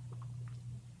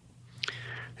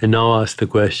 And now ask the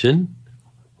question,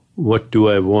 what do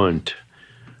I want?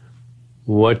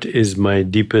 What is my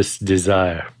deepest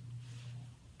desire?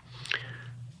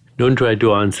 Don't try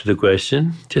to answer the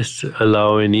question. Just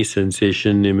allow any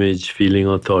sensation, image, feeling,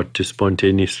 or thought to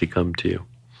spontaneously come to you.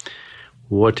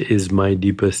 What is my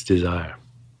deepest desire?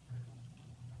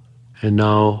 And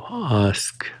now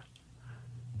ask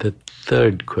the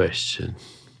third question.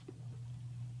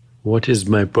 What is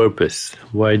my purpose?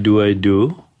 Why do I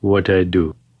do what I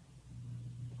do?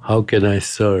 How can I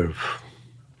serve?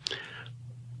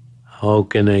 How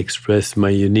can I express my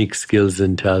unique skills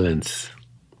and talents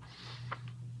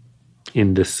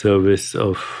in the service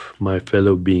of my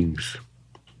fellow beings?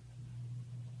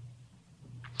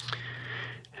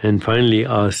 And finally,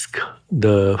 ask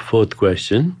the fourth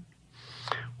question,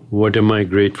 what am I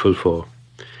grateful for?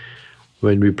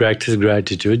 When we practice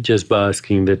gratitude, just by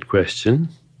asking that question,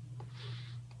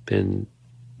 then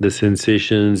the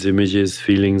sensations, images,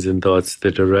 feelings, and thoughts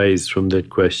that arise from that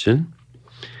question,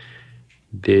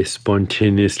 they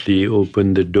spontaneously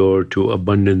open the door to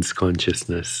abundance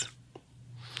consciousness.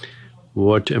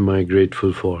 What am I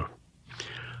grateful for?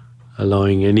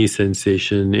 Allowing any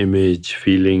sensation, image,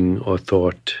 feeling, or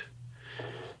thought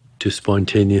to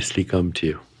spontaneously come to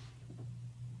you.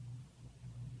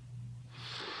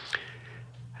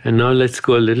 And now let's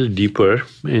go a little deeper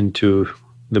into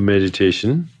the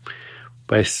meditation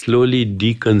by slowly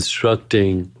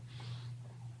deconstructing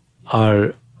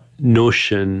our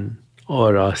notion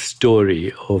or our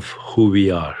story of who we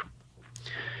are.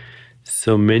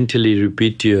 So mentally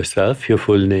repeat to yourself your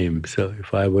full name. So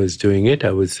if I was doing it,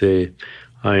 I would say,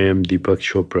 I am Deepak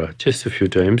Chopra, just a few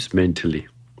times mentally.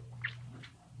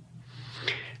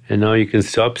 And now you can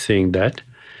stop saying that,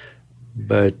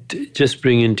 but just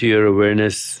bring into your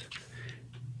awareness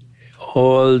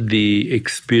all the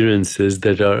experiences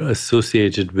that are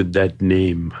associated with that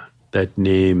name,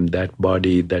 that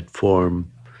body, that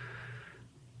form.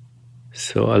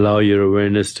 So allow your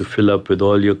awareness to fill up with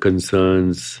all your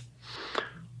concerns,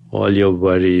 all your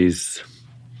worries,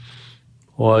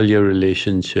 all your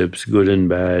relationships, good and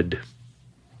bad,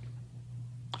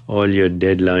 all your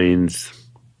deadlines,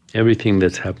 everything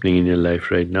that's happening in your life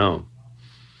right now.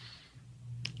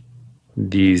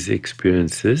 These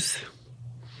experiences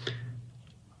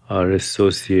are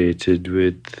associated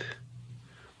with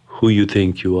who you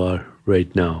think you are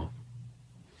right now.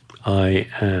 I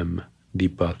am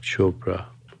Deepak Chopra.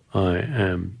 I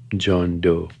am John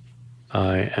Doe.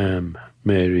 I am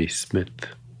Mary Smith.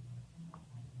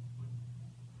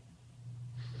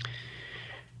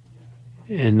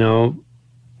 And now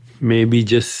maybe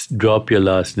just drop your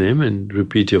last name and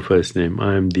repeat your first name.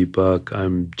 I am Deepak,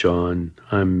 I'm John,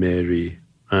 I'm Mary,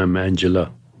 I'm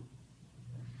Angela.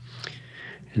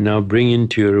 And now bring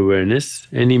into your awareness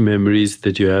any memories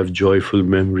that you have, joyful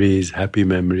memories, happy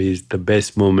memories, the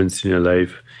best moments in your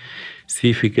life.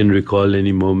 See if you can recall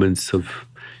any moments of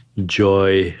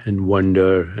joy and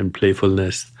wonder and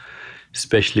playfulness,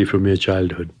 especially from your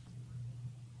childhood.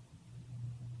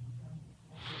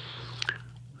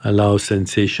 Allow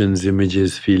sensations,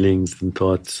 images, feelings, and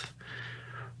thoughts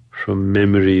from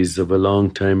memories of a long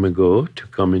time ago to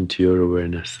come into your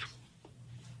awareness.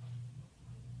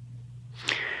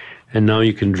 And now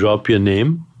you can drop your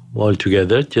name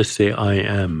altogether. Just say, I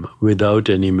am, without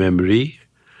any memory,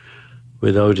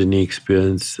 without any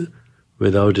experience,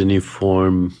 without any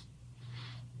form,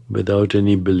 without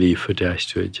any belief attached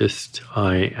to it. Just,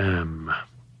 I am.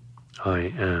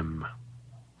 I am.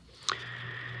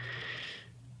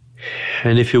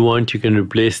 And if you want, you can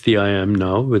replace the I am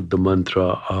now with the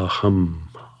mantra aham,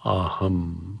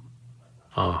 aham,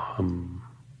 aham.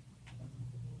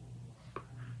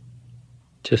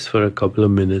 Just for a couple of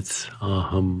minutes,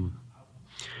 aham.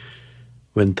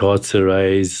 When thoughts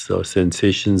arise, or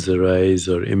sensations arise,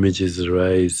 or images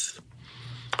arise,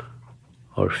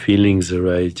 or feelings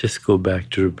arise, just go back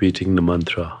to repeating the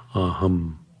mantra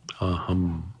aham,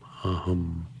 aham,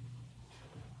 aham.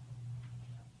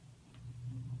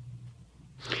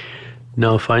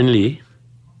 Now finally,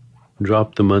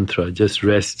 drop the mantra, just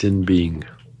rest in being,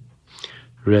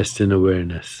 rest in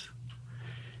awareness.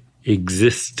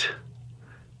 Exist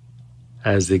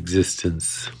as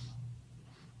existence,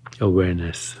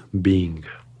 awareness, being.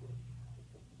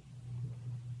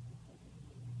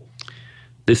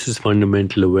 This is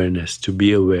fundamental awareness, to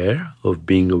be aware of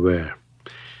being aware.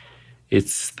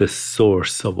 It's the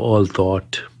source of all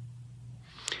thought,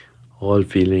 all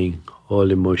feeling,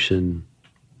 all emotion,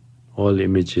 all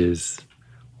images,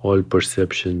 all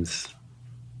perceptions,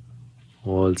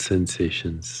 all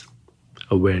sensations,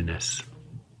 awareness.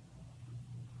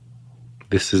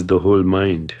 This is the whole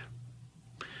mind.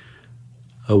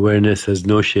 Awareness has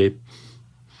no shape,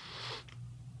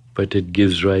 but it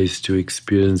gives rise to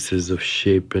experiences of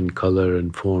shape and color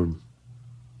and form.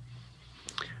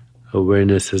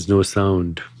 Awareness has no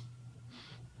sound,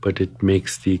 but it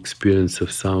makes the experience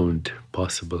of sound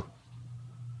possible.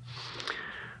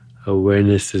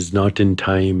 Awareness is not in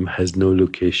time, has no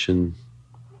location,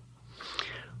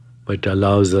 but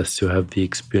allows us to have the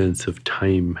experience of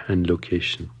time and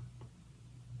location.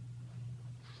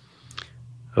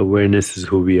 Awareness is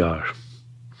who we are.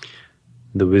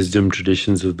 The wisdom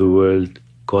traditions of the world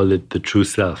call it the true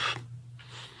self.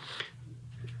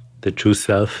 The true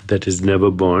self that is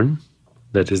never born,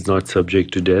 that is not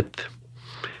subject to death.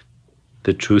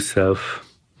 The true self,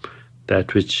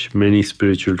 that which many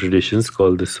spiritual traditions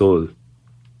call the soul.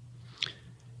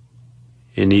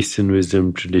 In Eastern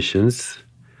wisdom traditions,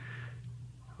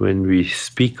 when we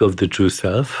speak of the true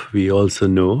self, we also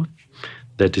know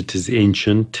that it is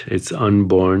ancient, it's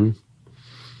unborn,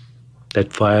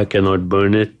 that fire cannot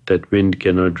burn it, that wind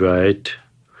cannot dry it,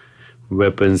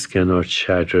 weapons cannot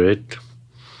shatter it,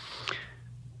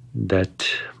 that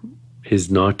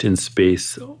is not in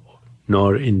space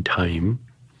nor in time,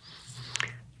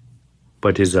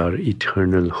 but is our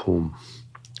eternal home.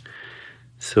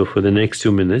 So for the next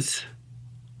 2 minutes,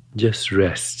 just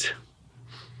rest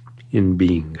in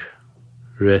being,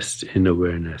 rest in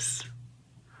awareness.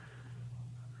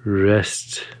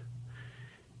 Rest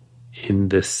in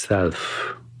the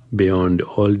self beyond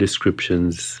all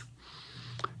descriptions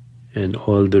and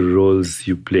all the roles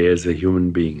you play as a human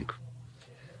being.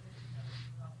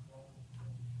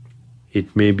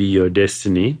 It may be your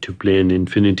destiny to play an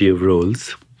infinity of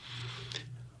roles,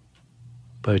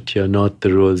 but you're not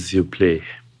the roles you play.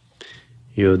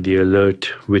 You're the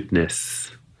alert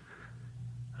witness,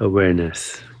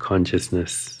 awareness,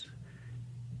 consciousness,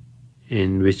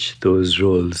 in which those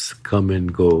roles come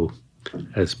and go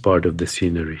as part of the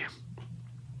scenery.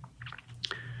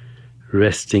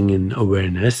 Resting in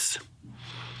awareness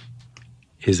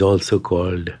is also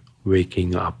called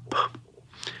waking up.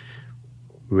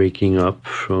 Waking up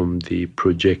from the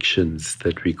projections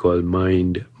that we call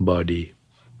mind, body,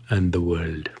 and the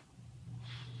world.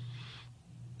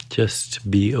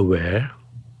 Just be aware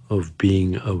of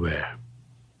being aware.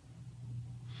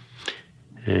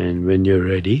 And when you're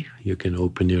ready, you can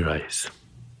open your eyes.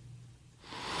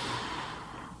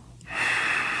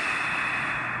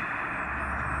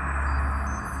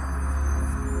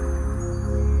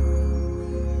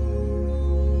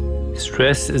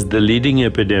 Stress is the leading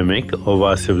epidemic of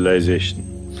our civilization.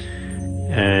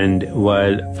 And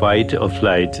while fight or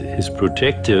flight is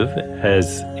protective,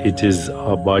 as it is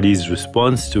our body's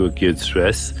response to acute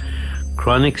stress,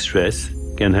 chronic stress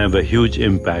can have a huge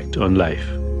impact on life.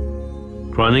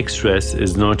 Chronic stress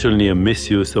is not only a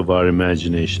misuse of our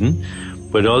imagination,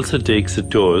 but also takes a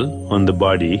toll on the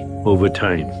body over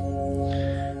time.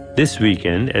 This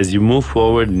weekend, as you move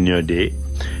forward in your day,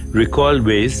 recall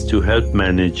ways to help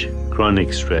manage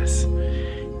chronic stress.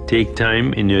 Take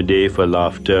time in your day for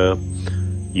laughter,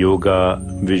 yoga,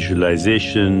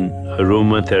 visualization,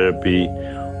 aromatherapy,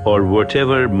 or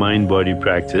whatever mind-body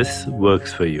practice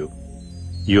works for you.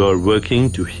 You are working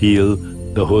to heal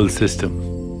the whole system.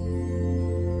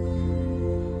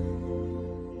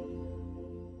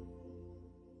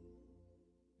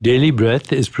 Daily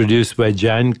Breath is produced by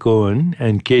Jan Cohen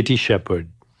and Katie Shepard,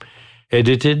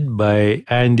 edited by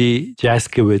Andy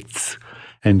Jaskiewicz,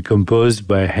 and composed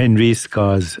by Henry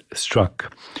Scars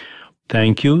Struck.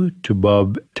 Thank you to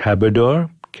Bob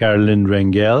Tabador, Carolyn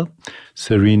Rangel,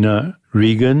 Serena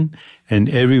Regan, and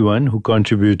everyone who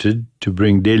contributed to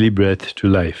bring Daily Breath to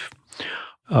life.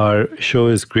 Our show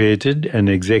is created and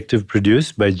executive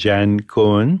produced by Jan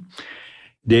Cohen,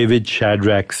 David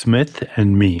Shadrach Smith,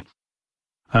 and me.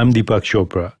 I'm Deepak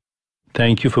Chopra.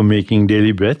 Thank you for making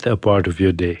Daily Breath a part of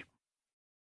your day.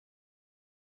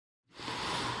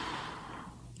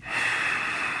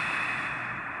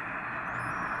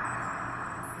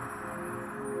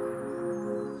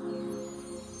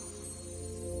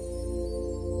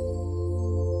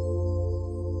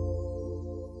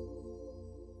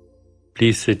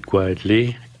 Please sit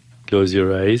quietly, close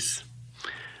your eyes,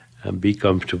 and be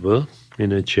comfortable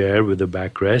in a chair with a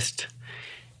backrest.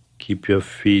 Keep your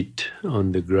feet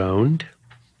on the ground,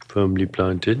 firmly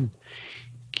planted.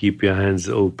 Keep your hands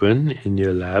open in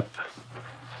your lap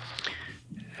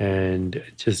and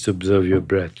just observe your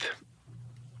breath.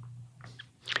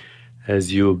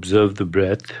 As you observe the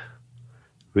breath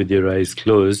with your eyes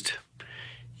closed,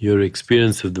 your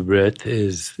experience of the breath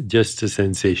is just a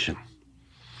sensation.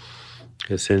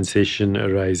 A sensation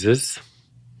arises,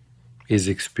 is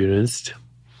experienced,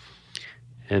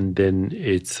 and then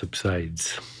it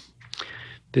subsides.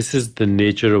 This is the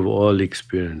nature of all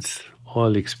experience.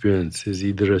 All experience is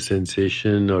either a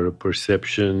sensation or a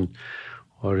perception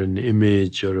or an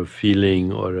image or a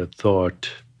feeling or a thought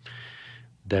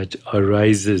that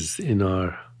arises in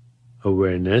our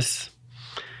awareness,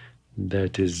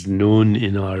 that is known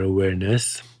in our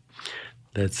awareness,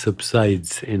 that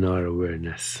subsides in our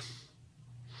awareness,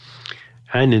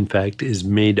 and in fact is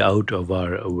made out of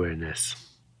our awareness.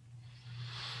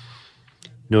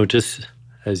 Notice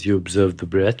as you observe the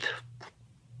breath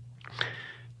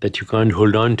that you can't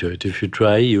hold on to it. If you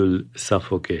try, you'll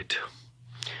suffocate.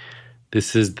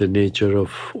 This is the nature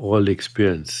of all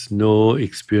experience. No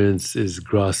experience is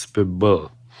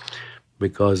graspable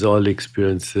because all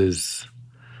experiences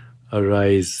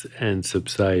arise and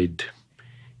subside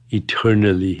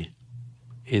eternally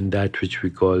in that which we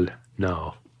call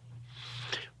now.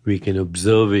 We can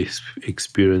observe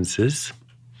experiences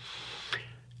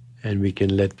and we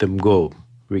can let them go.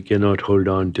 We cannot hold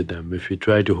on to them. If we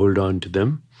try to hold on to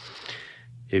them,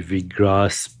 if we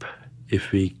grasp,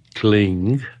 if we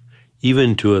cling,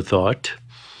 even to a thought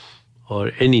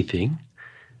or anything,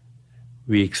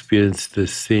 we experience the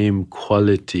same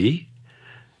quality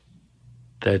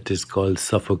that is called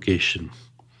suffocation.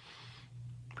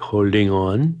 Holding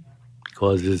on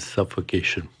causes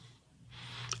suffocation.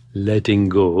 Letting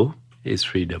go is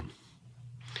freedom.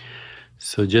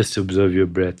 So just observe your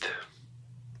breath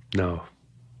now.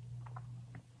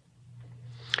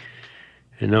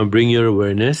 And now bring your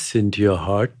awareness into your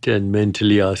heart and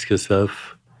mentally ask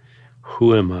yourself,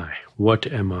 who am I? What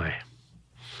am I?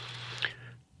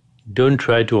 Don't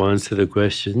try to answer the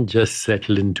question, just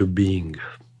settle into being.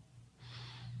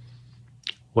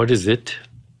 What is it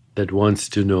that wants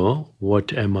to know,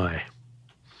 what am I?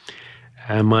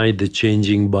 Am I the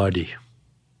changing body?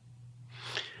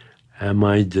 Am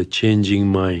I the changing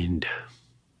mind?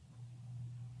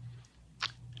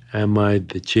 Am I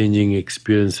the changing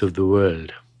experience of the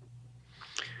world?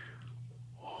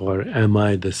 Or am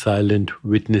I the silent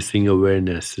witnessing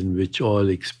awareness in which all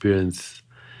experience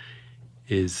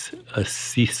is a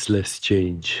ceaseless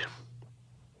change?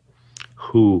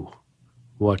 Who,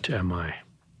 what am I?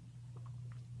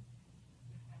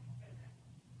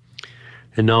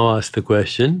 And now ask the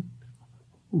question,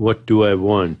 what do I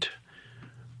want?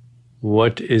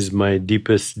 What is my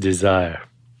deepest desire?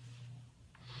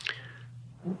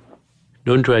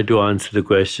 Don't try to answer the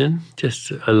question.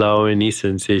 Just allow any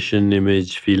sensation,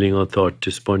 image, feeling, or thought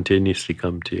to spontaneously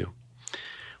come to you.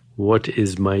 What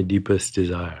is my deepest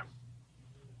desire?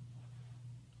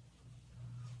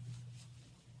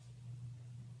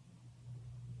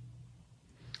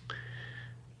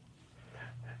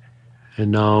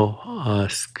 And now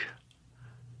ask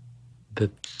the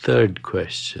third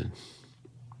question.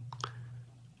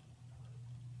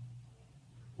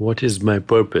 What is my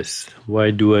purpose? Why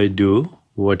do I do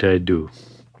what I do?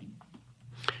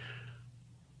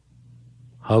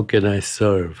 How can I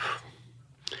serve?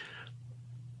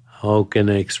 How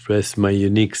can I express my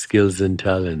unique skills and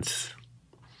talents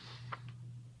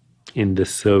in the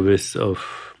service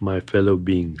of my fellow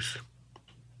beings?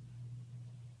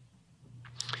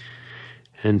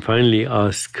 And finally,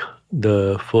 ask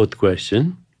the fourth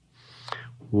question,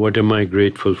 what am I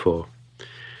grateful for?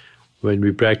 When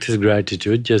we practice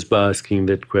gratitude, just by asking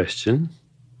that question,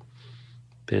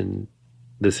 then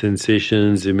the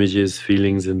sensations, images,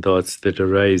 feelings, and thoughts that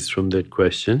arise from that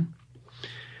question,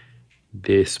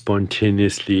 they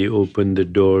spontaneously open the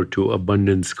door to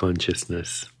abundance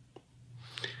consciousness.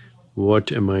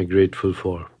 What am I grateful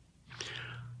for?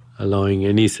 Allowing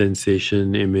any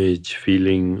sensation, image,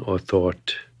 feeling, or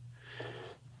thought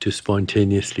to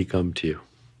spontaneously come to you.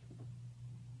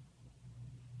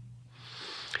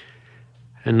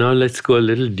 And now let's go a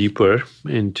little deeper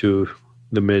into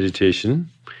the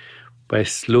meditation by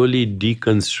slowly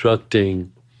deconstructing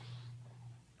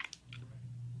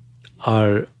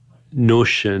our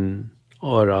notion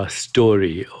or our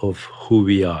story of who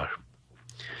we are.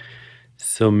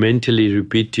 So mentally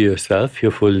repeat to yourself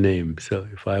your full name. So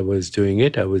if I was doing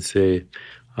it, I would say,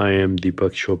 I am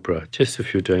Deepak Chopra, just a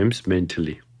few times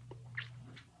mentally.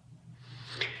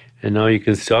 And now you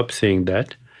can stop saying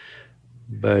that,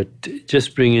 but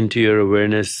just bring into your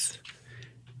awareness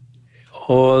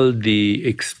all the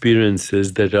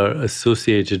experiences that are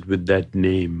associated with that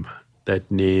name,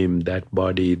 that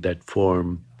body, that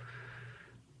form.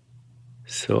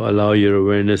 So allow your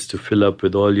awareness to fill up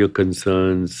with all your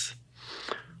concerns,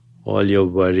 all your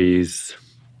worries,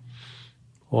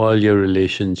 all your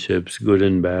relationships, good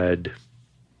and bad,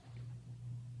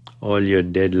 all your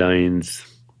deadlines,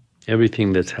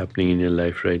 everything that's happening in your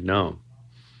life right now.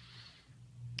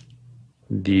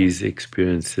 These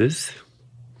experiences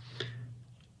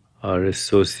are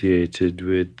associated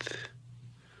with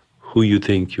who you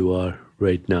think you are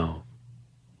right now.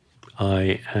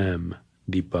 I am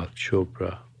Deepak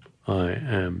Chopra. I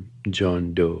am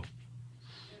John Doe.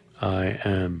 I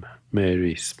am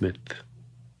Mary Smith.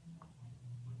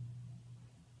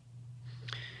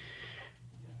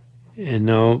 And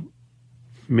now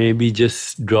maybe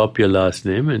just drop your last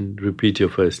name and repeat your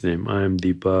first name. I am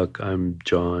Deepak, I'm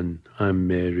John, I'm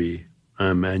Mary,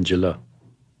 I'm Angela.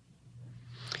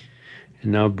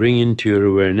 And now bring into your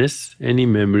awareness any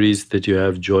memories that you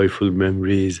have, joyful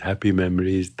memories, happy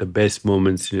memories, the best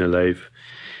moments in your life.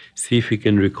 See if you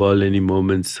can recall any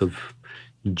moments of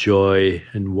joy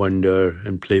and wonder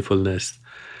and playfulness,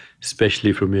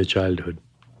 especially from your childhood.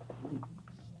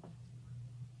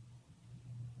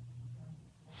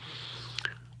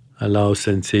 Allow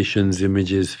sensations,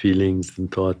 images, feelings,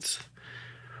 and thoughts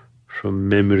from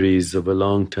memories of a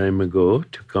long time ago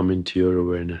to come into your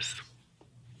awareness.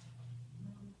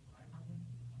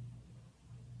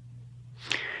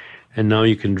 And now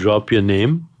you can drop your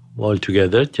name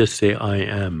altogether. Just say, I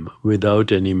am,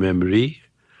 without any memory,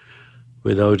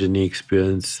 without any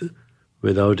experience,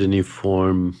 without any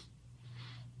form,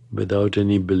 without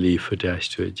any belief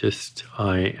attached to it. Just,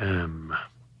 I am.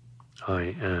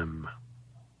 I am.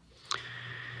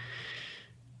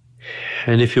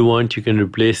 And if you want, you can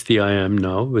replace the I am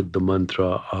now with the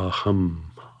mantra aham,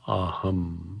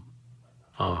 aham,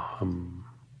 aham.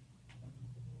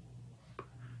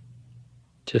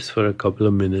 Just for a couple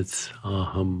of minutes,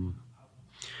 aham.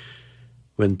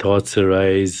 When thoughts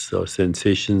arise, or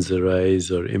sensations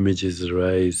arise, or images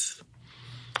arise,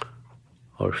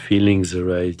 or feelings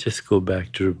arise, just go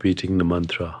back to repeating the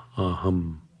mantra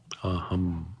aham,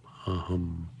 aham,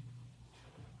 aham.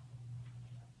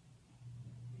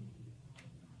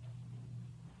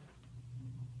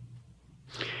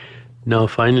 Now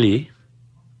finally,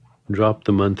 drop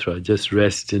the mantra, just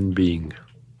rest in being,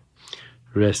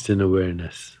 rest in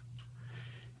awareness.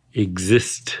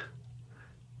 Exist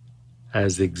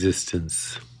as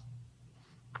existence,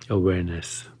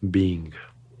 awareness, being.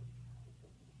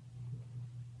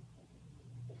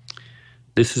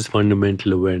 This is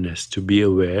fundamental awareness, to be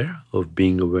aware of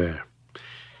being aware.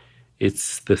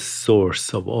 It's the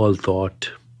source of all thought,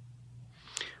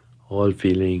 all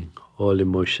feeling, all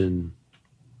emotion,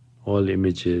 all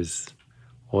images,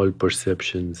 all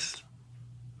perceptions,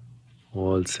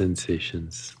 all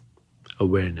sensations,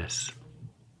 awareness.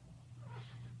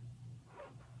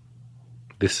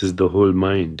 This is the whole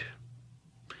mind.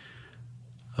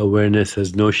 Awareness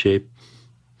has no shape,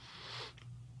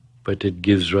 but it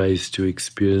gives rise to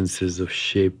experiences of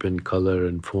shape and color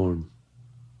and form.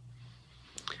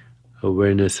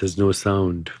 Awareness has no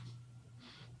sound,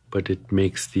 but it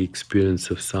makes the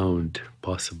experience of sound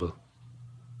possible.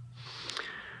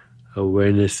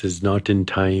 Awareness is not in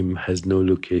time, has no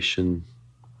location,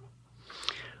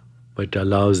 but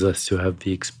allows us to have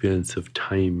the experience of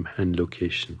time and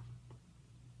location.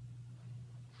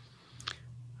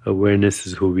 Awareness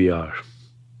is who we are.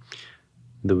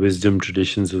 The wisdom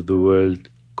traditions of the world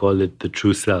call it the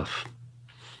true self.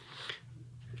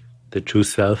 The true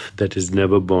self that is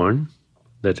never born,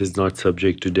 that is not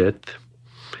subject to death.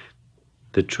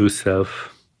 The true self,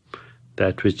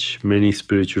 that which many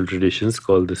spiritual traditions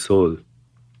call the soul.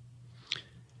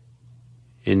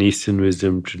 In Eastern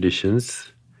wisdom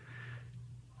traditions,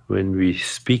 when we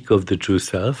speak of the true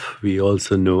self, we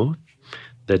also know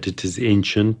that it is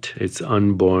ancient, it's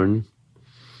unborn,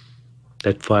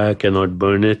 that fire cannot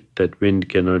burn it, that wind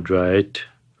cannot dry it,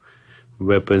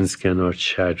 weapons cannot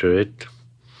shatter it,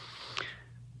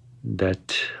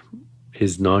 that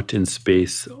is not in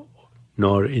space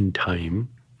nor in time,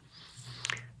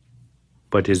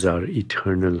 but is our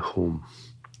eternal home.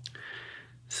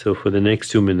 So for the next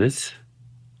 2 minutes,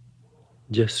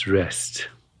 just rest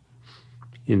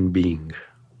in being,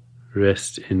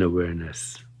 rest in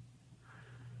awareness,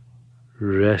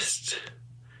 rest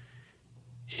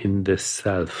in the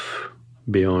self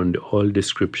beyond all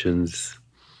descriptions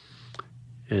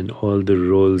and all the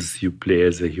roles you play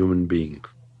as a human being.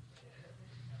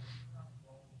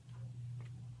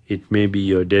 It may be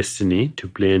your destiny to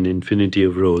play an infinity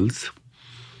of roles,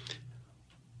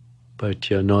 but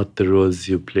you're not the roles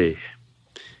you play.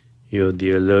 You're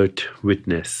the alert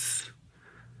witness,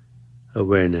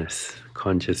 awareness,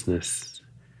 consciousness,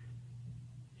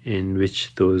 in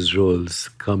which those roles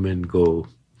come and go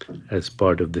as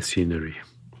part of the scenery.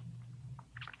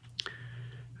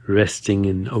 resting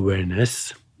in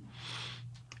awareness,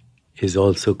 is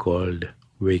also called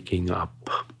waking up.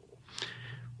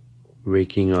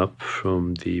 Waking up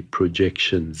from the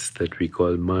projections that we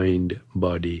call mind,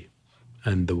 body,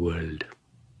 and the world.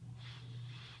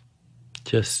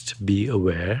 Just be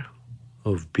aware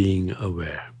of being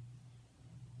aware.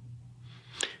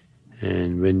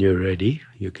 And when you're ready,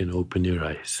 you can open your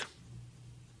eyes.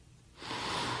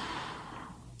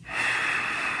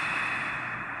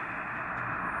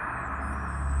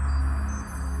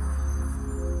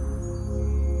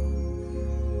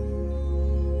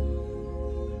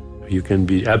 You can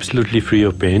be absolutely free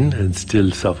of pain and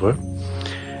still suffer.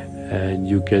 And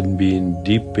you can be in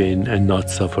deep pain and not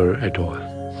suffer at all.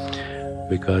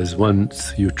 Because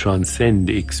once you transcend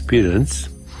experience,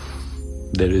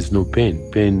 there is no pain.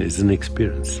 Pain is an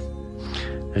experience.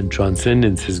 And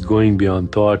transcendence is going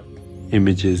beyond thought,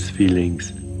 images,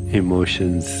 feelings,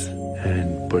 emotions,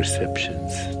 and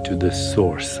perceptions to the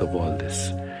source of all this.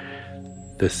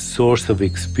 The source of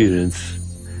experience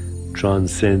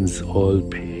transcends all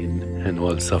pain and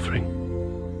all suffering.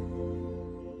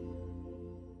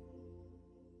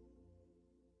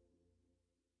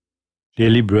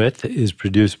 Daily Breath is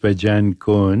produced by Jan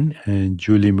Cohen and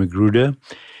Julie Magruder,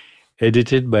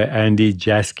 edited by Andy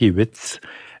Jaskiewicz,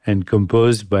 and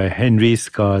composed by Henry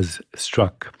Scars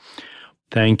Struck.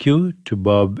 Thank you to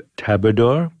Bob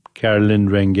Tabador, Carolyn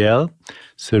Rangel,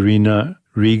 Serena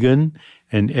Regan,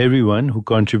 and everyone who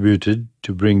contributed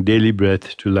to bring Daily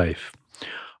Breath to life.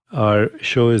 Our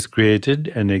show is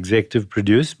created and executive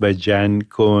produced by Jan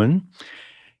Cohen,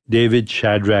 David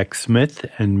Shadrach Smith,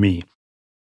 and me.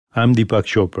 I'm Deepak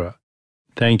Chopra.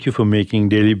 Thank you for making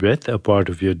Daily Breath a part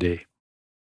of your day.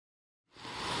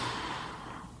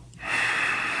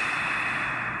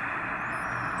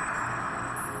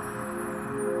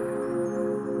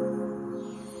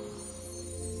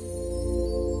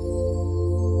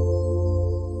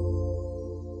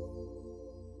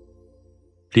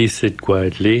 Please sit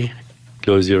quietly,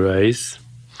 close your eyes,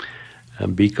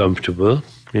 and be comfortable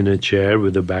in a chair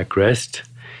with a backrest.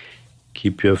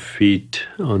 Keep your feet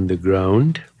on the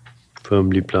ground,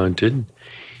 firmly planted.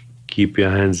 Keep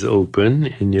your hands open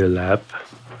in your lap,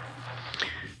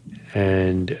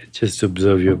 and just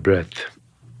observe your breath.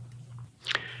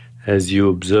 As you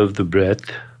observe the breath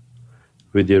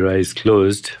with your eyes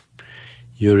closed,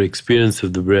 your experience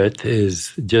of the breath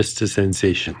is just a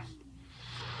sensation.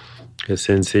 A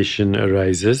sensation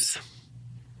arises,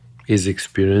 is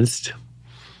experienced,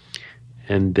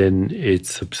 and then it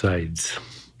subsides.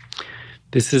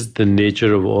 This is the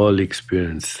nature of all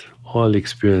experience. All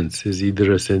experience is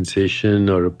either a sensation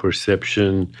or a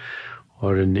perception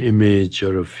or an image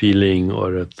or a feeling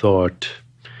or a thought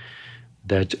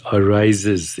that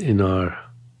arises in our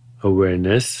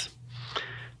awareness,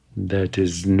 that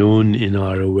is known in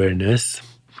our awareness,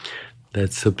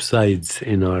 that subsides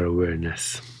in our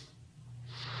awareness,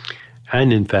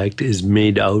 and in fact is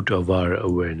made out of our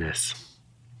awareness.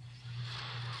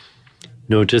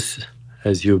 Notice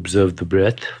as you observe the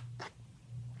breath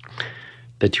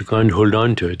that you can't hold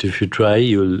on to it. If you try,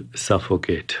 you'll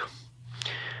suffocate.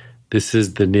 This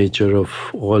is the nature of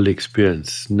all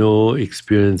experience. No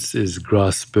experience is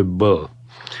graspable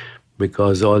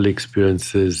because all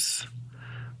experiences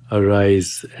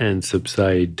arise and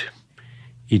subside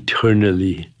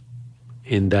eternally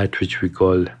in that which we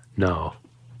call now.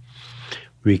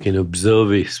 We can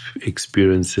observe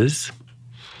experiences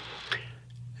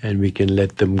and we can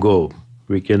let them go.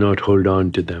 We cannot hold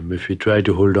on to them. If we try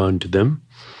to hold on to them,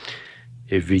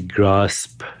 if we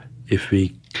grasp, if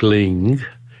we cling,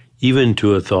 even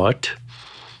to a thought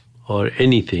or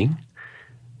anything,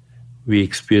 we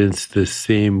experience the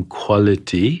same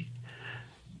quality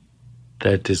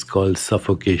that is called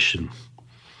suffocation.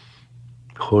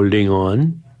 Holding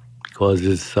on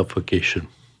causes suffocation.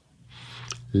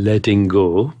 Letting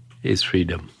go is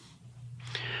freedom.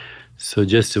 So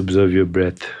just observe your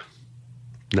breath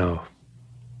now.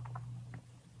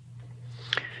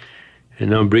 And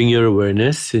now bring your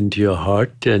awareness into your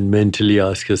heart and mentally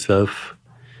ask yourself,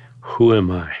 who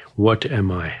am I? What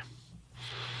am I?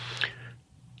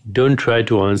 Don't try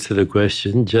to answer the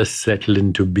question, just settle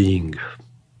into being.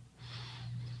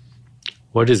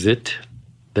 What is it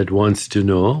that wants to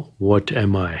know, what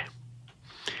am I?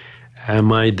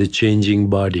 Am I the changing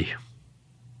body?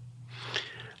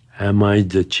 Am I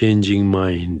the changing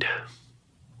mind?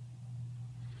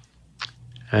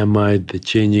 Am I the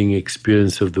changing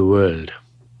experience of the world?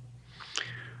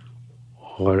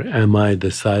 Or am I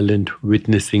the silent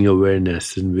witnessing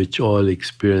awareness in which all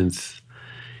experience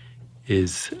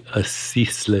is a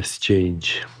ceaseless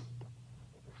change?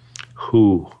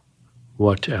 Who?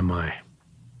 What am I?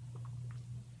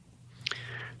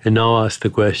 And now ask the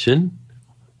question,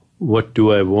 what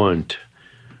do I want?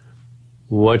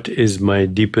 What is my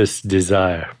deepest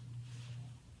desire?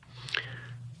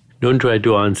 Don't try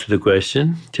to answer the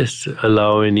question. Just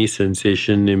allow any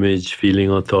sensation, image, feeling,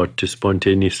 or thought to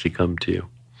spontaneously come to you.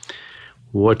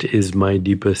 What is my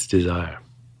deepest desire?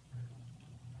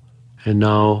 And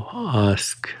now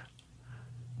ask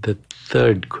the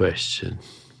third question.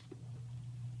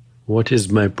 What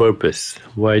is my purpose?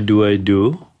 Why do I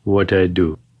do what I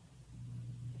do?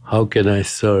 How can I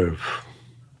serve?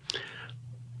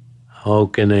 How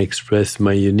can I express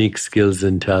my unique skills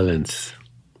and talents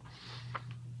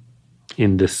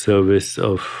in the service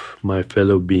of my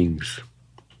fellow beings?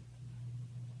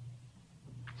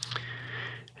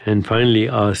 And finally,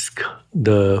 ask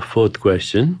the fourth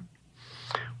question,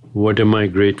 what am I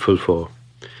grateful for?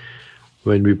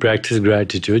 When we practice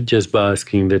gratitude, just by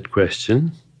asking that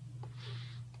question,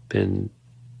 then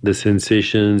the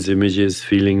sensations, images,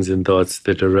 feelings, and thoughts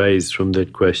that arise from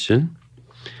that question,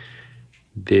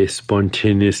 they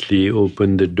spontaneously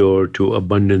open the door to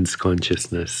abundance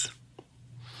consciousness.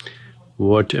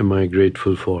 What am I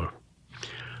grateful for?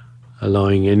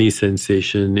 Allowing any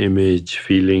sensation, image,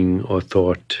 feeling, or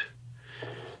thought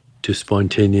to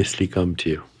spontaneously come to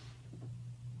you.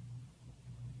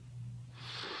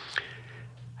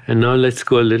 And now let's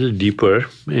go a little deeper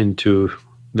into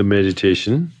the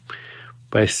meditation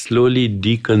by slowly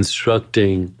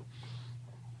deconstructing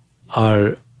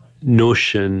our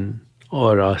notion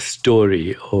or our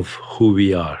story of who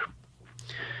we are.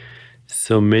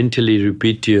 So mentally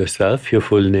repeat to yourself your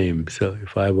full name. So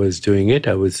if I was doing it,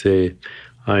 I would say,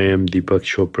 I am Deepak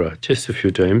Chopra, just a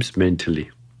few times mentally.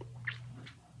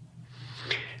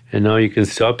 And now you can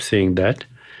stop saying that,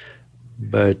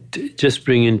 but just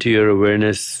bring into your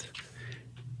awareness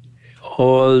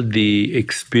all the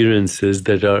experiences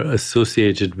that are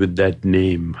associated with that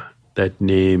name,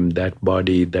 that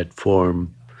body, that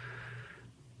form.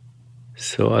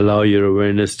 So allow your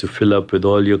awareness to fill up with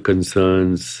all your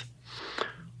concerns,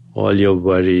 all your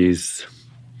worries,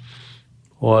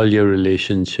 all your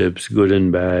relationships, good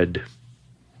and bad,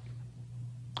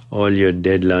 all your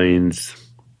deadlines,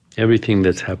 everything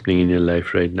that's happening in your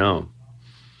life right now.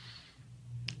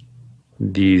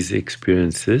 These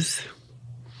experiences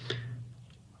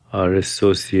are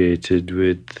associated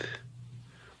with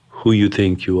who you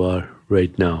think you are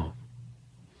right now.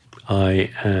 I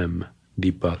am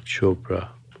Deepak Chopra.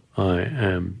 I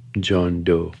am John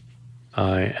Doe.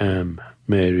 I am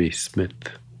Mary Smith.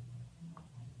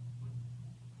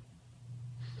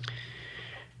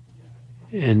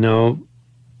 And now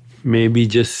maybe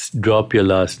just drop your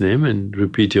last name and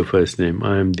repeat your first name.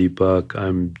 I am Deepak,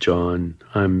 I'm John,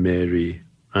 I'm Mary,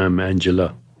 I'm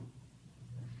Angela.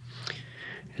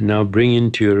 And now bring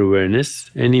into your awareness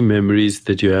any memories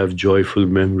that you have, joyful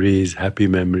memories, happy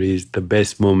memories, the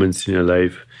best moments in your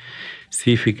life.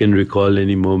 See if you can recall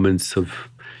any moments of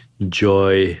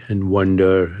joy and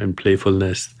wonder and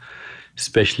playfulness,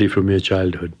 especially from your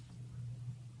childhood.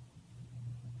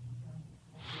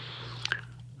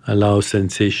 Allow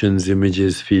sensations,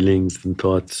 images, feelings, and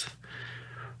thoughts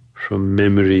from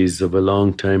memories of a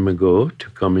long time ago to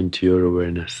come into your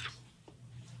awareness.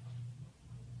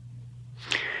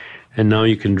 And now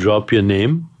you can drop your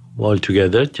name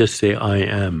altogether. Just say, I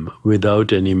am,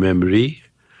 without any memory,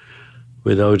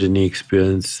 without any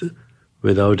experience,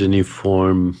 without any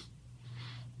form,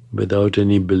 without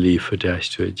any belief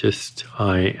attached to it. Just,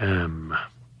 I am.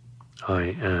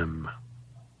 I am.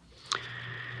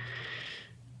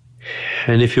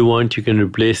 And if you want, you can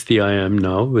replace the I am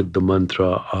now with the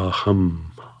mantra aham,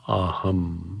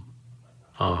 aham,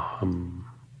 aham.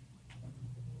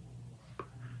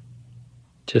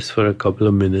 Just for a couple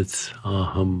of minutes,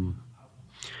 aham.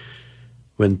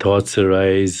 When thoughts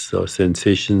arise, or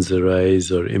sensations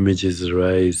arise, or images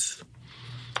arise,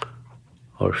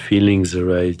 or feelings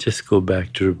arise, just go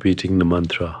back to repeating the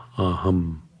mantra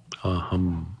aham,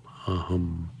 aham,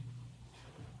 aham.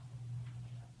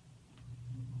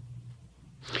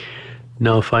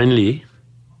 Now finally,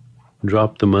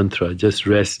 drop the mantra, just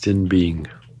rest in being,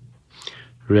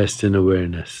 rest in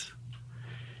awareness.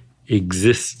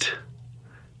 Exist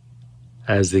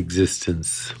as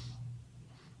existence,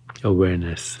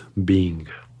 awareness, being.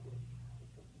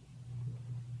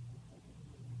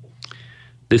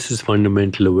 This is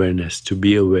fundamental awareness, to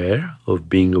be aware of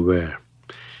being aware.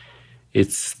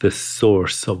 It's the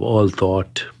source of all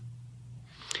thought,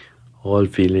 all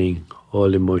feeling,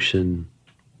 all emotion,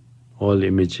 all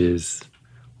images,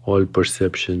 all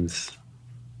perceptions,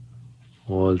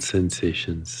 all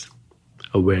sensations,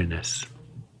 awareness.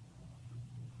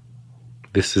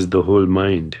 This is the whole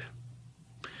mind.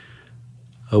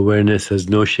 Awareness has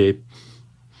no shape,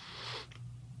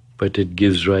 but it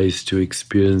gives rise to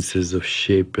experiences of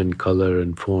shape and color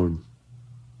and form.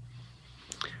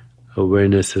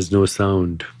 Awareness has no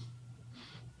sound,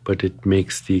 but it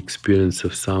makes the experience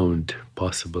of sound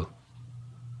possible.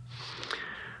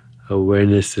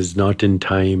 Awareness is not in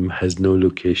time, has no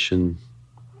location,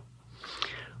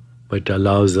 but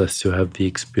allows us to have the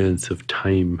experience of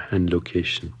time and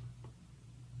location.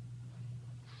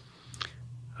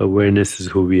 Awareness is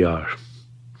who we are.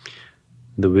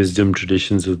 The wisdom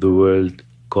traditions of the world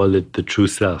call it the true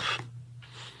self.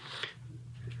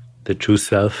 The true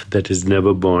self that is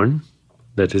never born,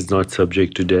 that is not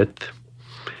subject to death.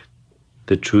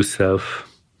 The true self,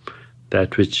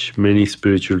 that which many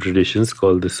spiritual traditions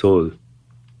call the soul.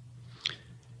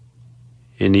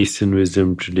 In Eastern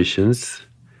wisdom traditions,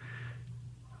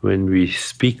 when we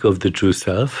speak of the true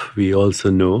self, we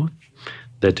also know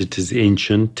that it is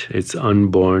ancient, it's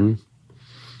unborn,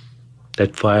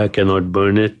 that fire cannot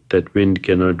burn it, that wind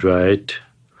cannot dry it,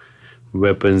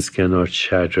 weapons cannot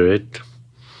shatter it,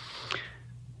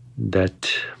 that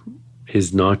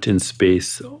is not in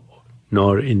space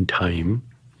nor in time,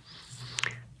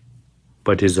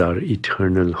 but is our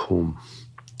eternal home.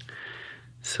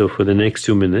 So for the next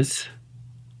 2 minutes,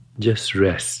 just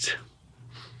rest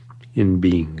in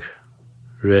being,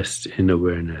 rest in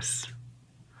awareness,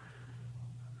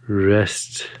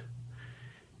 rest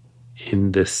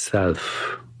in the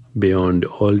self beyond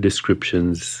all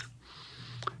descriptions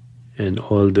and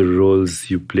all the roles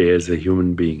you play as a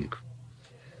human being.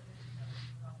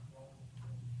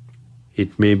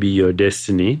 It may be your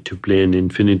destiny to play an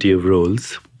infinity of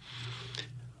roles,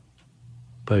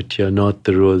 but you're not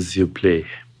the roles you play.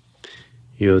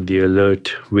 You're the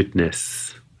alert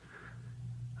witness,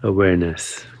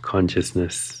 awareness,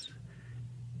 consciousness,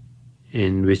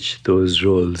 in which those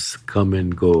roles come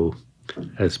and go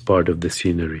as part of the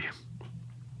scenery.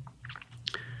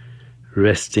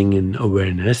 Resting in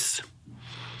awareness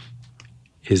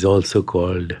is also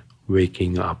called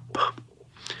waking up.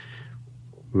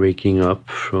 Waking up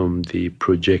from the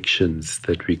projections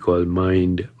that we call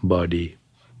mind, body,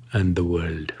 and the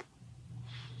world.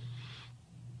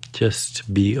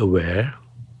 Just be aware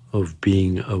of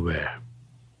being aware.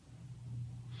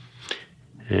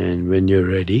 And when you're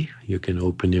ready, you can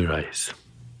open your eyes.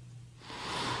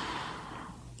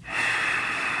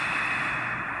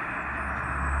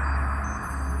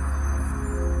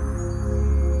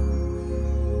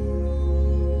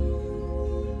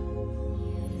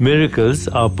 Miracles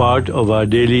are part of our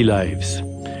daily lives.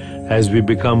 As we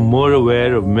become more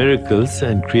aware of miracles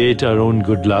and create our own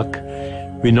good luck,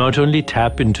 we not only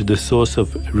tap into the source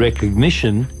of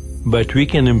recognition, but we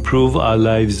can improve our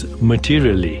lives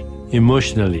materially,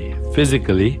 emotionally,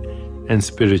 physically, and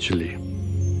spiritually.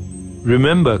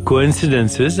 Remember,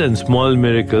 coincidences and small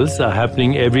miracles are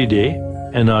happening every day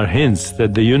and are hints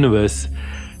that the universe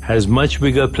has much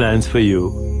bigger plans for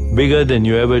you, bigger than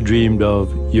you ever dreamed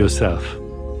of yourself.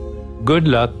 Good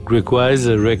luck requires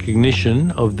a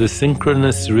recognition of the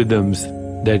synchronous rhythms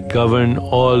that govern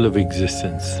all of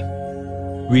existence.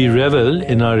 We revel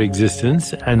in our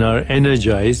existence and are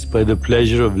energized by the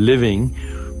pleasure of living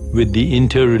with the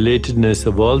interrelatedness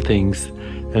of all things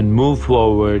and move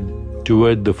forward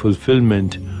toward the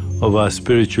fulfillment of our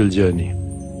spiritual journey.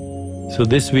 So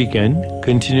this weekend,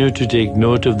 continue to take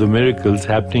note of the miracles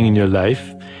happening in your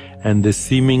life and the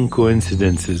seeming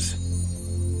coincidences.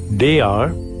 They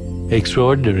are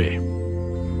extraordinary.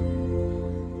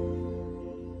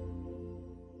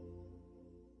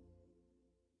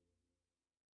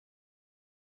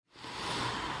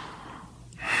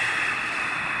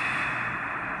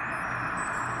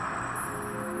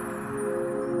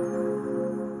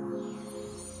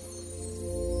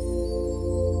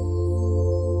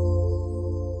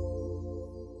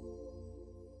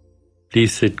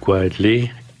 Please sit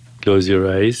quietly, close your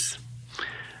eyes,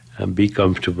 and be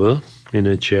comfortable in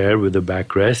a chair with a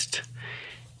backrest.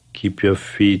 Keep your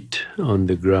feet on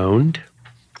the ground,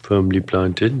 firmly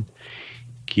planted.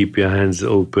 Keep your hands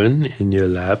open in your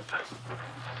lap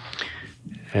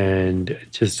and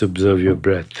just observe your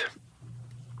breath.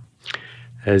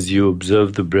 As you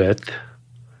observe the breath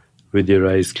with your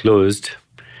eyes closed,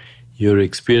 your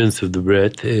experience of the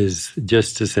breath is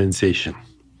just a sensation.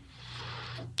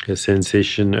 A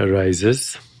sensation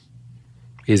arises,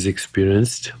 is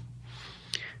experienced,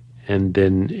 and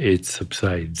then it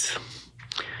subsides.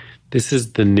 This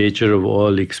is the nature of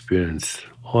all experience.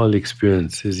 All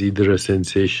experience is either a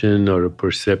sensation or a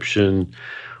perception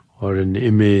or an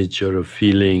image or a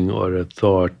feeling or a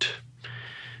thought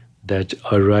that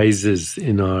arises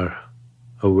in our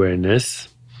awareness,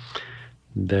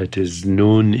 that is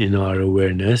known in our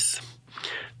awareness,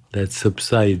 that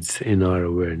subsides in our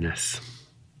awareness.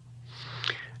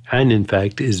 and in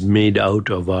fact is made out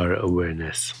of our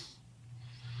awareness.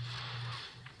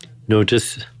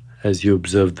 Notice as you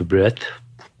observe the breath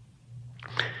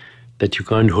that you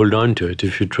can't hold on to it.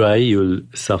 If you try, you'll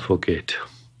suffocate.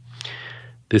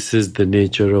 This is the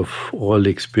nature of all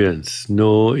experience.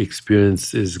 No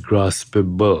experience is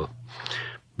graspable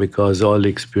because all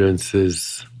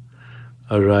experiences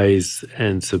arise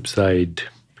and subside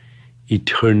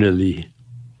eternally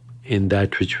in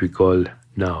that which we call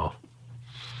now.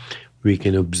 We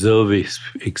can observe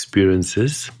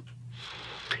experiences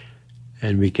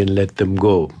and we can let them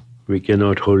go. We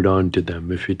cannot hold on to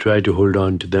them. If we try to hold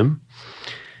on to them,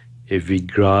 if we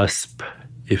grasp,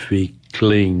 if we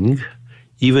cling,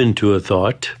 even to a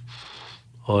thought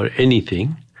or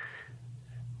anything,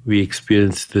 we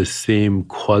experience the same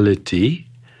quality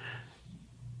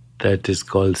that is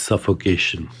called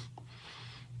suffocation.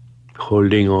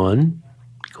 Holding on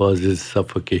causes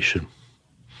suffocation.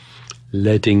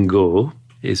 Letting go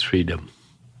is freedom.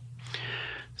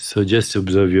 So just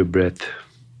observe your breath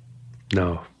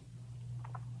now.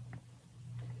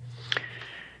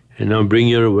 And now bring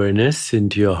your awareness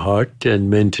into your heart and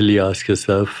mentally ask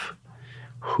yourself,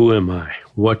 who am I?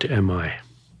 What am I?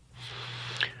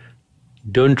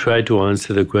 Don't try to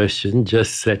answer the question,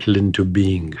 just settle into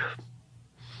being.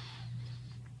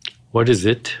 What is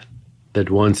it that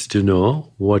wants to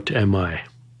know, what am I?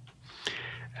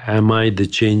 Am I the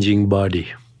changing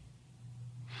body?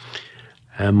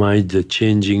 Am I the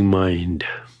changing mind?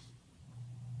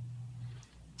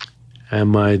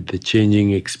 Am I the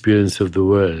changing experience of the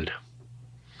world?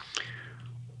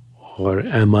 Or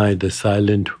am I the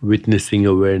silent witnessing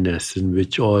awareness in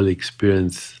which all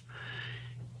experience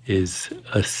is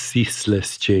a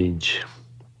ceaseless change?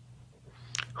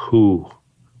 Who,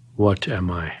 what am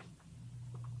I?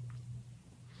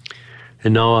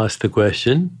 And now ask the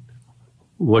question,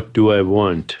 what do I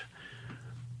want?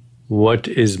 What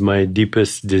is my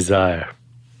deepest desire?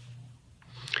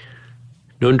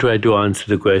 Don't try to answer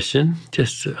the question.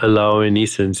 Just allow any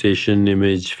sensation,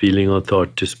 image, feeling, or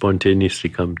thought to spontaneously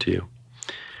come to you.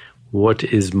 What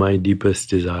is my deepest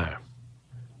desire?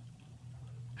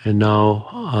 And now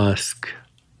ask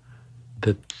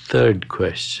the third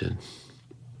question.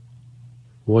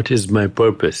 What is my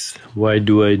purpose? Why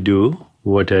do I do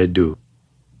what I do?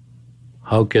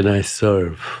 How can I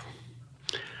serve?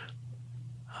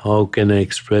 How can I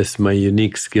express my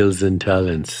unique skills and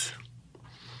talents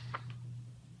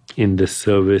in the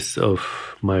service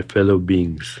of my fellow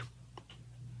beings?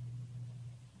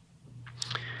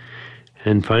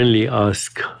 And finally,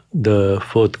 ask the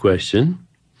fourth question,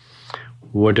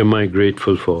 what am I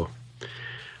grateful for?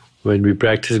 When we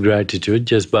practice gratitude,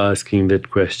 just by asking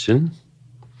that question,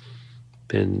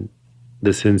 then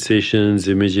the sensations,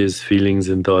 images, feelings,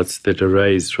 and thoughts that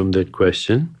arise from that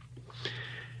question,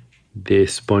 they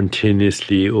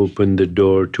spontaneously open the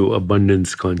door to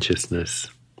abundance consciousness.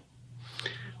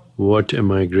 What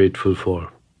am I grateful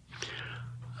for?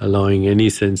 Allowing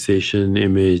any sensation,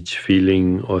 image,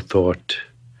 feeling, or thought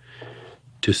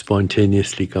to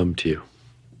spontaneously come to you.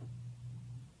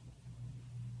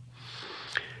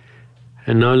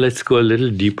 And now let's go a little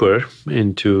deeper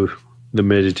into the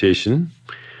meditation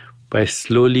by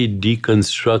slowly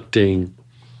deconstructing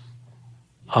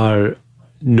our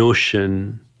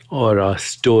notion or our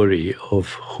story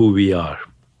of who we are.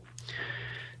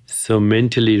 So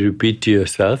mentally repeat to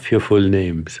yourself your full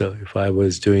name. So if I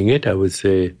was doing it, I would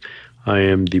say, I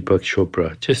am Deepak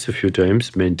Chopra, just a few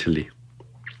times mentally.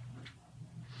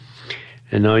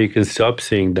 And now you can stop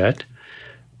saying that,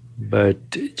 but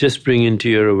just bring into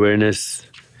your awareness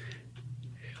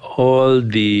all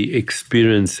the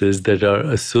experiences that are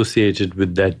associated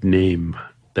with that name,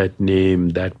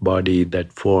 that body,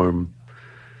 that form.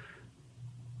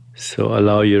 So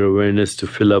allow your awareness to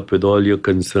fill up with all your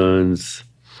concerns,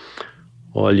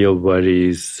 all your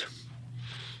worries,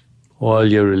 all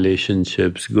your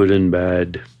relationships, good and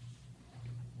bad,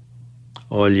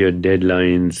 all your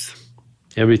deadlines,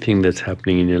 everything that's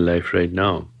happening in your life right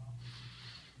now.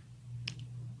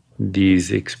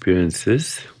 These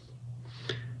experiences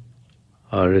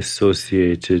are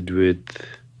associated with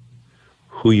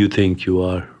who you think you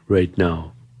are right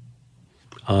now.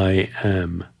 I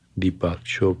am Deepak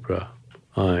Chopra.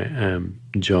 I am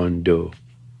John Doe.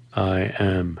 I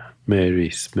am Mary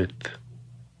Smith.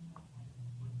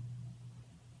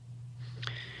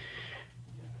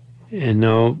 And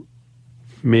now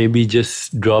maybe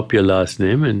just drop your last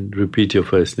name and repeat your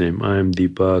first name. I am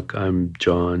Deepak, I'm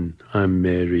John, I'm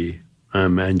Mary,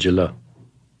 I'm Angela.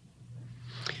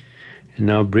 And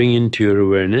now bring into your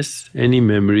awareness any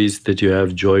memories that you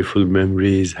have, joyful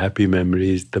memories, happy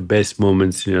memories, the best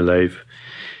moments in your life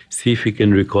See if you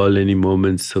can recall any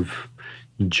moments of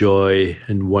joy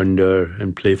and wonder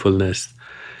and playfulness,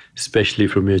 especially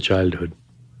from your childhood.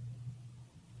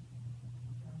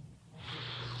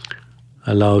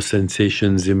 Allow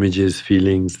sensations, images,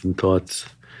 feelings, and thoughts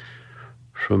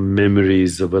from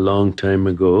memories of a long time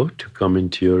ago to come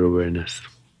into your awareness.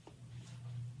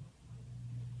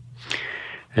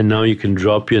 And now you can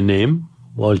drop your name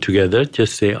altogether.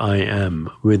 Just say, I am,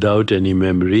 without any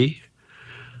memory,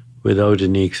 without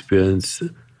any experience,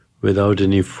 without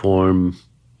any form,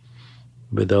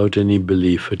 without any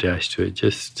belief attached to it.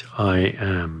 Just, I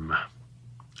am.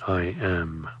 I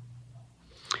am.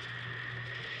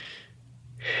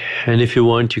 And if you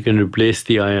want, you can replace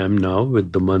the I am now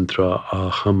with the mantra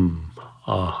aham,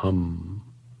 aham,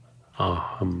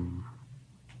 aham.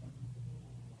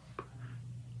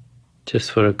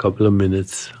 Just for a couple of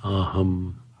minutes,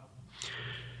 aham.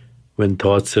 When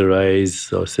thoughts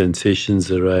arise, or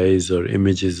sensations arise, or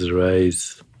images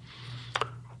arise,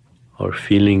 or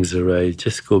feelings arise,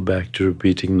 just go back to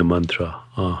repeating the mantra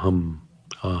aham,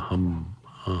 aham,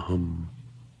 aham.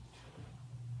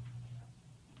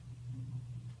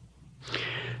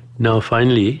 Now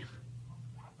finally,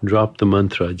 drop the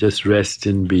mantra, just rest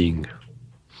in being,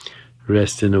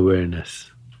 rest in awareness.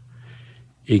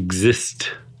 Exist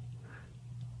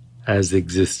as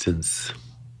existence,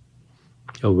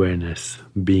 awareness,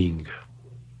 being.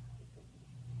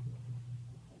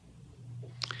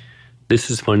 This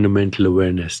is fundamental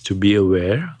awareness, to be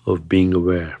aware of being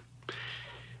aware.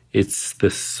 It's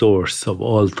the source of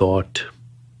all thought,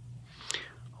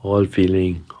 all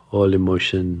feeling, all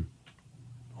emotion,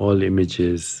 all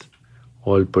images,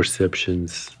 all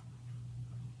perceptions,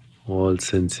 all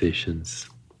sensations,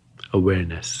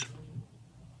 awareness.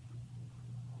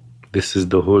 This is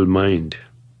the whole mind.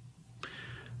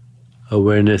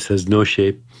 Awareness has no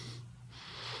shape,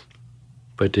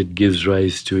 but it gives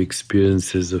rise to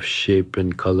experiences of shape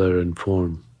and color and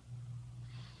form.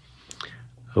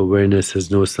 Awareness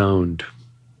has no sound,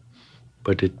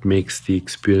 but it makes the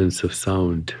experience of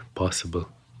sound possible.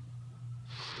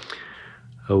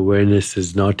 Awareness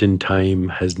is not in time,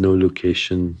 has no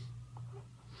location,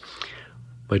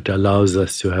 but allows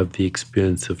us to have the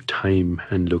experience of time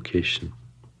and location.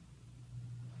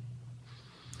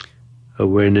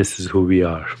 Awareness is who we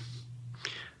are.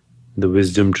 The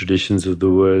wisdom traditions of the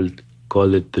world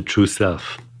call it the true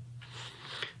self.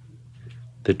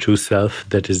 The true self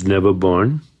that is never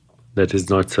born, that is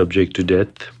not subject to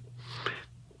death.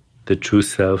 The true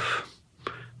self,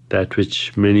 that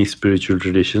which many spiritual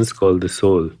traditions call the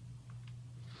soul.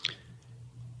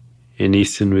 In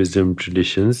Eastern wisdom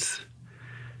traditions,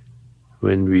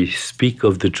 when we speak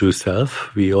of the true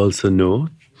self, we also know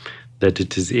that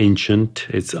it is ancient,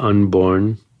 it's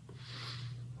unborn,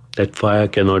 that fire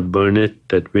cannot burn it,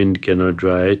 that wind cannot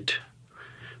dry it,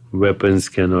 weapons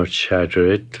cannot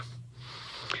shatter it,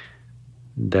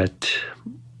 that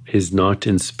is not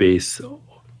in space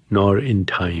nor in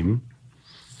time,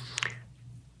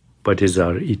 but is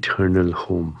our eternal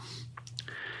home.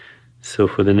 So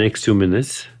for the next 2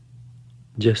 minutes,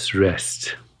 just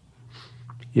rest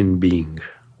in being,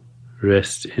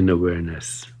 rest in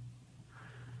awareness,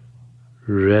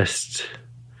 rest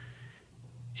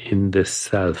in the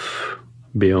self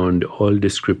beyond all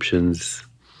descriptions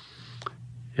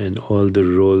and all the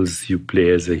roles you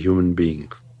play as a human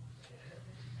being.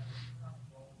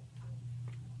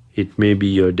 It may be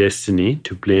your destiny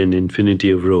to play an infinity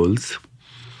of roles,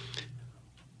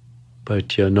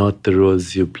 but you're not the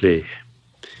roles you play.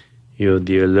 You're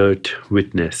the alert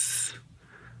witness,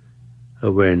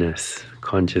 awareness,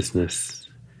 consciousness,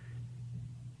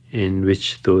 in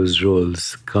which those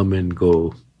roles come and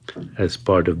go as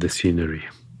part of the scenery.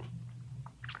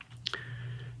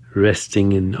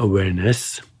 Resting in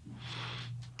awareness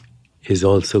is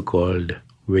also called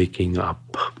waking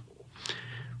up.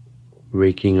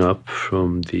 Waking up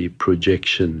from the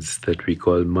projections that we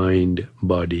call mind,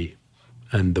 body,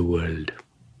 and the world.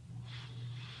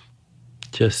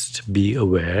 Just be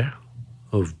aware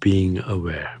of being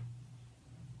aware.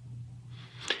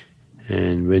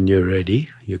 And when you're ready,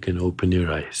 you can open your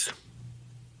eyes.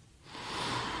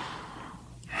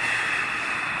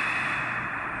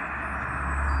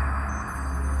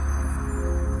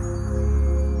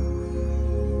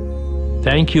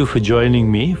 Thank you for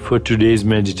joining me for today's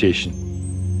meditation.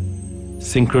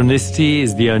 Synchronicity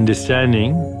is the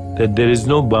understanding that there is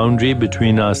no boundary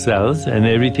between ourselves and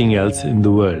everything else in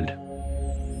the world.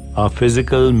 Our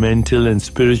physical, mental, and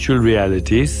spiritual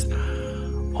realities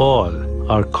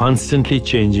all are constantly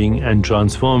changing and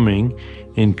transforming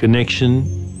in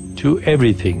connection to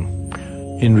everything,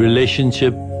 in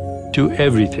relationship to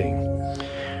everything.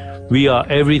 We are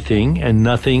everything and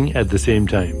nothing at the same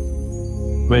time.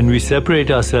 When we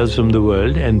separate ourselves from the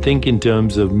world and think in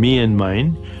terms of me and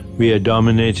mine, we are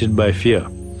dominated by fear.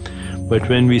 But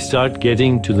when we start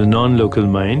getting to the non-local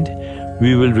mind,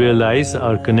 we will realize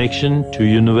our connection to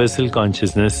universal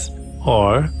consciousness,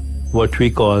 or what we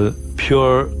call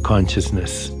pure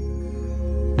consciousness.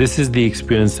 This is the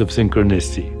experience of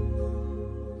synchronicity.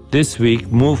 This week,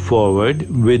 move forward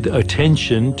with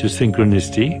attention to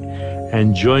synchronicity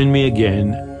and join me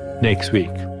again next week.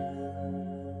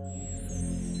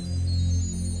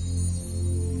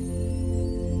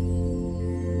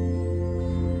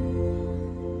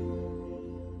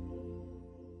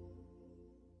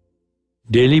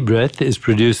 Daily Breath is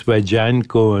produced by Jan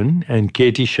Cohen and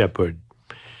Katie Shepard,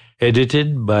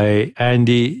 edited by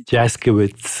Andy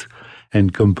Jaskiewicz,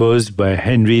 and composed by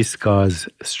Henry Scars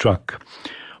Struck.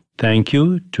 Thank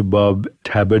you to Bob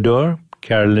Tabador,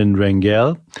 Carolyn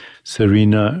Rangel,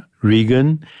 Serena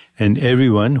Regan, and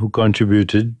everyone who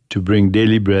contributed to bring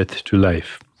Daily Breath to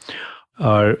life.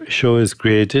 Our show is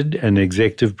created and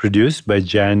executive produced by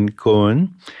Jan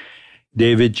Cohen,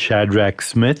 David Shadrach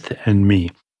Smith, and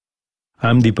me.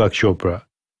 I'm Deepak Chopra.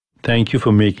 Thank you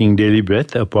for making Daily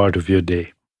Breath a part of your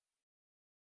day.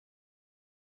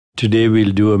 Today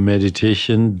we'll do a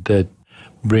meditation that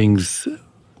brings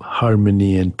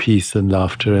harmony and peace and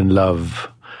laughter and love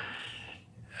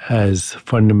as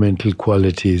fundamental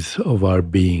qualities of our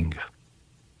being.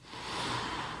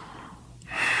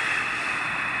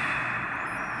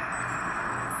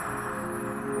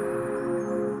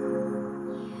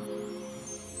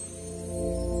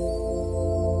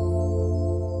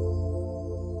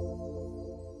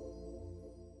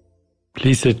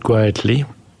 Please sit quietly.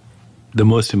 The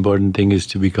most important thing is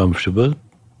to be comfortable.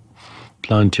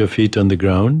 Plant your feet on the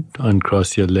ground,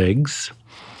 uncross your legs.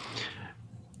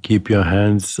 Keep your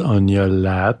hands on your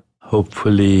lap,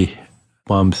 hopefully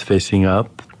palms facing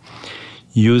up.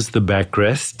 Use the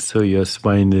backrest so your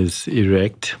spine is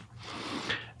erect.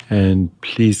 And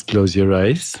please close your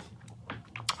eyes.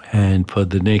 And for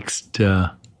the next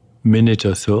minute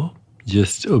or so,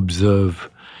 just observe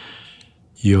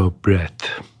your breath.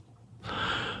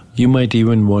 You might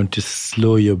even want to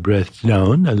slow your breath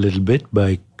down a little bit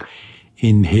by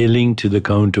inhaling to the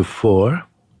count of 4,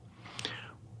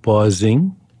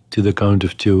 pausing to the count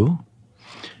of 2,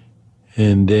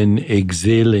 and then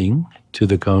exhaling to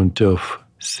the count of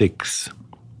 6.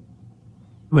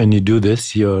 When you do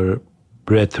this, your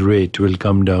breath rate will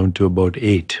come down to about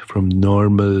 8, from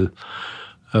normal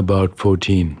about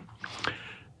 14.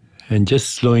 And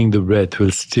just slowing the breath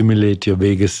will stimulate your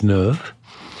vagus nerve.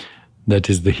 That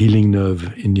is the healing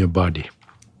nerve in your body.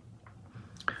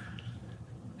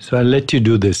 So I'll let you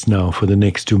do this now for the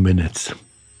next 2 minutes.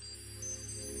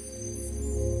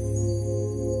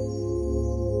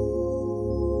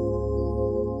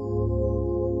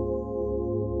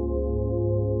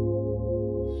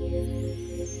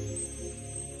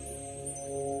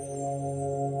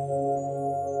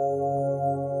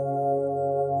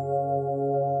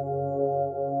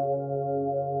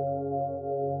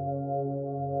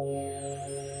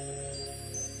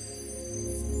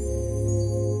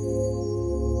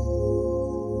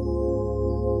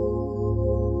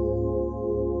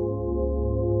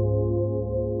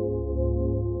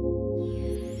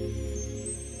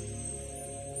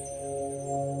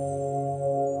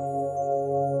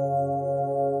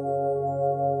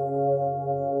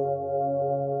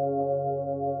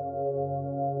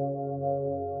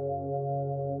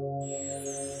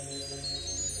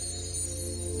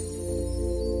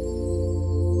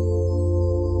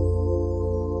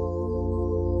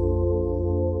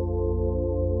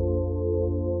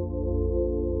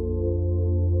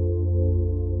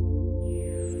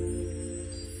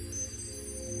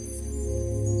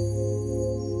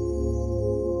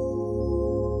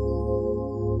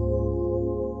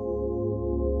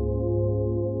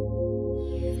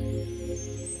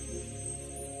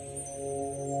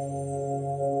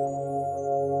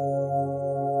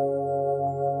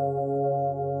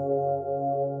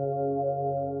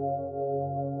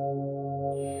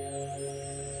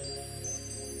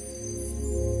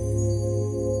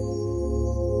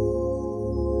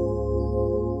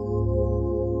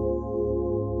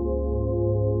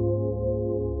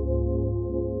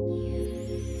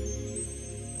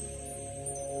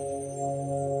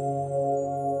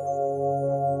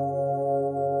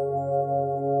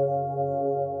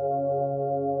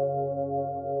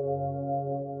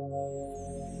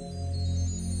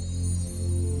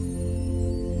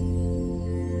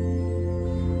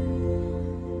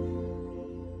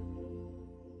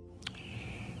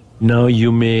 Now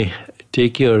you may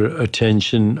take your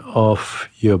attention off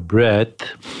your breath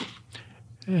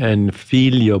and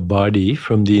feel your body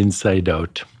from the inside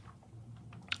out.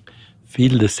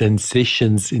 Feel the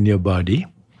sensations in your body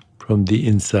from the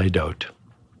inside out.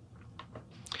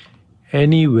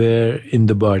 Anywhere in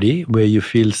the body where you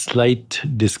feel slight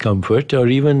discomfort or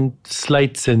even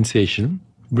slight sensation,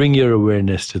 bring your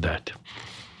awareness to that.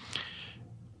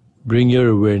 Bring your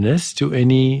awareness to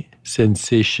any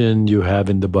sensation you have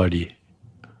in the body.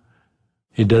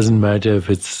 It doesn't matter if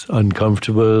it's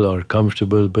uncomfortable or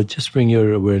comfortable, but just bring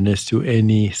your awareness to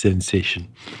any sensation.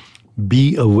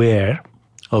 Be aware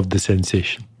of the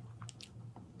sensation.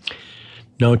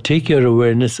 Now take your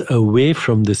awareness away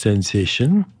from the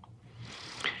sensation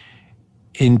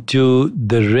into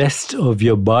the rest of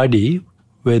your body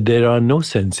where there are no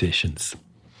sensations.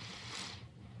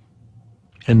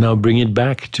 And now bring it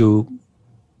back to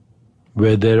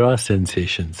where there are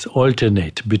sensations.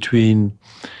 Alternate between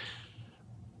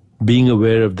being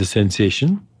aware of the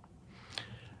sensation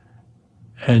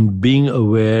and being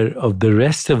aware of the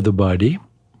rest of the body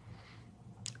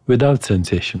without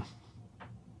sensation.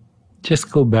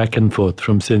 Just go back and forth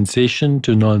from sensation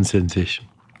to non-sensation.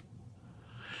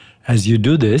 As you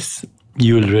do this,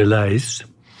 you will realize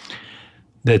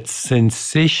that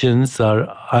sensations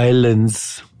are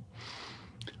islands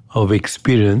of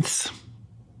experience.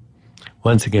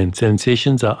 Once again,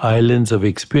 sensations are islands of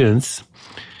experience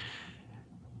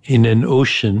in an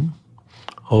ocean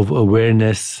of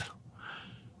awareness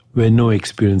where no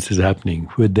experience is happening,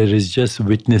 where there is just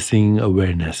witnessing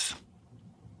awareness.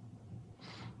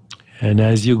 And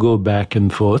as you go back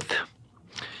and forth,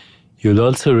 you'll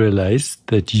also realize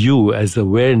that you, as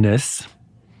awareness,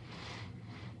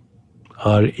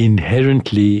 are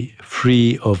inherently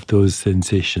free of those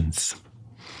sensations.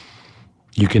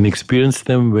 You can experience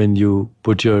them when you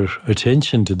put your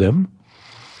attention to them,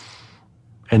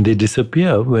 and they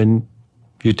disappear when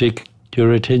you take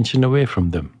your attention away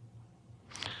from them.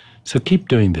 So keep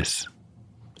doing this.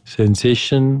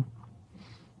 Sensation,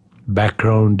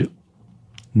 background,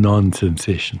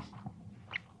 non-sensation.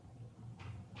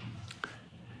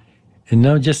 And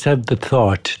now just have the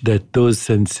thought that those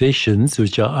sensations,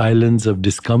 which are islands of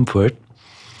discomfort,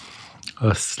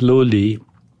 are slowly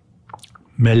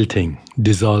melting,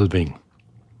 dissolving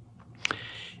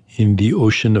in the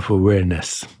ocean of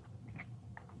awareness.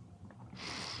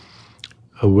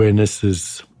 Awareness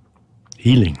is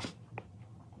healing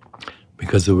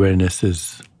because awareness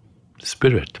is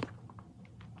spirit.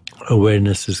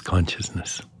 Awareness is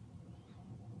consciousness.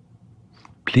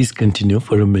 Please continue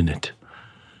for a minute,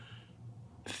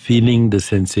 feeling the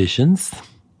sensations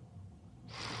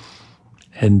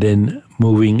and then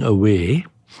moving away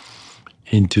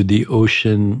into the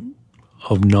ocean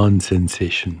of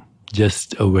non-sensation,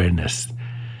 just awareness.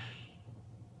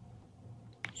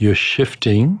 You're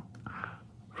shifting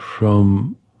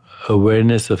from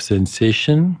awareness of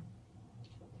sensation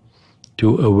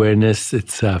to awareness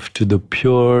itself, to the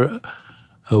pure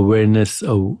awareness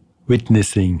of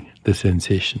witnessing the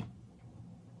sensation.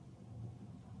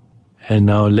 And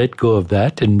now let go of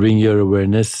that and bring your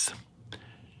awareness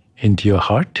into your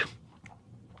heart.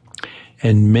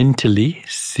 And mentally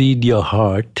seed your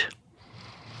heart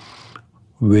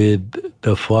with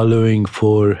the following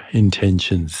 4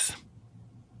 intentions: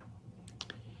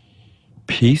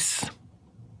 peace,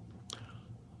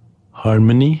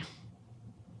 harmony,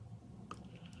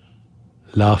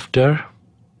 laughter,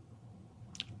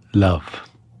 love.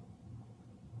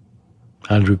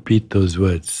 I'll repeat those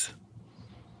words.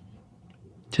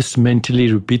 Just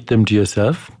mentally repeat them to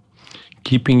yourself,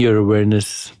 keeping your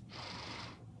awareness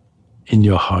in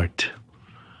your heart,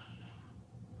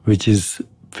 which is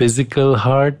physical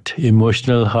heart,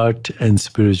 emotional heart, and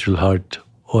spiritual heart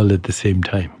all at the same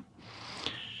time.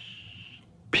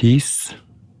 Peace,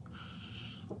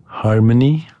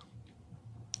 harmony,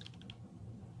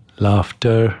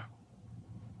 laughter,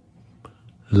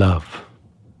 love.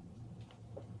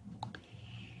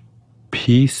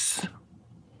 Peace,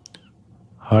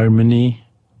 harmony,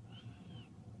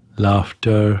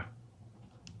 laughter,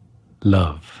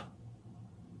 love.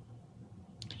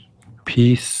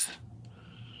 Peace,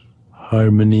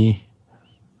 harmony,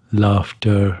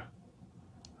 laughter,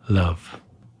 love.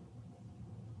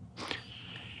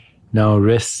 Now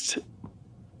rest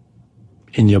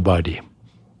in your body.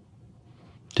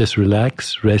 Just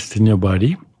relax, rest in your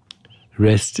body,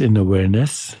 rest in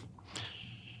awareness,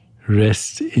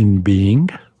 rest in being,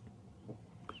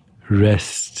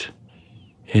 rest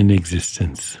in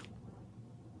existence.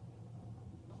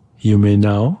 You may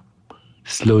now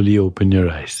slowly open your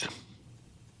eyes.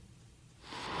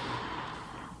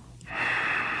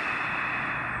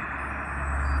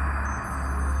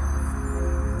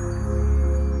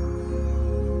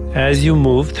 As you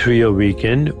move through your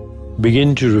weekend,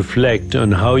 begin to reflect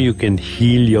on how you can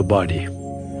heal your body.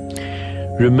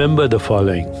 Remember the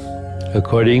following.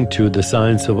 According to the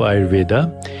science of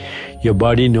Ayurveda, your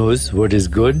body knows what is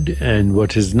good and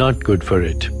what is not good for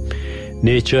it.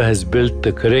 Nature has built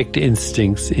the correct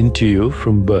instincts into you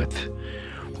from birth.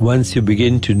 Once you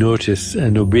begin to notice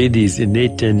and obey these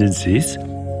innate tendencies,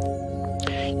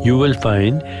 you will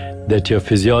find that your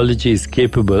physiology is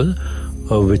capable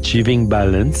of achieving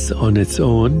balance on its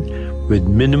own with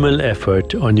minimal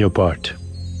effort on your part.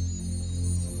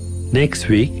 Next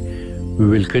week, we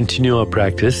will continue our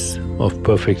practice of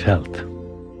perfect health.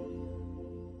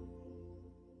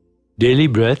 Daily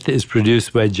Breath is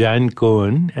produced by Jan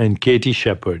Cohen and Katie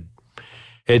Shepard,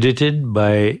 edited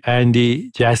by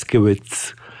Andy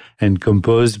Jaskiewicz, and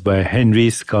composed by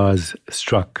Henry Scars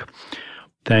Struck.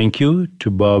 Thank you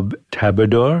to Bob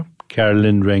Tabador,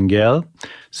 Carolyn Rangel,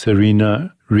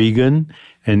 Serena Regan,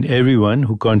 and everyone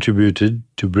who contributed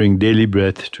to bring Daily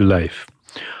Breath to life.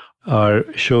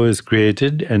 Our show is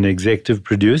created and executive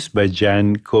produced by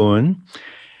Jan Cohen,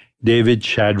 David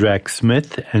Shadrach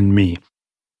Smith, and me.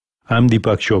 I'm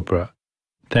Deepak Chopra.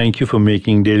 Thank you for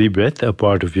making Daily Breath a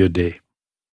part of your day.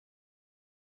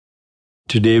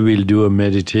 Today we'll do a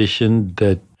meditation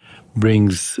that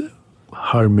brings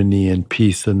harmony and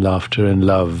peace and laughter and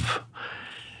love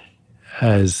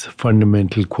as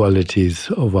fundamental qualities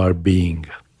of our being.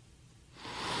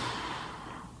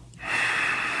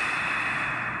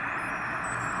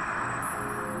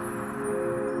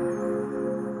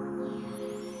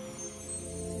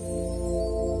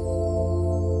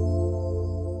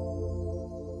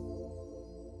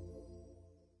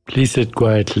 Please sit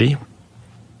quietly.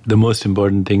 The most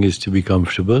important thing is to be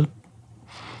comfortable.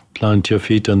 Plant your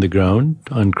feet on the ground,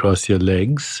 uncross your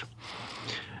legs.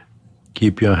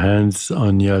 Keep your hands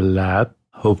on your lap,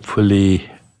 hopefully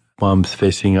palms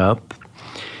facing up.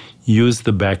 Use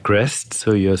the backrest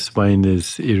so your spine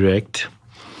is erect.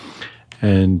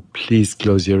 And please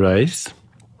close your eyes.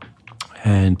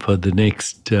 And for the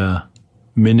next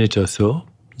minute or so,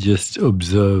 just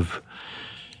observe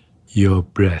your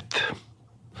breath.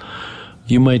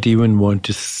 You might even want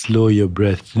to slow your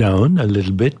breath down a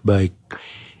little bit by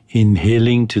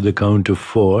inhaling to the count of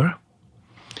 4,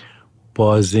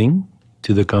 pausing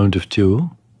to the count of 2,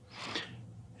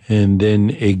 and then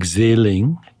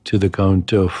exhaling to the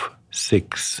count of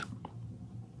 6.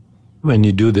 When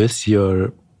you do this,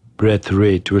 your breath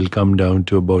rate will come down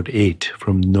to about 8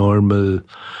 from normal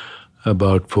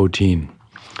about 14.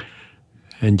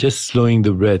 And just slowing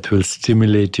the breath will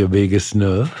stimulate your vagus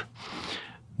nerve.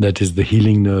 That is the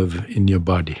healing nerve in your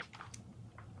body.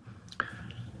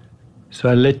 So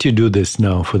I'll let you do this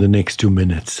now for the next 2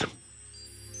 minutes.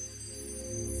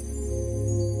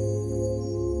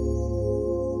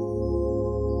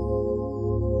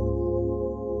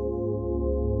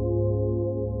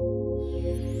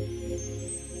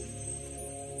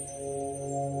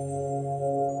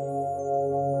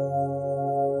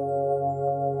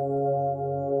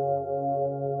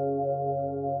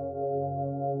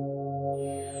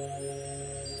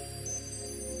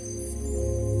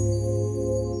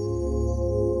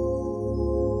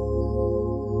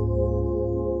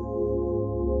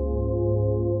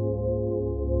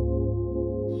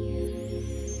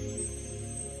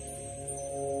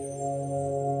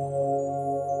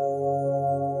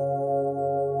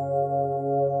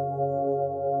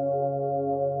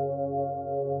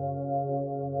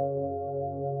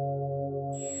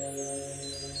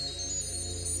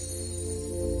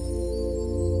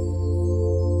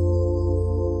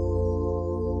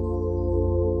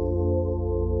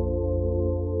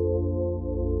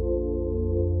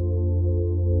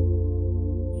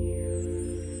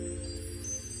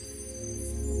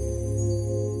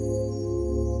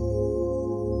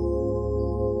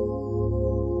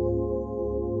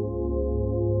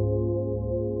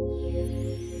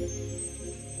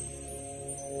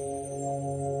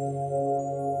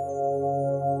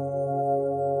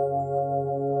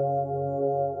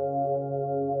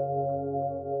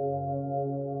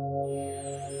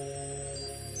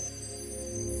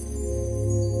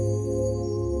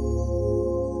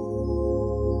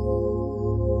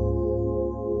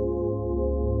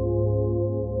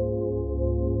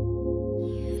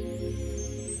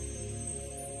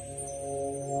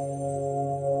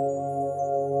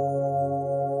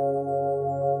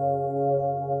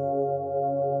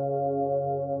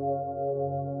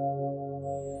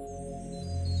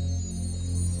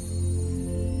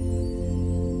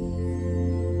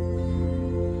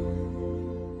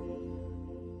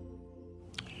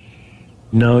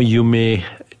 Now you may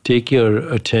take your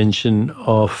attention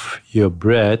off your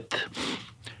breath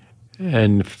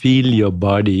and feel your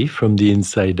body from the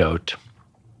inside out.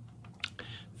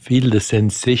 Feel the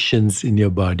sensations in your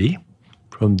body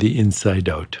from the inside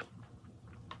out.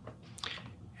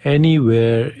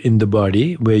 Anywhere in the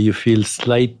body where you feel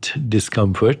slight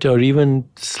discomfort or even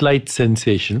slight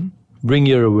sensation, bring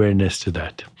your awareness to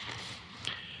that.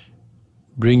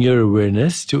 Bring your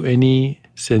awareness to any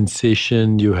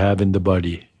sensation you have in the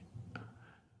body.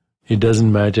 It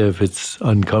doesn't matter if it's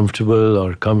uncomfortable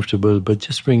or comfortable, but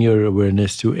just bring your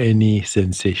awareness to any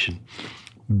sensation.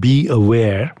 Be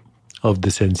aware of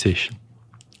the sensation.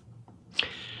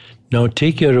 Now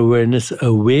take your awareness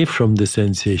away from the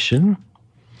sensation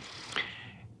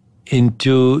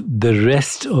into the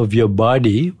rest of your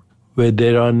body where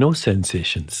there are no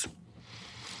sensations.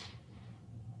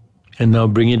 And now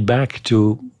bring it back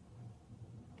to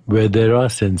where there are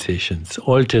sensations.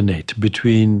 Alternate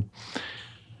between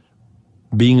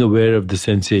being aware of the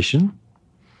sensation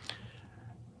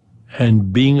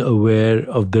and being aware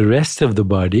of the rest of the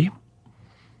body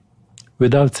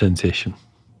without sensation.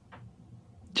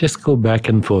 Just go back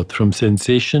and forth from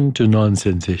sensation to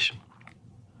non-sensation.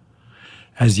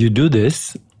 As you do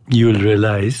this, you will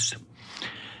realize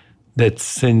that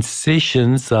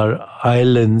sensations are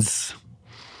islands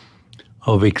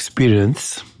of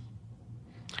experience.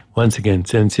 Once again,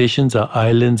 sensations are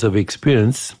islands of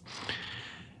experience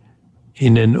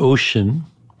in an ocean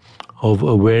of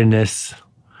awareness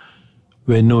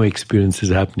where no experience is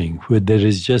happening, where there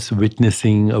is just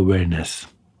witnessing awareness.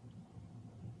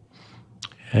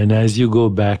 And as you go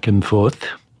back and forth,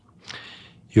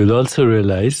 you'll also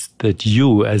realize that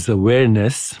you, as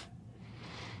awareness,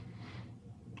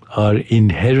 are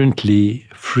inherently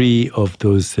free of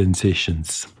those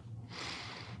sensations.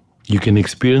 You can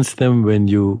experience them when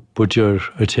you put your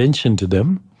attention to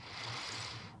them,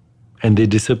 and they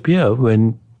disappear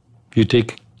when you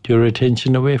take your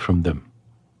attention away from them.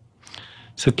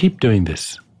 So keep doing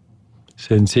this.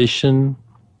 Sensation,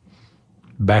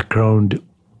 background,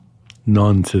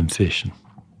 non-sensation.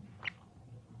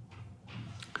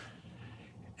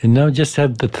 And now just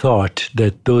have the thought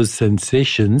that those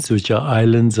sensations, which are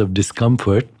islands of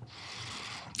discomfort,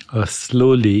 are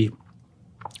slowly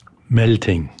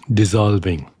melting,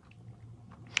 dissolving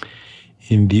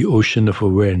in the ocean of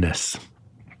awareness.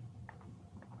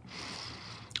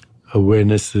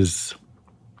 Awareness is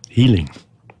healing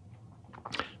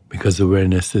because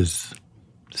awareness is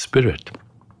spirit.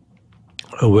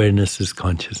 Awareness is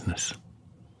consciousness.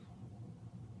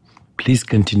 Please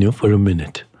continue for a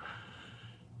minute,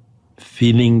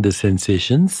 feeling the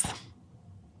sensations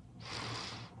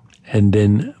and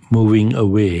then moving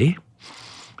away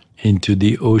into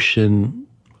the ocean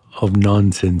of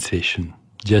non-sensation,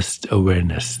 just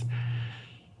awareness.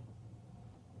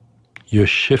 You're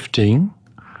shifting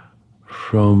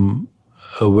from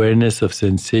awareness of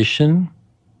sensation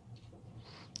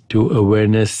to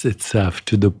awareness itself,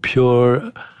 to the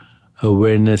pure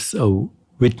awareness of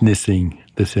witnessing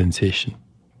the sensation.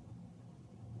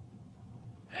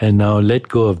 And now let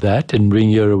go of that and bring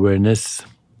your awareness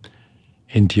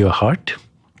into your heart.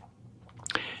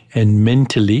 And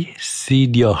mentally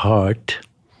seed your heart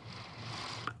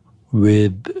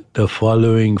with the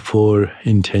following 4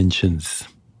 intentions: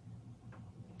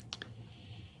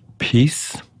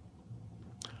 peace,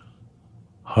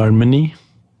 harmony,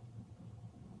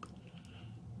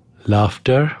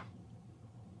 laughter,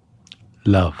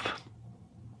 love.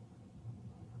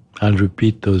 I'll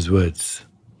repeat those words.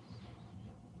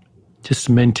 Just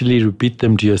mentally repeat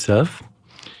them to yourself,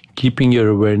 keeping your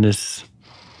awareness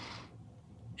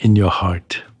in your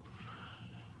heart,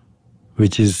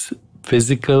 which is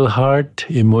physical heart,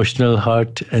 emotional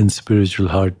heart, and spiritual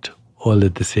heart all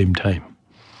at the same time.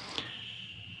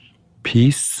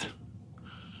 Peace,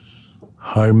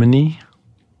 harmony,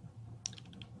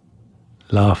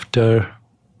 laughter,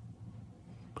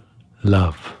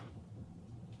 love.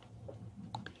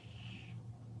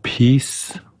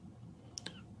 Peace,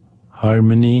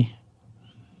 harmony,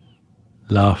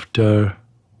 laughter,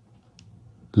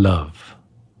 love.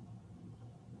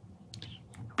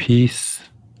 Peace,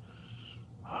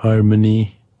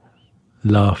 harmony,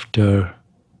 laughter,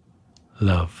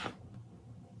 love.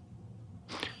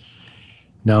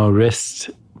 Now rest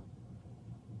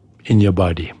in your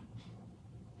body.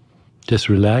 Just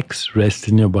relax, rest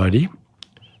in your body,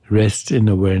 rest in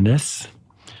awareness,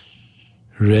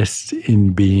 rest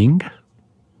in being,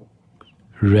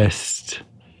 rest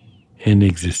in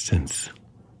existence.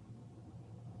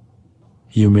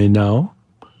 You may now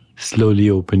slowly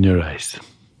open your eyes.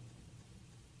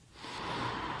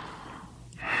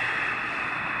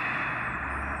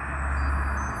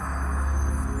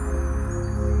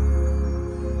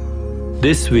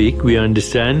 This week, we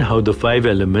understand how the five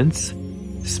elements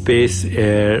space,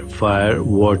 air, fire,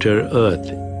 water, earth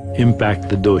impact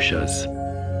the doshas.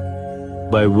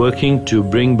 By working to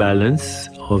bring balance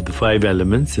of the five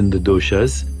elements in the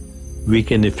doshas, we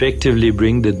can effectively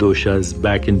bring the doshas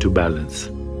back into balance.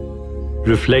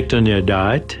 Reflect on your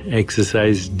diet,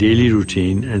 exercise, daily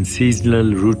routine, and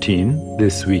seasonal routine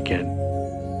this weekend.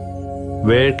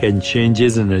 Where can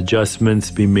changes and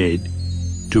adjustments be made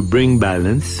to bring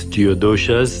balance to your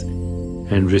doshas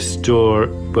and restore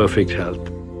perfect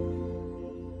health?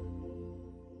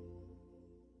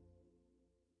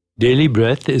 Daily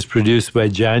Breath is produced by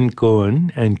Jan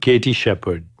Cohen and Katie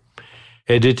Shepard,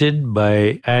 edited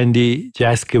by Andy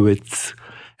Jaskiewicz,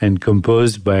 and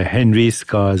composed by Henry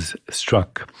Scars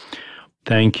Struck.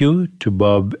 Thank you to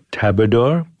Bob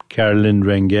Tabador, Carolyn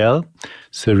Rangel,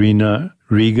 Serena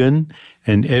Regan,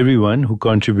 and everyone who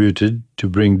contributed to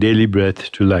bring Daily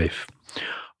Breath to life.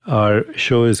 Our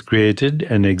show is created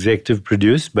and executive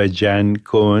produced by Jan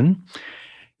Cohen,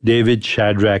 David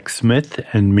Shadrach Smith,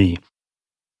 and me.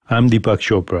 I'm Deepak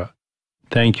Chopra.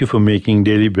 Thank you for making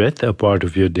Daily Breath a part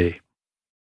of your day.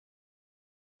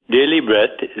 Daily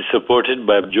Breath is supported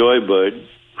by Joybird.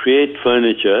 Create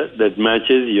furniture that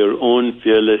matches your own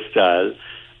fearless style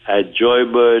at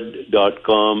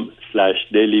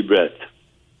joybird.com/dailybreath.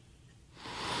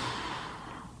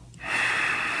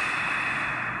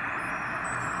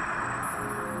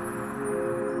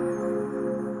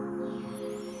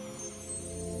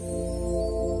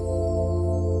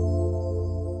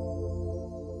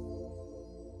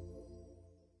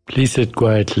 Please sit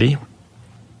quietly.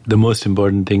 The most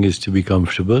important thing is to be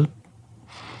comfortable.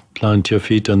 Plant your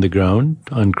feet on the ground,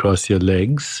 uncross your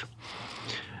legs.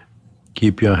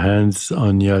 Keep your hands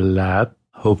on your lap,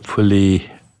 hopefully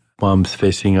palms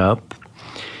facing up.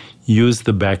 Use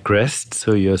the backrest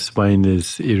so your spine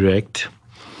is erect.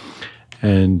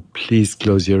 And please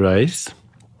close your eyes.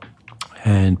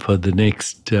 And for the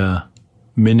next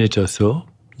minute or so,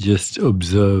 just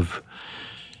observe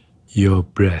your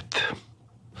breath.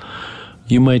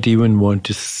 You might even want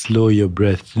to slow your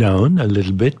breath down a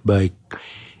little bit by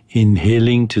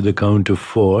inhaling to the count of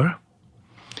 4,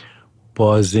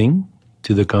 pausing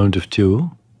to the count of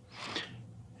 2,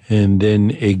 and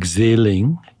then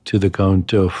exhaling to the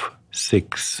count of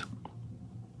 6.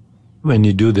 When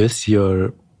you do this,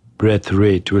 your breath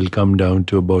rate will come down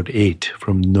to about 8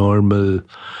 from normal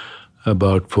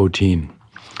about 14.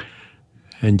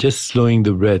 And just slowing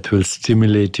the breath will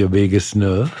stimulate your vagus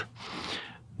nerve.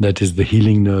 That is the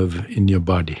healing nerve in your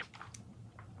body.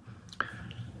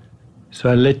 So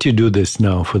I'll let you do this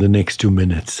now for the next 2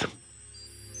 minutes.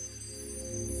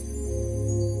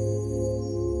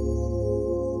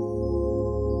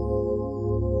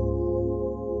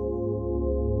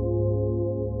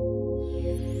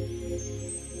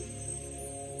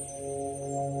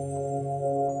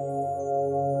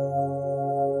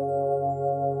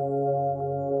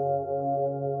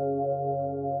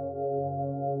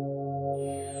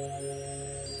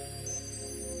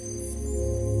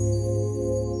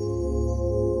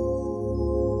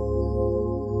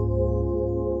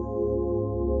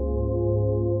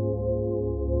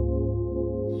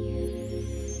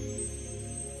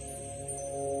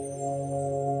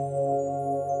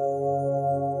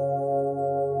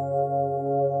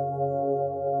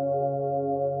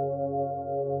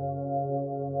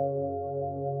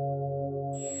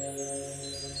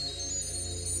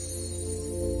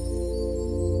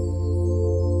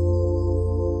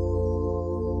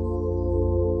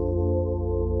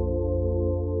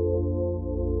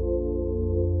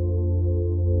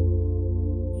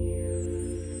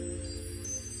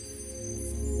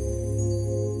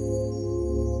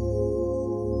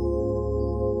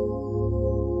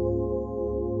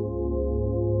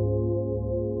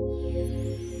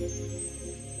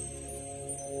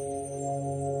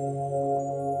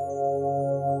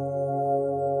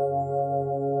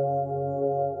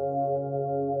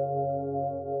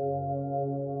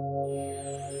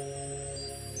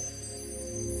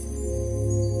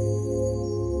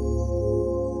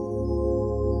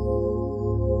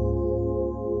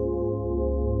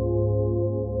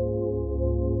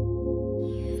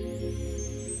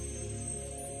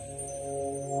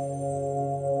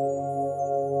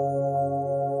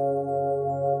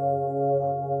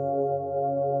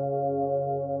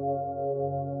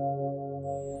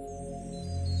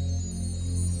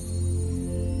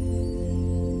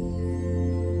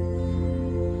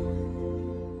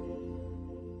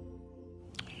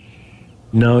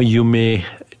 Now you may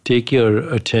take your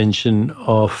attention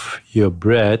off your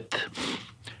breath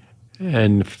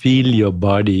and feel your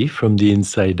body from the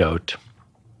inside out.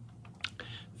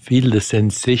 Feel the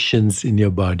sensations in your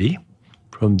body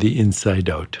from the inside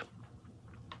out.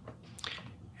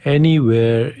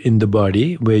 Anywhere in the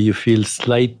body where you feel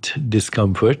slight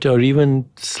discomfort or even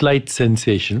slight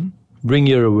sensation, bring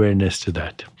your awareness to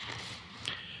that.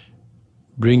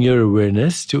 Bring your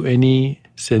awareness to any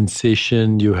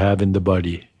sensation you have in the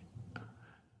body.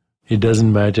 It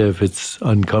doesn't matter if it's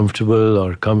uncomfortable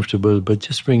or comfortable, but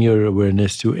just bring your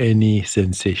awareness to any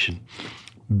sensation.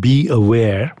 Be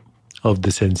aware of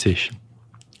the sensation.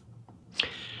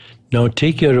 Now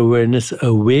take your awareness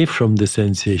away from the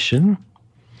sensation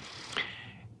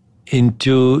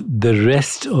into the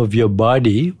rest of your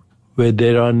body where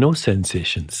there are no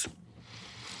sensations.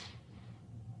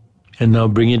 And now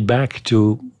bring it back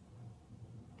to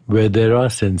where there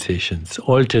are sensations.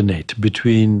 Alternate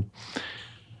between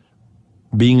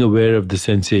being aware of the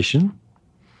sensation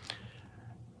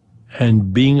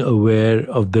and being aware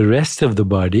of the rest of the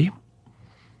body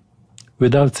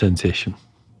without sensation.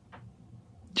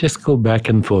 Just go back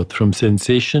and forth from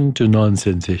sensation to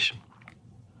non-sensation.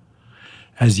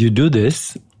 As you do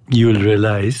this, you will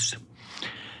realize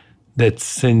that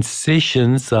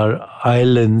sensations are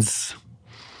islands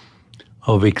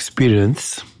of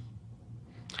experience.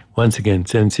 Once again,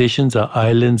 sensations are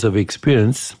islands of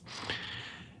experience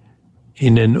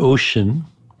in an ocean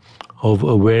of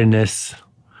awareness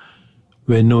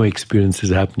where no experience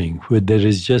is happening, where there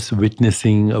is just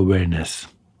witnessing awareness.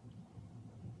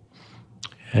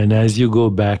 And as you go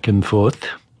back and forth,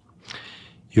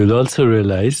 you'll also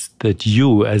realize that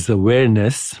you, as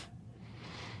awareness,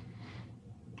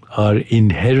 are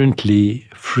inherently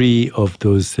free of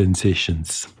those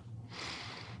sensations.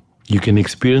 You can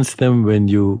experience them when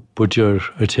you put your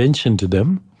attention to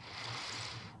them,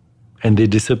 and they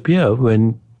disappear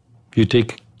when you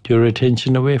take your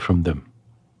attention away from them.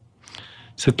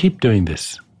 So keep doing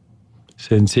this.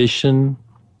 Sensation,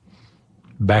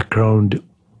 background,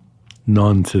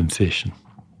 non-sensation.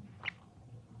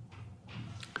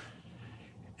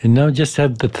 And now just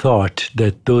have the thought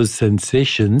that those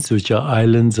sensations, which are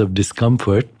islands of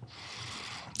discomfort,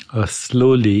 are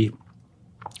slowly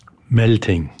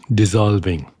melting,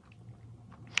 dissolving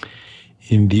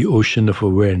in the ocean of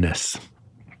awareness.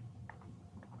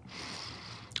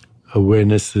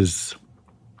 Awareness is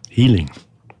healing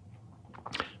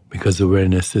because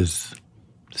awareness is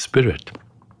spirit.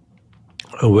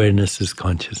 Awareness is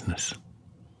consciousness.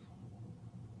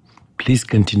 Please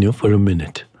continue for a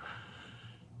minute.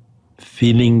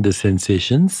 Feeling the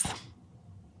sensations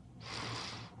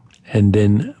and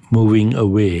then moving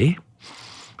away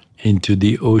into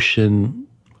the ocean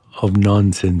of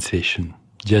non-sensation,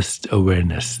 just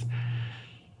awareness.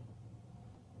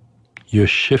 You're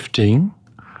shifting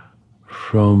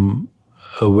from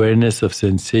awareness of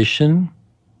sensation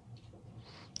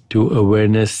to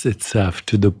awareness itself,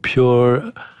 to the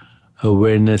pure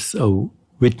awareness of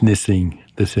witnessing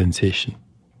the sensation.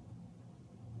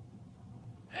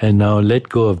 And now let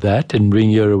go of that and bring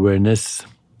your awareness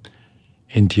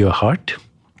into your heart.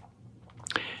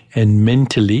 And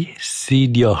mentally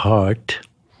seed your heart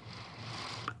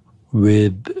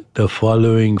with the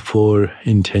following 4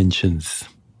 intentions: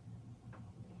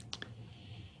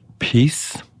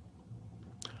 peace,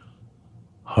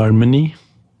 harmony,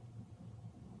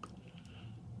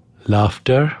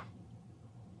 laughter,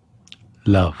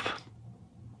 love.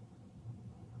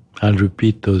 I'll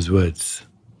repeat those words.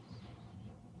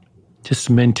 Just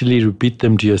mentally repeat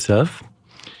them to yourself,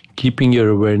 keeping your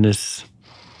awareness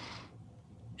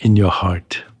in your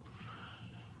heart,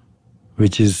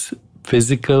 which is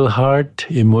physical heart,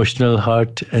 emotional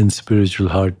heart, and spiritual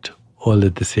heart all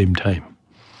at the same time.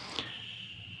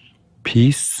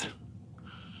 Peace,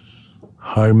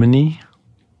 harmony,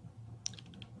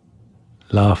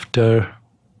 laughter,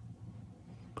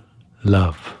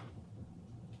 love.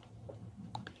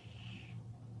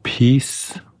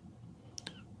 Peace,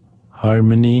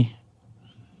 harmony,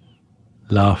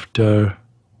 laughter,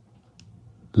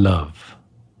 love.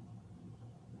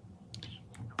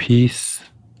 Peace,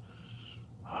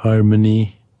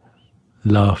 harmony,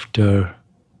 laughter,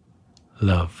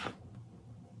 love.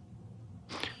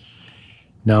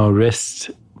 Now rest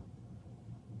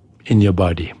in your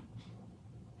body.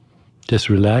 Just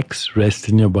relax, rest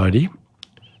in your body,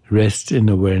 rest in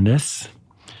awareness,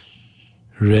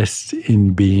 rest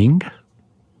in being,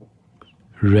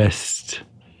 rest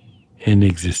in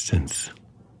existence.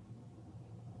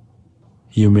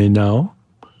 You may now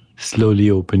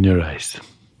slowly open your eyes.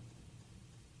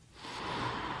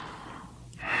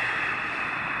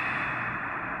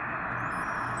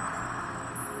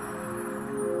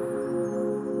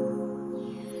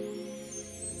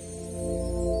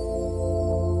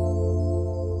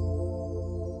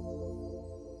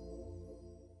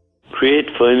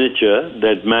 Create furniture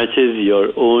that matches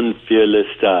your own fearless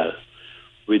style.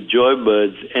 With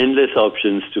Joybird's endless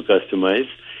options to customize,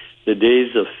 the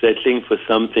days of settling for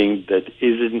something that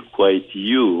isn't quite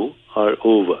you are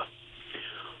over.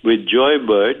 With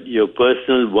Joybird, your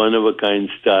personal one-of-a-kind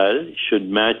style should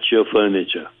match your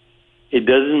furniture. It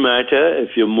doesn't matter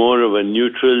if you're more of a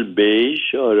neutral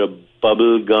beige or a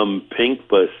bubblegum pink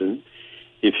person.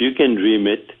 If you can dream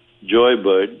it,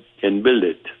 Joybird can build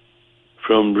it.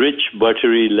 From rich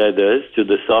buttery leathers to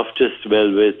the softest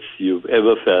velvets you've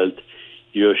ever felt,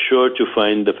 you're sure to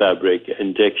find the fabric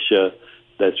and texture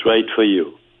that's right for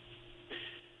you.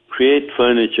 Create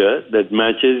furniture that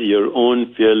matches your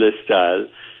own fearless style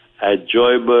at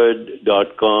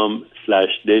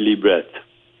joybird.com/dailybreath.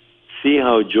 See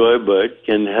how Joybird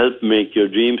can help make your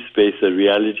dream space a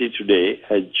reality today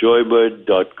at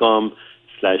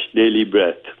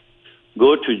joybird.com/dailybreath.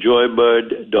 Go to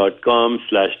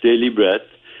joybird.com/dailybreath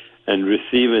and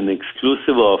receive an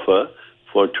exclusive offer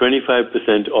for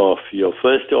 25% off your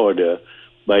first order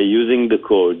by using the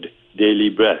code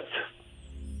DailyBreath.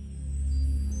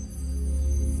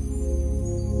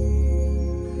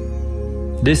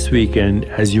 This weekend,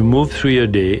 as you move through your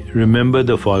day, remember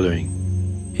the following.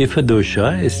 If a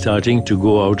dosha is starting to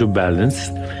go out of balance,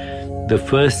 the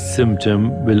first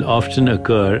symptom will often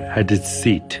occur at its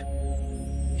seat.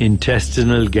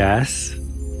 Intestinal gas,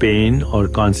 pain, or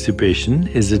constipation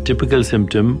is a typical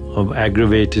symptom of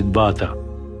aggravated vata.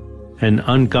 An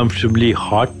uncomfortably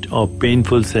hot or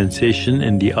painful sensation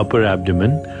in the upper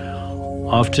abdomen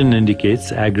often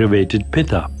indicates aggravated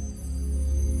pitta.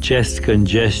 Chest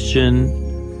congestion,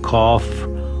 cough,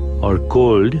 or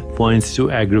cold points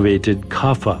to aggravated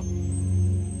kapha.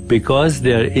 Because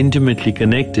they are intimately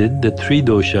connected, the three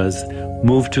doshas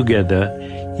move together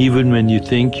even when you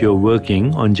think you're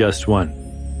working on just one.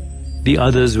 The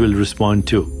others will respond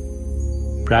too.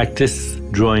 Practice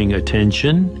drawing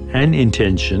attention and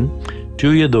intention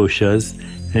to your doshas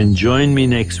and join me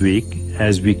next week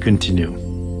as we continue.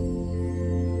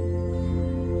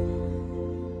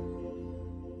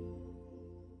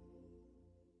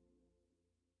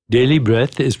 Daily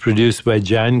Breath is produced by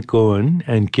Jan Cohen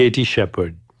and Katie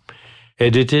Shepard,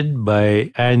 edited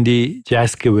by Andy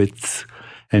Jaskiewicz,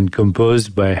 and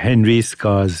composed by Henry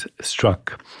Scars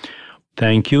Struck.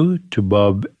 Thank you to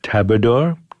Bob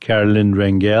Tabador, Carolyn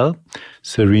Rangel,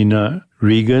 Serena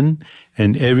Regan,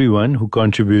 and everyone who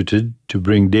contributed to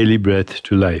bring Daily Breath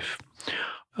to life.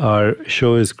 Our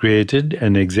show is created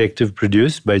and executive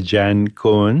produced by Jan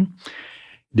Cohen,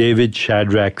 David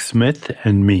Shadrack Smith,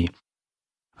 and me.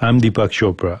 I'm Deepak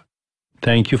Chopra.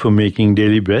 Thank you for making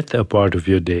Daily Breath a part of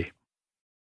your day.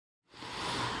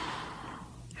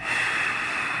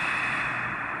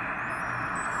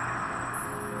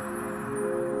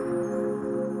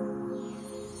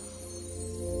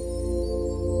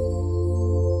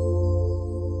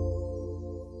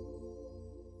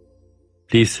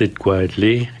 Please sit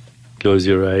quietly, close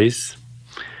your eyes,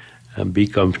 and be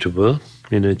comfortable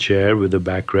in a chair with a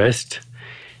backrest.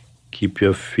 Keep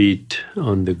your feet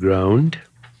on the ground,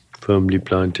 firmly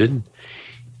planted.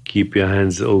 Keep your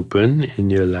hands open in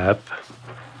your lap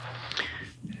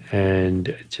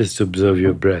and just observe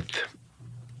your breath.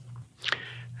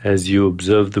 As you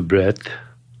observe the breath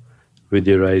with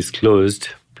your eyes closed,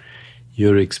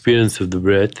 your experience of the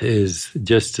breath is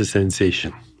just a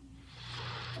sensation.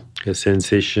 A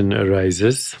sensation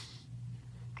arises,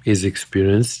 is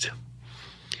experienced,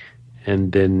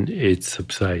 and then it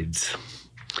subsides.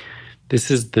 This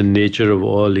is the nature of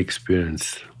all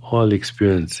experience. All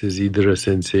experience is either a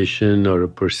sensation or a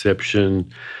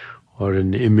perception or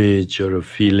an image or a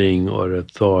feeling or a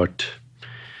thought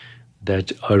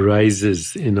that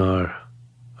arises in our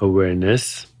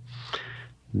awareness,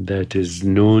 that is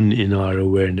known in our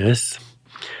awareness,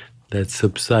 that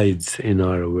subsides in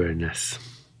our awareness,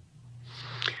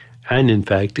 and in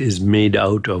fact is made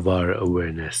out of our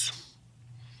awareness.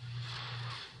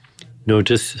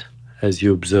 Notice as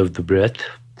you observe the breath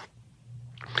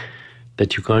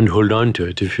that you can't hold on to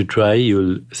it. If you try,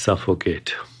 you'll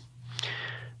suffocate.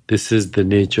 This is the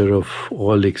nature of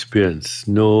all experience.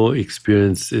 No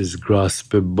experience is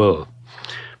graspable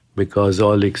because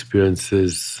all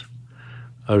experiences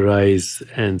arise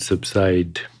and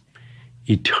subside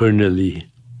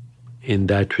eternally in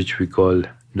that which we call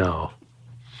now.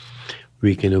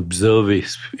 We can observe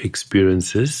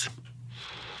experiences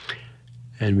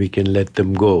and we can let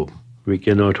them go. We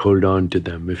cannot hold on to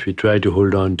them. If we try to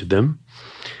hold on to them,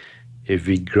 if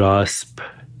we grasp,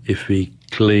 if we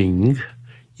cling,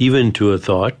 even to a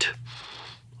thought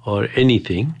or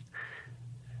anything,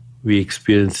 we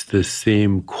experience the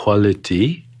same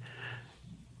quality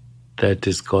that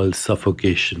is called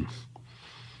suffocation.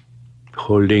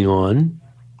 Holding on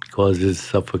causes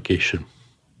suffocation.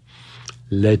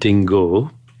 Letting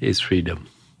go is freedom.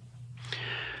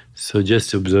 So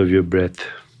just observe your breath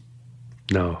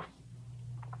now.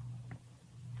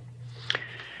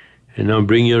 And now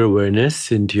bring your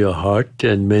awareness into your heart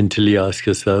and mentally ask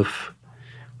yourself,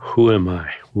 who am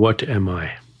I? What am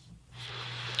I?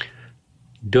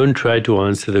 Don't try to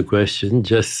answer the question,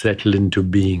 just settle into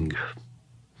being.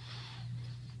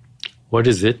 What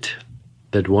is it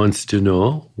that wants to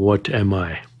know, what am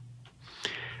I?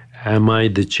 Am I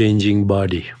the changing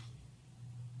body?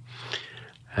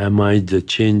 Am I the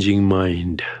changing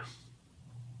mind?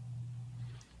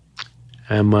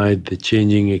 Am I the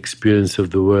changing experience of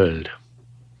the world?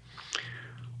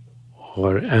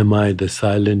 Or am I the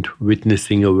silent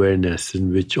witnessing awareness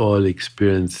in which all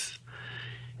experience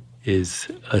is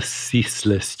a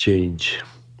ceaseless change?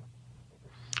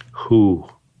 Who,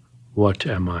 what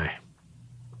am I?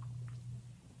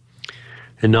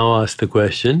 And now ask the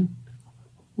question,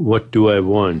 what do I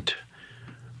want?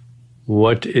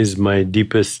 What is my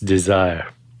deepest desire?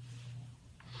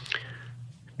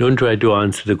 Don't try to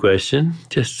answer the question.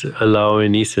 Just allow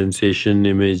any sensation,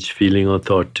 image, feeling, or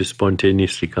thought to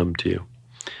spontaneously come to you.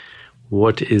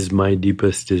 What is my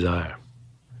deepest desire?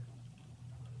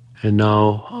 And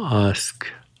now ask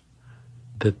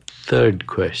the third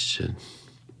question.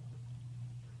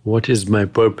 What is my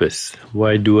purpose?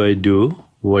 Why do I do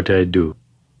what I do?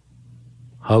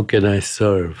 How can I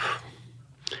serve?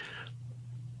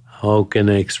 How can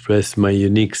I express my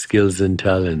unique skills and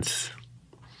talents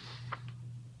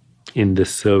in the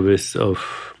service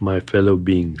of my fellow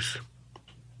beings?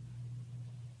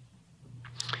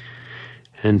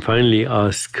 And finally,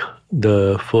 ask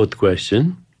the fourth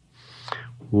question,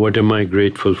 what am I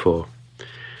grateful for?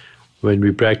 When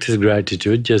we practice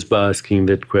gratitude, just by asking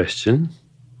that question,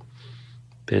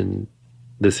 then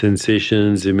the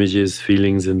sensations, images,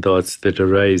 feelings, and thoughts that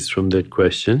arise from that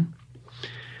question,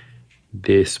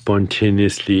 they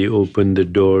spontaneously open the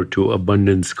door to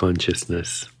abundance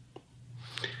consciousness.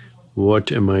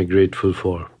 What am I grateful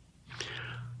for?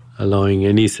 Allowing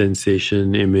any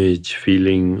sensation, image,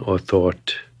 feeling, or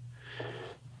thought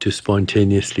to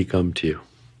spontaneously come to you.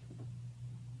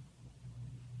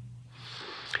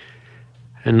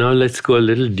 And now let's go a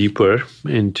little deeper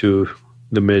into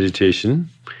the meditation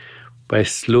by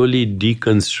slowly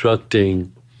deconstructing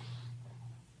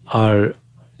our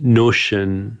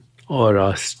notion or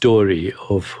our story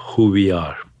of who we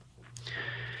are.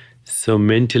 So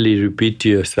mentally repeat to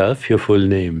yourself your full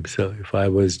name. So if I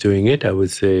was doing it, I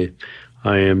would say,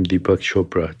 I am Deepak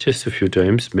Chopra, just a few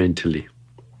times mentally.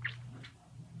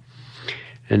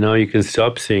 And now you can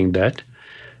stop saying that,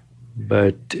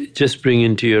 but just bring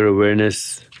into your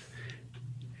awareness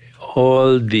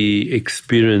all the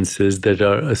experiences that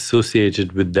are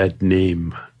associated with that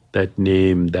name,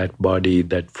 that body,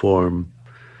 that form.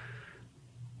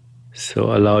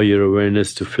 So allow your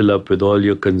awareness to fill up with all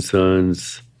your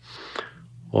concerns,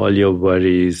 all your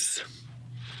worries,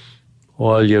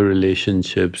 all your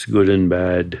relationships, good and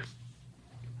bad,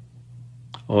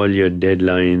 all your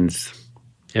deadlines,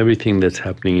 everything that's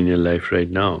happening in your life right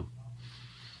now.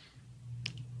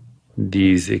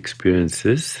 These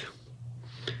experiences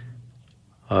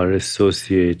are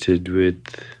associated with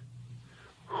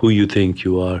who you think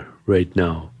you are right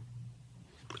now.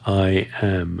 I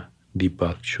am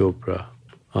Deepak Chopra.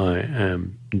 I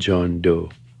am John Doe.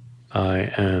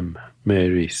 I am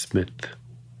Mary Smith.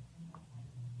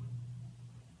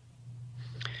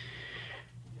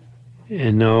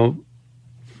 And now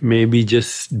maybe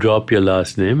just drop your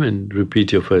last name and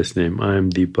repeat your first name. I am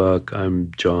Deepak,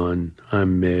 I'm John,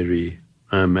 I'm Mary,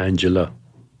 I'm Angela.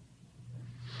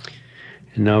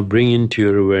 And now bring into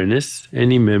your awareness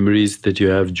any memories that you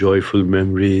have, joyful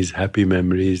memories, happy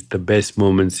memories, the best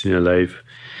moments in your life.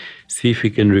 See if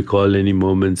you can recall any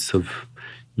moments of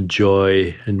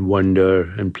joy and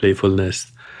wonder and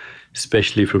playfulness,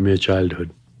 especially from your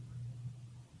childhood.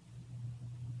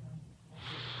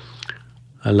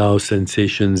 Allow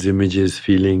sensations, images,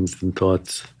 feelings, and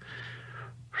thoughts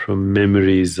from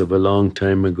memories of a long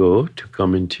time ago to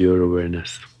come into your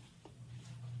awareness.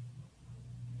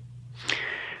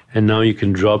 And now you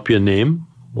can drop your name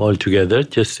altogether.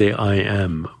 Just say, I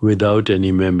am, without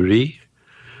any memory,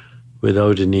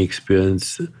 without any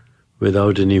experience,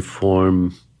 without any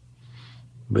form,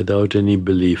 without any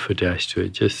belief attached to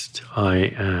it. Just, I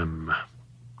am.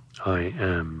 I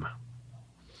am.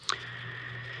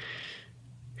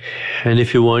 And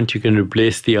if you want, you can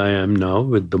replace the I am now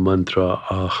with the mantra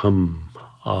aham,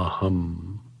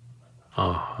 aham,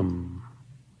 aham.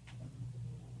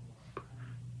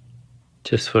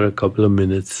 Just for a couple of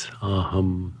minutes,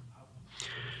 aham.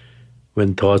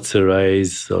 When thoughts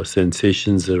arise, or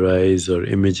sensations arise, or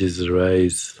images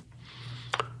arise,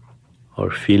 or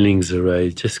feelings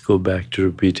arise, just go back to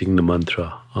repeating the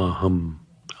mantra, aham,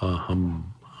 aham,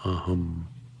 aham.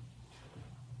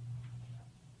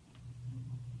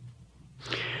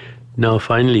 Now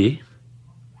finally,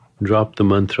 drop the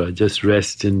mantra, just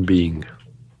rest in being,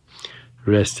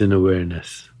 rest in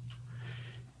awareness.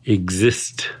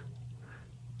 Exist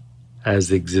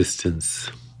as existence,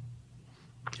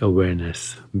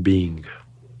 awareness, being.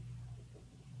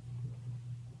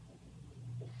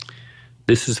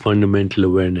 This is fundamental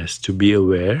awareness, to be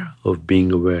aware of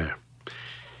being aware.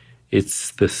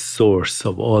 It's the source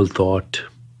of all thought,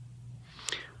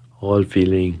 all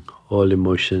feeling, all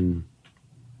emotion,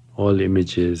 all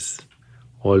images,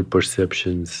 all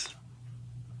perceptions,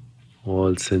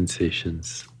 all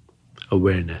sensations.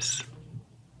 Awareness.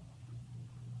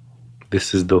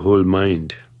 This is the whole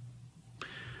mind.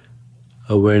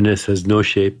 Awareness has no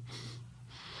shape,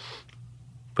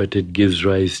 but it gives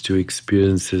rise to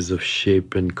experiences of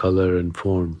shape and color and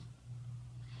form.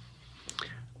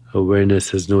 Awareness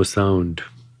has no sound,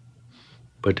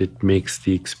 but it makes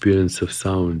the experience of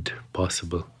sound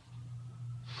possible.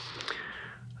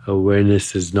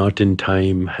 Awareness is not in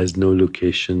time, has no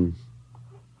location,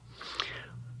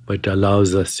 but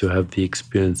allows us to have the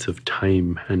experience of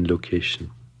time and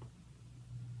location.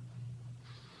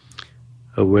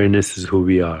 Awareness is who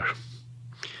we are.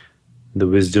 The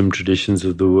wisdom traditions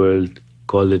of the world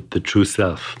call it the true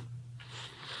self.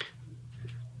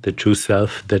 The true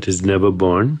self that is never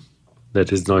born,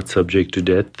 that is not subject to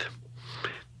death.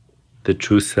 The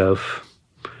true self,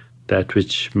 that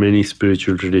which many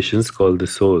spiritual traditions call the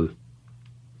soul.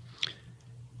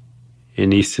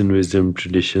 In Eastern wisdom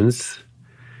traditions,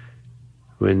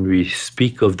 when we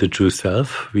speak of the true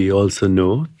self, we also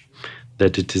know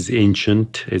that it is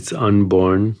ancient, it's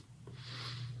unborn,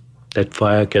 that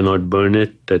fire cannot burn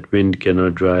it, that wind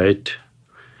cannot dry it,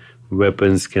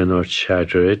 weapons cannot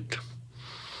shatter it,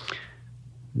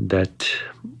 that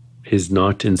is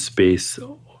not in space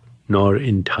nor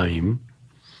in time,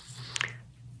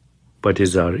 but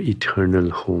is our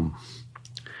eternal home.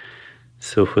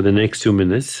 So for the next 2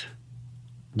 minutes,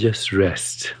 just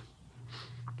rest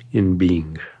in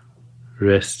being,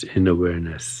 rest in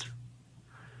awareness.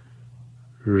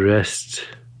 Rest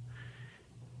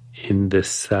in the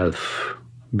self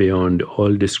beyond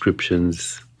all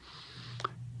descriptions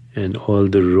and all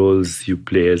the roles you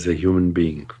play as a human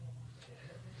being.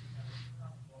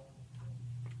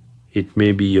 It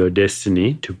may be your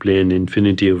destiny to play an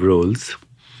infinity of roles,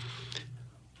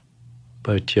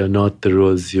 but you're not the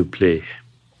roles you play.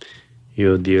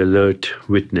 You're the alert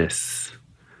witness,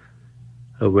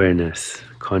 awareness,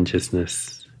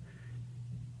 consciousness,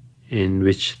 in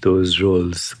which those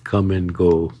roles come and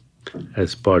go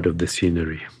as part of the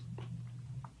scenery.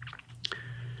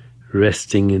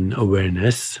 Resting in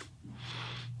awareness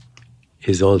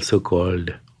is also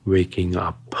called waking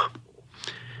up.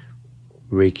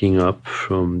 Waking up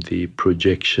from the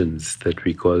projections that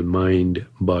we call mind,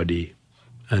 body,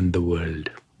 and the world.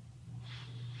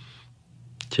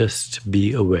 Just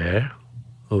be aware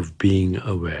of being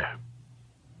aware.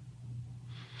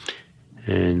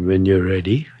 And when you're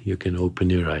ready, you can open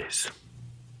your eyes.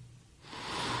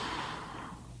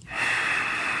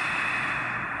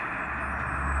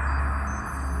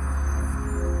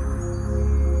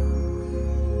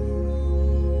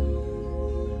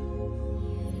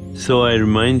 So I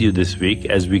remind you this week,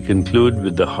 as we conclude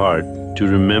with the heart, to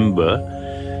remember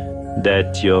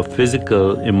that your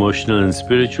physical, emotional, and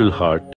spiritual heart